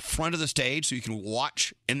the front of the stage so you can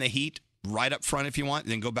watch in the heat right up front if you want,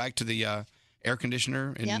 then go back to the air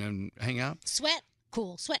conditioner and hang out. Sweat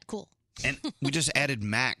cool. And we just added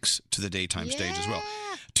Max to the daytime stage as well.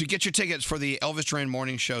 To get your tickets for the Elvis Duran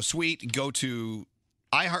Morning Show suite, go to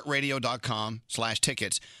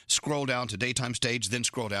iHeartRadio.com/tickets. Scroll down to daytime stage, then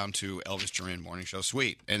scroll down to Elvis Duran Morning Show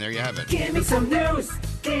suite. And there you have it. Give me some news.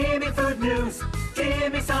 Give me food news.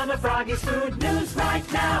 Give me some of Froggy's food news right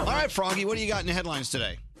now. All right, Froggy, what do you got in the headlines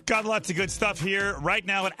today? Got lots of good stuff here. Right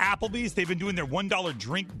now at Applebee's, they've been doing their $1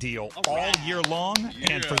 drink deal all year long.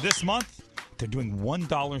 And for this month, they're doing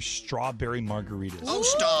 $1 strawberry margaritas. Oh,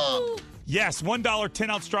 stop. Yes, $1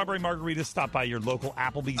 10-ounce strawberry margaritas. Stop by your local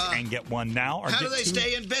Applebee's and get one now. Or How get do they two.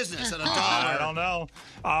 stay in business at $1? I don't know.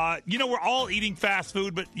 We're all eating fast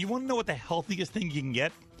food, but you want to know what the healthiest thing you can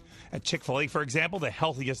get? At Chick-fil-A, for example, the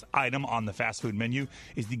healthiest item on the fast food menu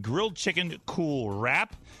is the grilled chicken cool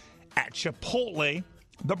wrap. At Chipotle,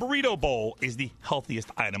 the burrito bowl is the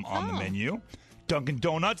healthiest item on the menu. Dunkin'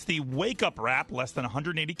 Donuts, the wake-up wrap, less than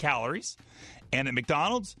 180 calories. And at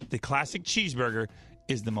McDonald's, the classic cheeseburger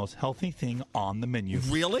is the most healthy thing on the menu.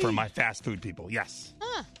 Really? For my fast food people, yes.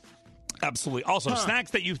 Absolutely. Also,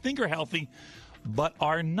 snacks that you think are healthy but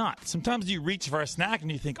are not. Sometimes you reach for a snack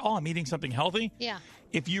and you think, I'm eating something healthy. Yeah.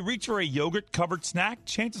 If you reach for a yogurt-covered snack,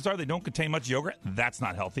 chances are they don't contain much yogurt. That's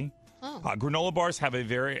not healthy. Granola bars have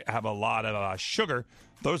a lot of sugar.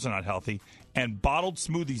 Those are not healthy. And bottled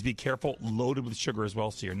smoothies, be careful, loaded with sugar as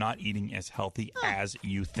well, so you're not eating as healthy as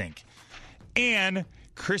you think. And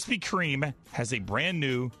Krispy Kreme has a brand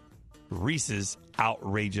new Reese's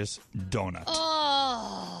Outrageous Donut.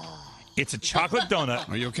 Oh. It's a chocolate donut.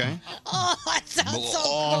 Are you okay? Oh, that sounds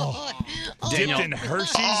so good. Dipped in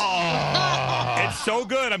Hershey's. It's so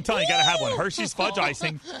good. I'm telling you, you got to have one. Hershey's fudge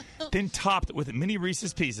icing, then topped with mini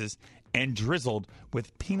Reese's Pieces and drizzled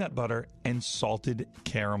with peanut butter and salted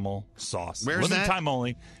caramel sauce. Where's Limited that? time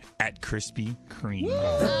only at Krispy Kreme.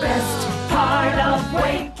 The best part of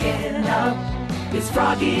waking up is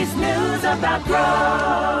Froggy's news about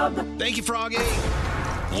grub. Thank you, Froggy.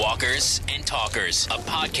 Walkers and Talkers, a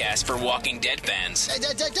podcast for Walking Dead fans. No,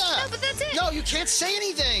 but that's it. No, you can't say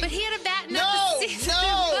anything. But he had a bat.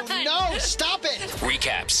 No, stop it.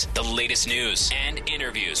 Recaps, the latest news, and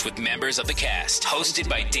interviews with members of the cast. Hosted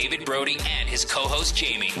by David Brody and his co-host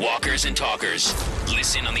Jamie. Walkers and Talkers.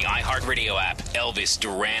 Listen on the iHeartRadio app. Elvis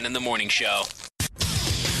Duran in the Morning Show.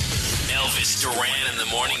 Elvis Duran in the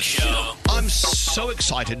Morning Show. I'm so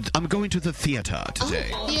excited. I'm going to the theater today.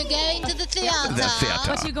 You're going to the theater. The theater.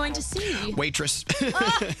 What are you going to see? Waitress.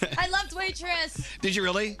 I loved Waitress. Did you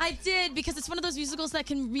really? I did, because it's one of those musicals that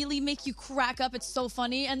can really make you crack up. It's so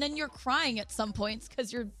funny. And then you're crying at some points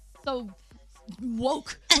because you're so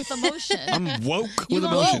woke with emotion. I'm woke You with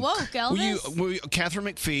are emotion. woke, Elvis. Catherine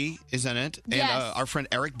McPhee is in it, and Yes. our friend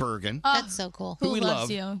Eric Bergen. That's so cool. Who we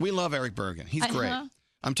loves love. you? We love Eric Bergen. He's Uh-huh. great.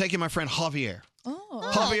 I'm taking my friend Javier.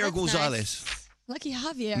 Oh, Javier that's Gonzalez. nice. Lucky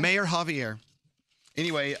Javier. Mayor Javier.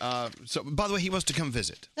 Anyway, so by the way, he wants to come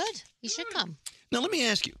visit. Good. You should come. Now, let me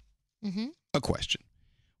ask you Mm-hmm. a question.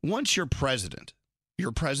 Once you're president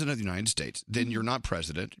of the United States, then Mm-hmm. you're not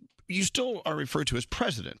president. You still are referred to as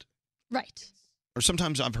president. Right. Or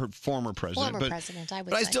sometimes I've heard former president. Former but, president, I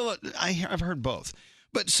would But I say. still, I've heard both.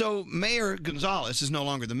 But so Mayor Gonzalez is no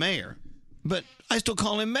longer the mayor, but I still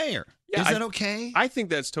call him mayor. Yeah, is that okay? I think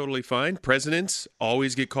that's totally fine. Presidents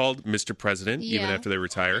always get called Mr. President, even Yeah. after they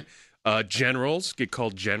retire. Generals get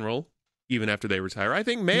called General, even after they retire. I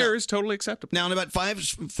think mayor is totally acceptable. Now, in about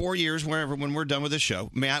 4 years, wherever, when we're done with this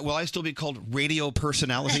show, will I still be called radio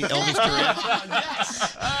personality Elvis Duran?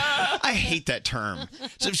 I hate that term.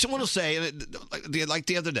 So if someone will say, like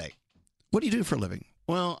the other day, what do you do for a living?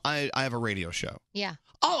 Well, I have a radio show. Yeah.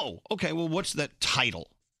 Oh, okay. Well, what's that title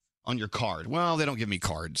on your card? Well, they don't give me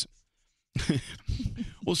cards.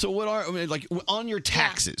 Well, so what are, like, on your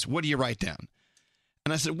taxes, what do you write down?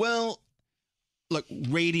 And I said, well, look,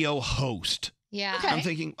 radio host. Yeah. I'm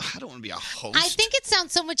thinking, I don't want to be a host. I think it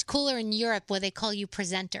sounds so much cooler in Europe where they call you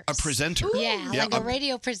presenters. A presenter. Yeah, like a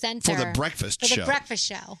radio presenter. For the breakfast For show. the breakfast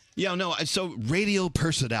show. Yeah, no, so radio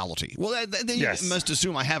personality. Well, then Yes. you must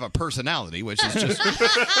assume I have a personality, which is just...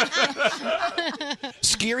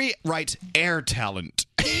 Scary writes air talent.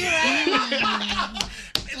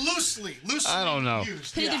 Loosely. I don't know.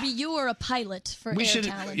 Could either be you or a pilot for We air should,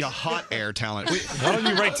 talent. yeah, hot air talent. Why don't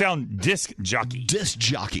you write down disc jockey? Disc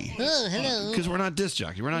jockey. Oh, hello. Because we're not disc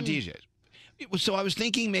jockey. We're not DJs. So I was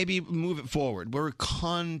thinking maybe move it forward. We're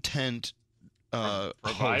content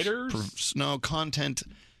Providers? hosts. No, content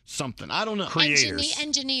something. I don't know.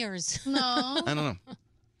 Engineers. No. I don't know.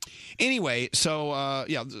 Anyway, so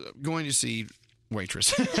yeah, going to see Waitress.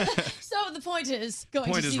 So the point is, we're We're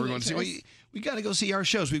going to see. We got to go see our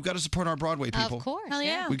shows. We've got to support our Broadway people. Of course. Hell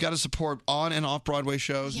yeah. We've got to support on and off Broadway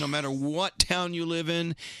shows, no matter what town you live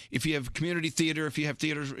in. If you have community theater, if you have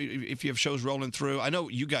theaters, if you have shows rolling through. I know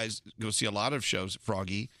you guys go see a lot of shows,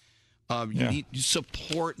 Froggy. You need to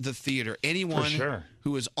support the theater. Anyone sure.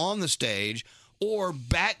 who is on the stage or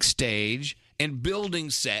backstage and building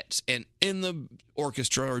sets and in the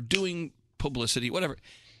orchestra or doing publicity, whatever,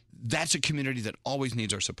 that's a community that always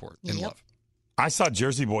needs our support and love. I saw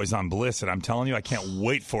Jersey Boys on Bliss, and I'm telling you, I can't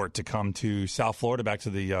wait for it to come to South Florida, back to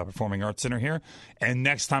the Performing Arts Center here. And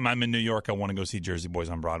next time I'm in New York, I want to go see Jersey Boys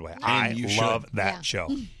on Broadway. I you love should. that show.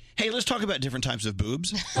 Hey, let's talk about different types of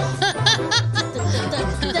boobs.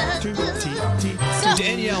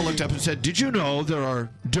 Danielle looked up and said, "Did you know there are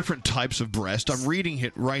different types of breast?" I'm reading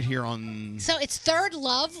it right here on... So it's Third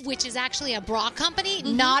Love, which is actually a bra company,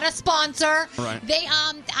 not a sponsor. Right. They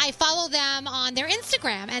I follow them on their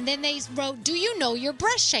Instagram, and then they wrote, "Do you know your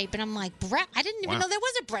breast shape?" And I'm like, I didn't even Wow. know there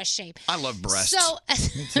was a breast shape. I love breasts. So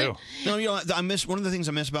Me too. No, you know, I miss one of the things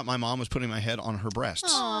I miss about my mom was putting my head on her breasts.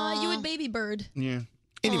 Aw, you and Baby Bird. Yeah.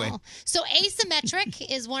 Anyway, Oh. So asymmetric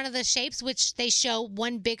is one of the shapes, which they show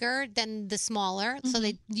one bigger than the smaller. So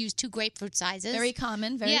they use two grapefruit sizes. Very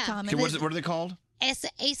common, very common. okay, what are they called?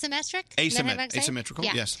 Asymmetric? Is that what I'm saying? Asymmetrical,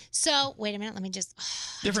 Yeah. yes. So, wait a minute. Let me just...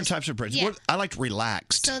 Different types of breasts. Yeah. I liked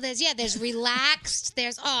relaxed. So there's relaxed.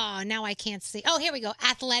 There's, now I can't see. Oh, here we go.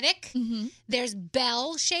 Athletic. There's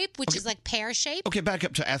bell shape, which is like pear shape. Okay, back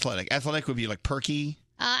up to athletic. Athletic would be like perky.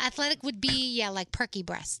 Athletic would be, like perky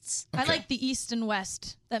breasts. I like the east and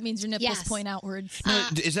west. That means your nipples Yes. point outwards. Now,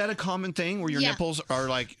 is that a common thing where your yeah. nipples are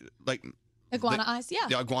like Iguana eyes, yeah.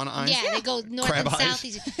 The iguana eyes? Yeah, they go north Crab and eyes? south.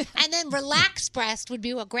 East. And then relaxed breast would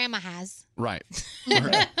be what grandma has. Right.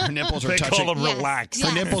 Her nipples are They touching. call them relaxed. Yes.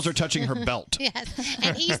 Her nipples are touching her belt. Yes.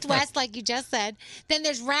 And east west, like you just said. Then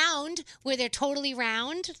there's round, where they're totally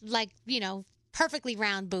round, like, perfectly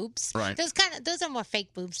round boobs. Right. Those are more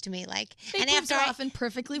fake boobs to me. Like, Fake and boobs after are often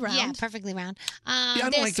perfectly round. Yeah, perfectly round. Yeah, I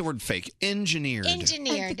don't there's like the word fake. Engineered.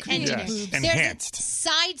 engineered. Yes. There's Enhanced. a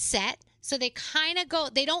side set. So they kind of go.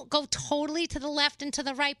 They don't go totally to the left and to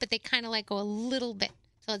the right, but they kind of like go a little bit.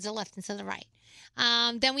 So it's the left and to the right.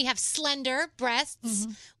 Then we have slender breasts,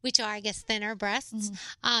 which are, I guess, thinner breasts.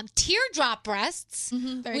 Teardrop breasts,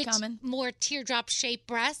 Very which common. More teardrop shaped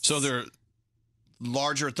breasts. So they're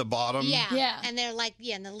larger at the bottom. Yeah. And they're like,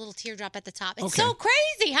 and the little teardrop at the top. It's Okay. so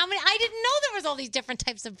crazy how many. I didn't know there was all these different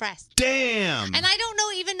types of breasts. Damn. And I don't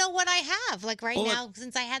even know what I have. Like right Well, now,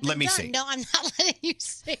 since I had them let me done. see. No, I'm not letting you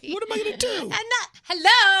see. What am I going to do? I'm not.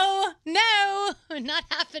 Hello. No, not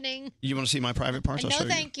happening. You want to see my private parts? I'll No, show you.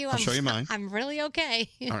 thank you. I'll show you mine. I'm really okay.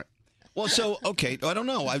 All right. Well, so, okay. I don't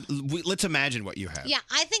know. Let's imagine what you have. Yeah,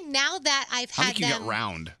 I think now that I've I had think you them, got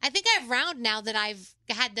round. I think I have round now that I've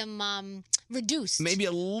had them reduced. Maybe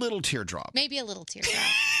a little teardrop. Maybe a little teardrop.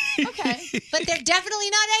 Okay. But they're definitely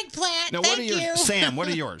not eggplant. Now, Thank what are yours? you. Sam, what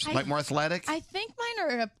are yours? Like more athletic? I think mine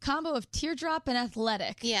are a combo of teardrop and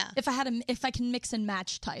athletic. Yeah. If I can mix and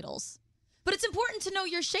match titles. But it's important to know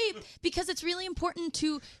your shape because it's really important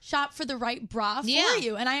to shop for the right bra for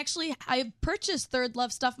you. And I purchased Third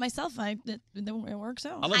Love stuff myself. It works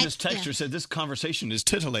out. I love this texture said this conversation is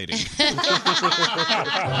titillating. And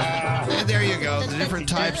there you go. The different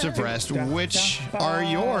types of breast. Which are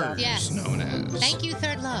yours Yes. known as? Thank you,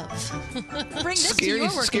 Third Love. Bring this to your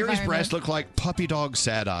work Scary's environment. breasts look like puppy dog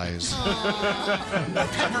sad eyes.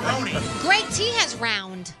 Greg T has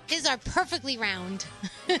round. His are perfectly round.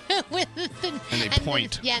 And they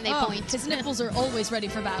point. Yeah, and they point. His nipples are always ready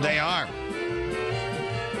for battle. They are.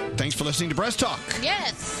 Thanks for listening to Breast Talk.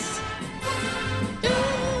 Yes.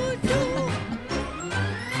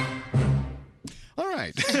 All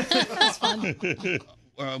right. That's fun.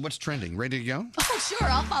 What's trending? Ready to go? Oh, sure.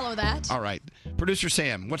 I'll follow that. All right. Producer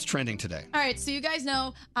Sam, what's trending today? All right, so you guys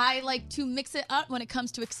know I like to mix it up when it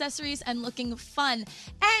comes to accessories and looking fun.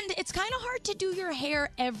 And it's kind of hard to do your hair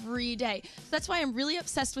every day. So that's why I'm really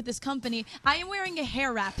obsessed with this company. I am wearing a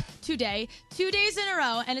hair wrap today, 2 days in a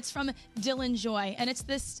row, and it's from Dylan Joy. And it's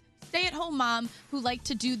this stay-at-home mom who liked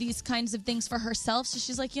to do these kinds of things for herself. So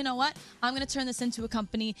she's like, you know what? I'm going to turn this into a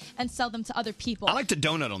company and sell them to other people. I like the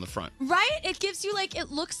donut on the front. Right? It gives you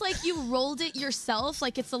it looks like you rolled it yourself.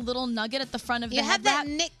 Like it's a little nugget at the front of You the have head that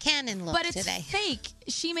wrap. Nick Cannon look But it's today. fake.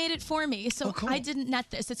 She made it for me. So I didn't net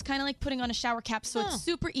this. It's kind of like putting on a shower cap. So it's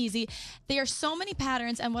super easy. There are so many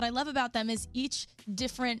patterns. And what I love about them is each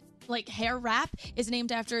different hair wrap is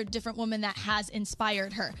named after a different woman that has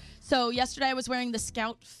inspired her. So yesterday I was wearing the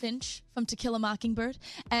Scout Finch from To Kill a Mockingbird.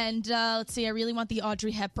 And let's see, I really want the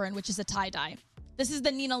Audrey Hepburn, which is a tie-dye. This is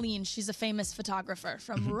the Nina Lean. She's a famous photographer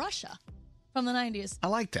from Russia from the 90s. I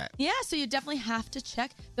like that. Yeah, so you definitely have to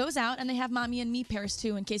check those out. And they have Mommy and Me pairs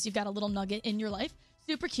too, in case you've got a little nugget in your life.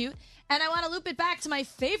 Super cute. And I want to loop it back to my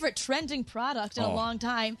favorite trending product in a long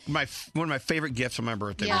time. One of my favorite gifts on my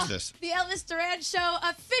birthday was this. The Elvis Duran Show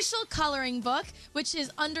official coloring book, which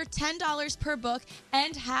is under $10 per book,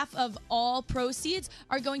 and half of all proceeds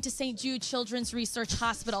are going to St. Jude Children's Research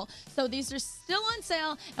Hospital. So these are still on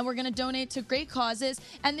sale, and we're going to donate to great causes.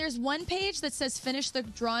 And there's one page that says finish the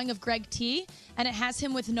drawing of Greg T, and it has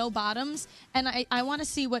him with no bottoms. And I want to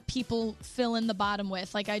see what people fill in the bottom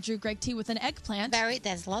with. Like I drew Greg T with an eggplant.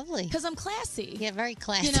 That's lovely. Because I'm classy. Yeah, very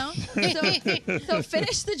classy. You know? So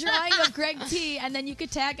finish the drawing of Greg T, and then you could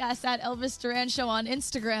tag us at Elvis Duran Show on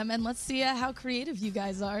Instagram, and let's see how creative you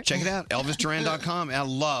guys are. Check it out, ElvisDuran.com. I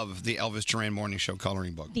love the Elvis Duran Morning Show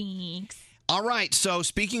coloring book. Thanks. All right, so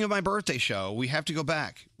speaking of my birthday show, we have to go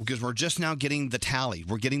back because we're just now getting the tally.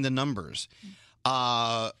 We're getting the numbers.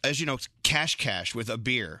 As you know, Cash with a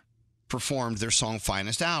beer performed their song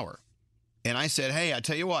Finest Hour. And I said, hey, I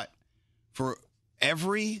tell you what, for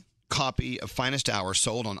every copy of Finest Hour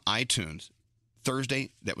sold on iTunes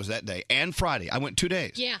Thursday, that was that day, and Friday, I went 2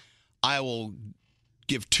 days. Yeah. I will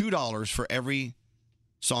give $2 for every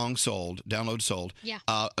song sold, download sold,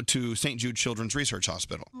 to St. Jude Children's Research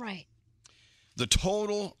Hospital. Right. The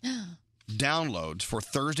total downloads for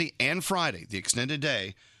Thursday and Friday, the extended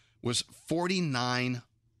day, was 49.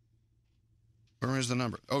 Where is the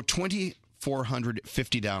number?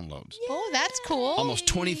 2,450 downloads. Oh, that's cool. Almost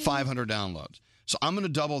 2,500 downloads. So I'm going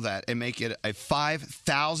to double that and make it a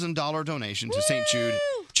 $5,000 donation to St. Jude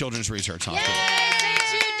Children's Research Hospital.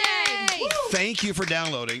 Thank you for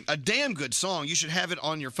downloading. A damn good song. You should have it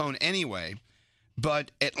on your phone anyway.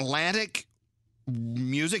 But Atlantic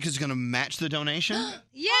Music is going to match the donation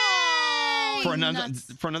Yay! for another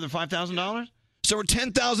 $5,000. So we're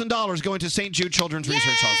 $10,000 going to St. Jude Children's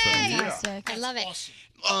Research Hospital. I love it.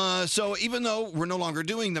 So even though we're no longer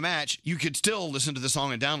doing the match, you could still listen to the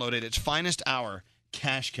song and download it. It's Finest Hour,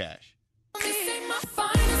 Cash Cash.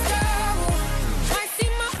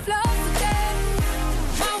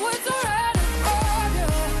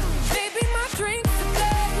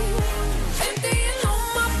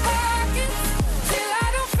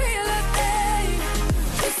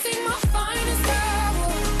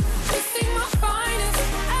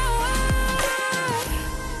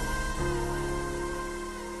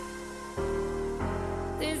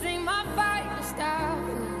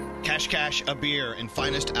 Cash Cash, a beer, and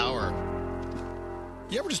Finest Hour.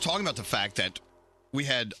 Yeah, we're just talking about the fact that we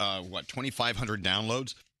had, 2,500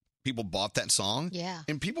 downloads. People bought that song. Yeah.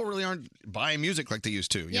 And people really aren't buying music like they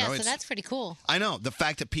used to. Yeah, so that's pretty cool. I know. The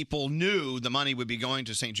fact that people knew the money would be going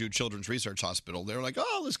to St. Jude Children's Research Hospital, they were like,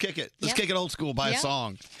 oh, let's kick it. Let's kick it old school, buy a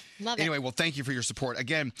song. Love Anyway, well, thank you for your support.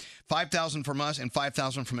 Again, $5,000 from us and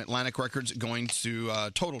 $5,000 from Atlantic Records going to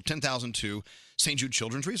total $10,000 to St. Jude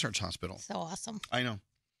Children's Research Hospital. So awesome. I know.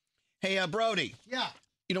 Hey, Brody. Yeah.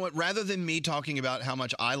 You know what? Rather than me talking about how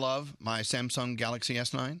much I love my Samsung Galaxy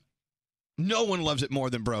S9, no one loves it more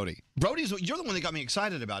than Brody. You're the one that got me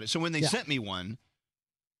excited about it. So when they sent me one,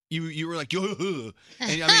 you were like, and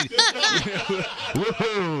I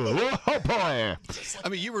boy. I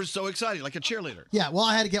mean, you were so excited, like a cheerleader. Yeah, well,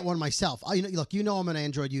 I had to get one myself. Look, I'm an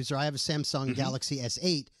Android user. I have a Samsung Galaxy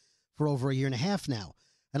S8 for over a year and a half now.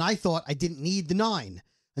 And I thought I didn't need the 9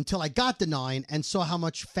 until I got the 9 and saw how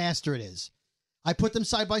much faster it is. I put them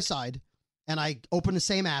side by side, and I open the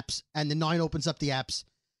same apps, and the 9 opens up the apps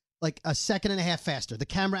like a second and a half faster. The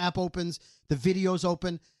camera app opens, the videos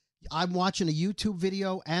open. I'm watching a YouTube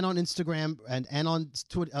video and on Instagram and on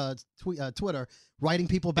Twitter, writing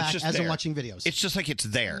people back as I'm watching videos. It's just like it's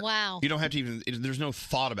there. Wow. You don't have to even, there's no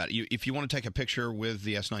thought about it. If you want to take a picture with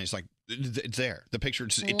the S9, it's like, it's there. The picture,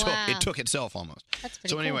 it took itself almost. That's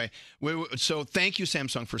pretty cool. Anyway, so thank you,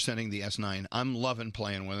 Samsung, for sending the S9. I'm loving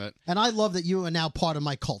playing with it. And I love that you are now part of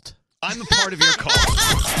my cult. I'm a part of your cult.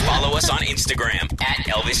 Follow us on Instagram at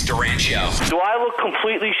Elvis Duran Show. Do I look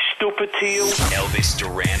completely stupid to you? Elvis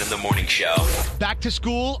Duran in the Morning Show. Back to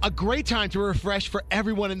school, a great time to refresh for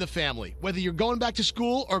everyone in the family. Whether you're going back to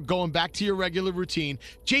school or going back to your regular routine,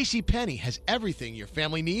 JCPenney has everything your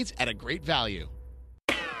family needs at a great value.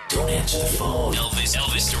 Don't answer the phone.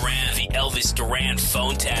 Elvis Duran, the Elvis Duran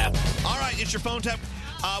phone tap. All right, it's your phone tap.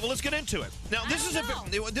 Well, let's get into it. Now, this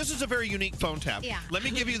is a very unique phone tap. Yeah. Let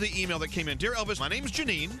me give you the email that came in. Dear Elvis, my name's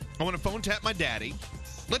Janine. I want to phone tap my daddy.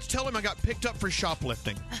 Let's tell him I got picked up for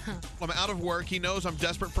shoplifting. I'm out of work. He knows I'm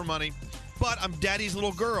desperate for money, but I'm daddy's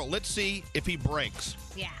little girl. Let's see if he breaks.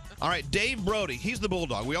 Yeah. All right, Dave Brody. He's the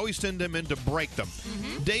bulldog. We always send him in to break them.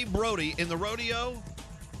 Dave Brody, in the rodeo,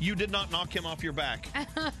 you did not knock him off your back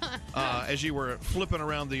as you were flipping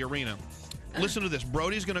around the arena. Listen to this.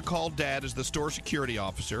 Brody's going to call Dad as the store security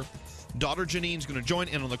officer. Daughter Janine's going to join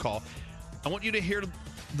in on the call. I want you to hear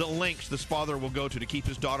the lengths this father will go to keep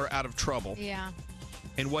his daughter out of trouble. Yeah.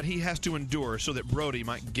 And what he has to endure so that Brody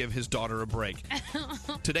might give his daughter a break.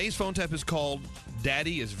 Today's phone tap is called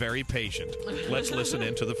Daddy is Very Patient. Let's listen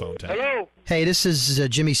into the phone tap. Hello? Hey, this is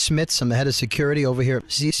Jimmy Smits. I'm the head of security over here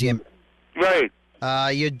at CCM. Right.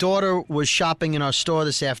 Your daughter was shopping in our store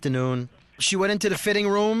this afternoon. She went into the fitting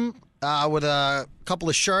room with a couple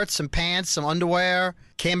of shirts, some pants, some underwear,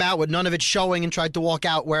 came out with none of it showing and tried to walk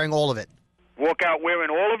out wearing all of it. Walk out wearing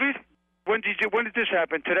all of it? When did this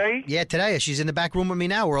happen? Today? Yeah, today. She's in the back room with me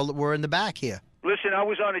now. We're in the back here. Listen, I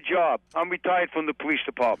was on a job. I'm retired from the police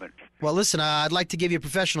department. Well, listen, I'd like to give you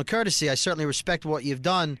professional courtesy. I certainly respect what you've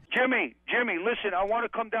done. Jimmy, listen, I want to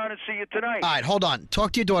come down and see you tonight. All right, hold on.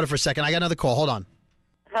 Talk to your daughter for a second. I got another call. Hold on.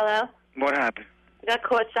 Hello? What happened? Got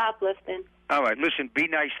caught shoplifting. All right, listen, be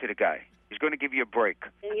nice to the guy. He's going to give you a break.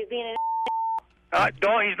 And you're being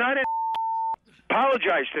No, he's not an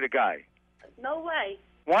Apologize to the guy. No way.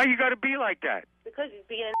 Why you got to be like that? Because he's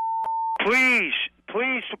being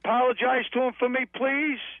Please apologize to him for me,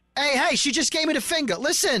 please. Hey, she just gave me the finger.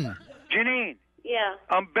 Listen. Janine. Yeah.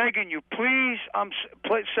 I'm begging you, please. I'm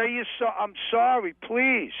sorry,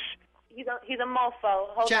 please. He's a mofo.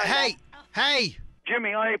 Hold on. Hey.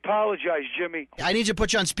 Jimmy, I apologize, Jimmy. I need you to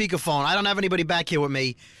put you on speakerphone. I don't have anybody back here with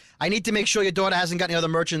me. I need to make sure your daughter hasn't got any other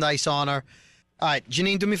merchandise on her. All right,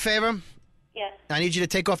 Janine, do me a favor. Yes. I need you to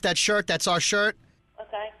take off that shirt. That's our shirt.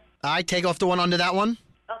 Okay. All right, take off the one under that one.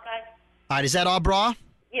 Okay. All right, is that our bra?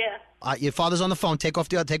 Yeah. Your father's on the phone. Take off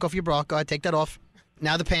your bra. Go ahead, take that off.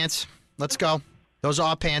 Now the pants. Let's go. Those are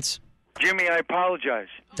our pants. Jimmy, I apologize.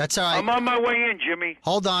 That's all right. I'm on my way in, Jimmy.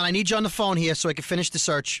 Hold on. I need you on the phone here so I can finish the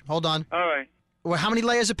search. Hold on. All right. Well, how many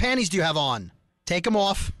layers of panties do you have on? Take them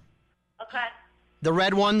off. Okay. The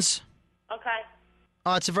red ones. Okay.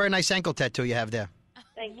 Oh, it's a very nice ankle tattoo you have there.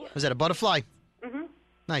 Thank you. Was that a butterfly? Mhm.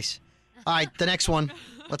 Nice. All right, the next one.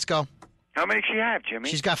 Let's go. How many she have, Jimmy?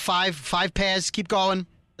 She's got five pairs. Keep going.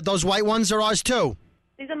 Those white ones are ours too.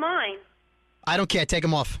 These are mine. I don't care. Take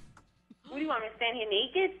them off. What do you want me to stand here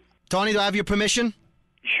naked? Tony, do I have your permission?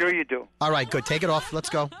 Sure you do. All right, good. Take it off. Let's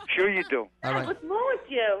go. Sure you do. All right. What's wrong with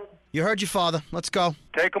you? You heard your father. Let's go.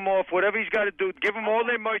 Take them off. Whatever he's got to do. Give him all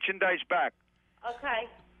their merchandise back. Okay.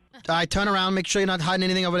 All right, turn around. Make sure you're not hiding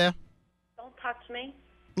anything over there. Don't touch me.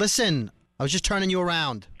 Listen, I was just turning you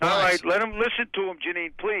around. All right, let him listen to him,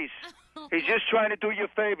 Janine, please. He's just trying to do you a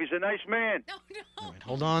favor. He's a nice man. All right,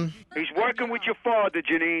 hold on. He's working with your father,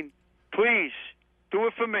 Janine. Please, do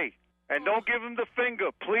it for me. And don't give him the finger,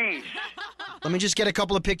 please. Let me just get a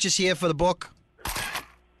couple of pictures here for the book.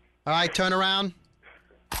 All right, turn around.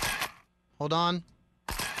 Hold on.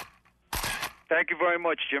 Thank you very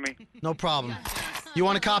much, Jimmy. No problem. You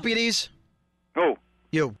want a copy of these? Who?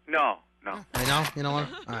 You. No. I know? You know what?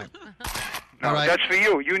 All right. No, All right. that's for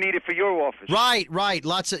you. You need it for your office. Right.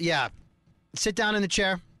 Lots of, yeah. Sit down in the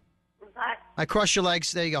chair. Okay. I cross your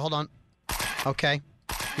legs. There you go. Hold on. Okay.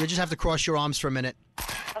 You just have to cross your arms for a minute.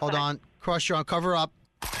 Hold on. Cross your arm. Cover up.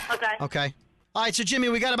 Okay. Okay. All right, so Jimmy,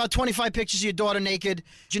 we got about 25 pictures of your daughter naked.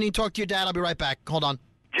 Janine, talk to your dad. I'll be right back. Hold on.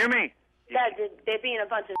 Jimmy. Dad, they're being a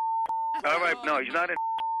bunch of. All right, no, he's not a.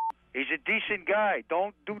 He's a decent guy.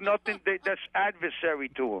 Don't do nothing that's adversary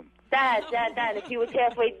to him. Dad, if he was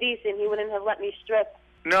halfway decent, he wouldn't have let me strip.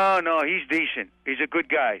 No, he's decent. He's a good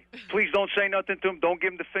guy. Please don't say nothing to him. Don't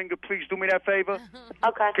give him the finger. Please do me that favor.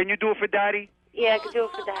 Okay. Can you do it for Daddy? Yeah, I could do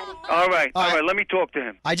it for Daddy. All right. Let me talk to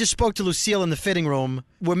him. I just spoke to Lucille in the fitting room.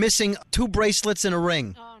 We're missing 2 bracelets and a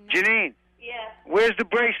ring. Janine. Yeah. Where's the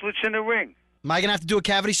bracelets and the ring? Am I going to have to do a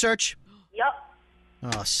cavity search? Yup.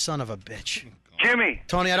 Oh, son of a bitch. Jimmy.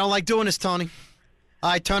 Tony, I don't like doing this, Tony. All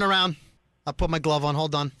right, turn around. I'll put my glove on.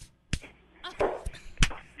 Hold on.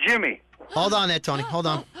 Jimmy. Hold on there, Tony. Hold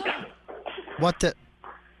on. What the?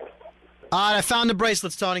 All right, I found the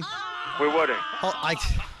bracelets, Tony. Where were they? Oh,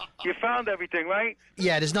 You found everything, right?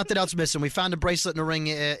 Yeah, there's nothing else missing. We found a bracelet and a ring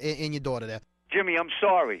in your daughter there. Jimmy, I'm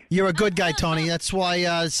sorry. You're a good guy, Tony. That's why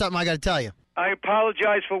it's something I got to tell you. I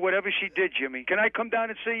apologize for whatever she did, Jimmy. Can I come down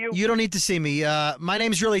and see you? You don't need to see me. My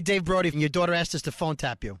name's really Dave Brody, and your daughter asked us to phone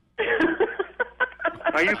tap you.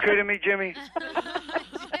 Are you kidding me, Jimmy?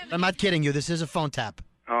 I'm not kidding you. This is a phone tap.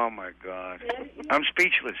 Oh, my God. I'm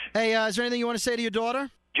speechless. Hey, is there anything you want to say to your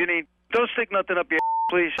daughter? Janine, don't stick nothing up your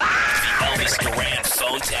please. Elvis Duran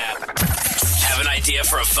phone tap. Have an idea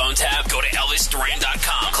for a phone tap? Go to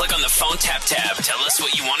ElvisDuran.com. Click on the phone tap tab. Tell us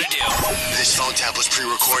what you want to do. This phone tap was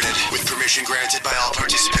pre-recorded with permission granted by all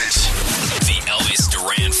participants. The Elvis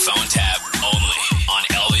Duran phone tap only on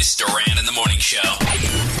Elvis Duran in the Morning Show.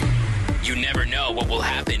 You never know what will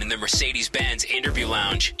happen in the Mercedes-Benz interview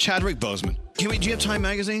lounge. Chadwick Boseman. Do you have Time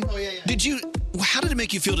Magazine? Oh, yeah. How did it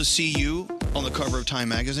make you feel to see you on the cover of Time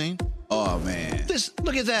Magazine? Oh, man.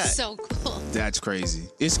 Look at that. So cool. That's crazy.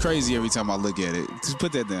 It's crazy every time I look at it. Just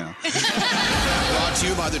put that down. Brought to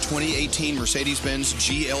you by the 2018 Mercedes-Benz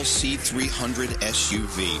GLC 300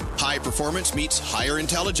 SUV. High performance meets higher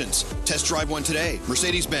intelligence. Test drive one today.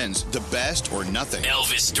 Mercedes-Benz, the best or nothing.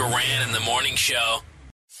 Elvis Duran in the Morning Show.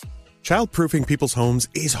 Childproofing people's homes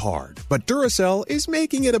is hard, but Duracell is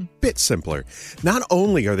making it a bit simpler. Not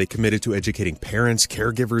only are they committed to educating parents,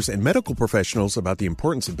 caregivers, and medical professionals about the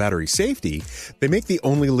importance of battery safety, they make the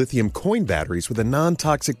only lithium coin batteries with a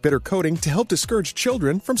non-toxic bitter coating to help discourage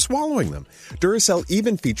children from swallowing them. Duracell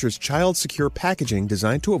even features child-secure packaging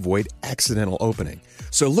designed to avoid accidental opening.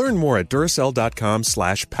 So learn more at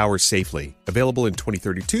Duracell.com/powersafely. Available in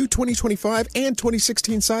 2032, 2025, and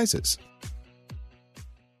 2016 sizes.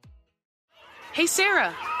 Hey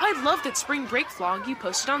Sarah, I love that spring break vlog you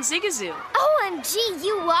posted on Zigazoo. OMG,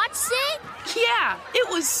 you watched it? Yeah, it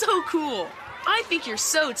was so cool. I think you're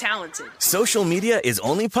so talented. Social media is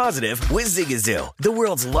only positive with Zigazoo, the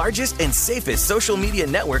world's largest and safest social media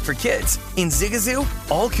network for kids. In Zigazoo,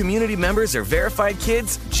 all community members are verified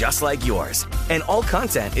kids just like yours, and all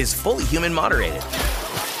content is fully human moderated.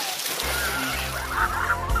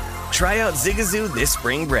 Try out Zigazoo this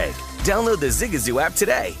spring break. Download the Zigazoo app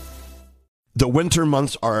today. The winter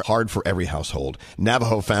months are hard for every household.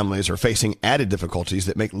 Navajo families are facing added difficulties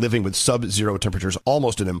that make living with sub-zero temperatures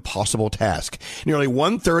almost an impossible task. Nearly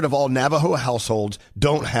 1/3 of all Navajo households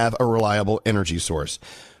don't have a reliable energy source.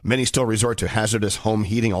 Many still resort to hazardous home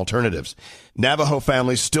heating alternatives. Navajo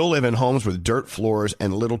families still live in homes with dirt floors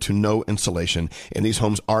and little to no insulation, and these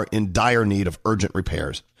homes are in dire need of urgent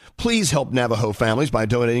repairs. Please help Navajo families by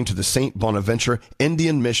donating to the St. Bonaventure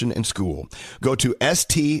Indian Mission and School. Go to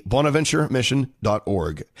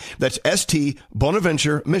stbonaventuremission.org. That's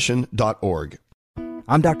stbonaventuremission.org.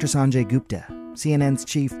 I'm Dr. Sanjay Gupta, CNN's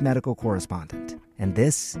chief medical correspondent, and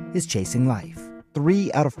this is Chasing Life.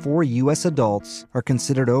 3 out of 4 U.S. adults are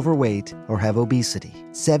considered overweight or have obesity.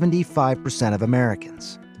 75% of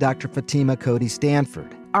Americans. Dr. Fatima Cody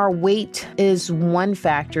Stanford. Our weight is one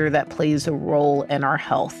factor that plays a role in our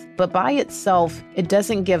health, but by itself, it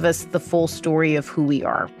doesn't give us the full story of who we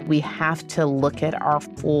are. We have to look at our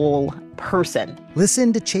full person.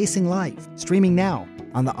 Listen to Chasing Life, streaming now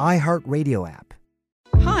on the iHeartRadio app.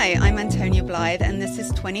 Hi, I'm Antonia Blythe, and this is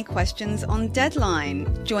 20 Questions on Deadline.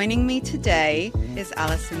 Joining me today is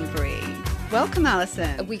Alison Brie. Welcome,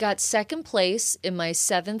 Alison. We got second place in my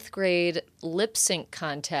 7th grade lip sync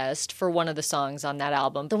contest for one of the songs on that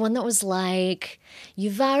album. The one that was like,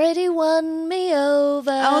 "You've already won me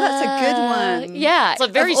over." Oh, that's a good one. Yeah. It's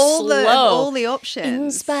like very of all slow. Of all the options.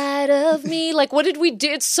 In spite of me. Like, what did we do?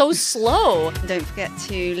 It's so slow. Don't forget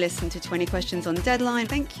to listen to 20 Questions on Deadline.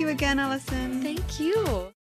 Thank you again, Alison. Thank you.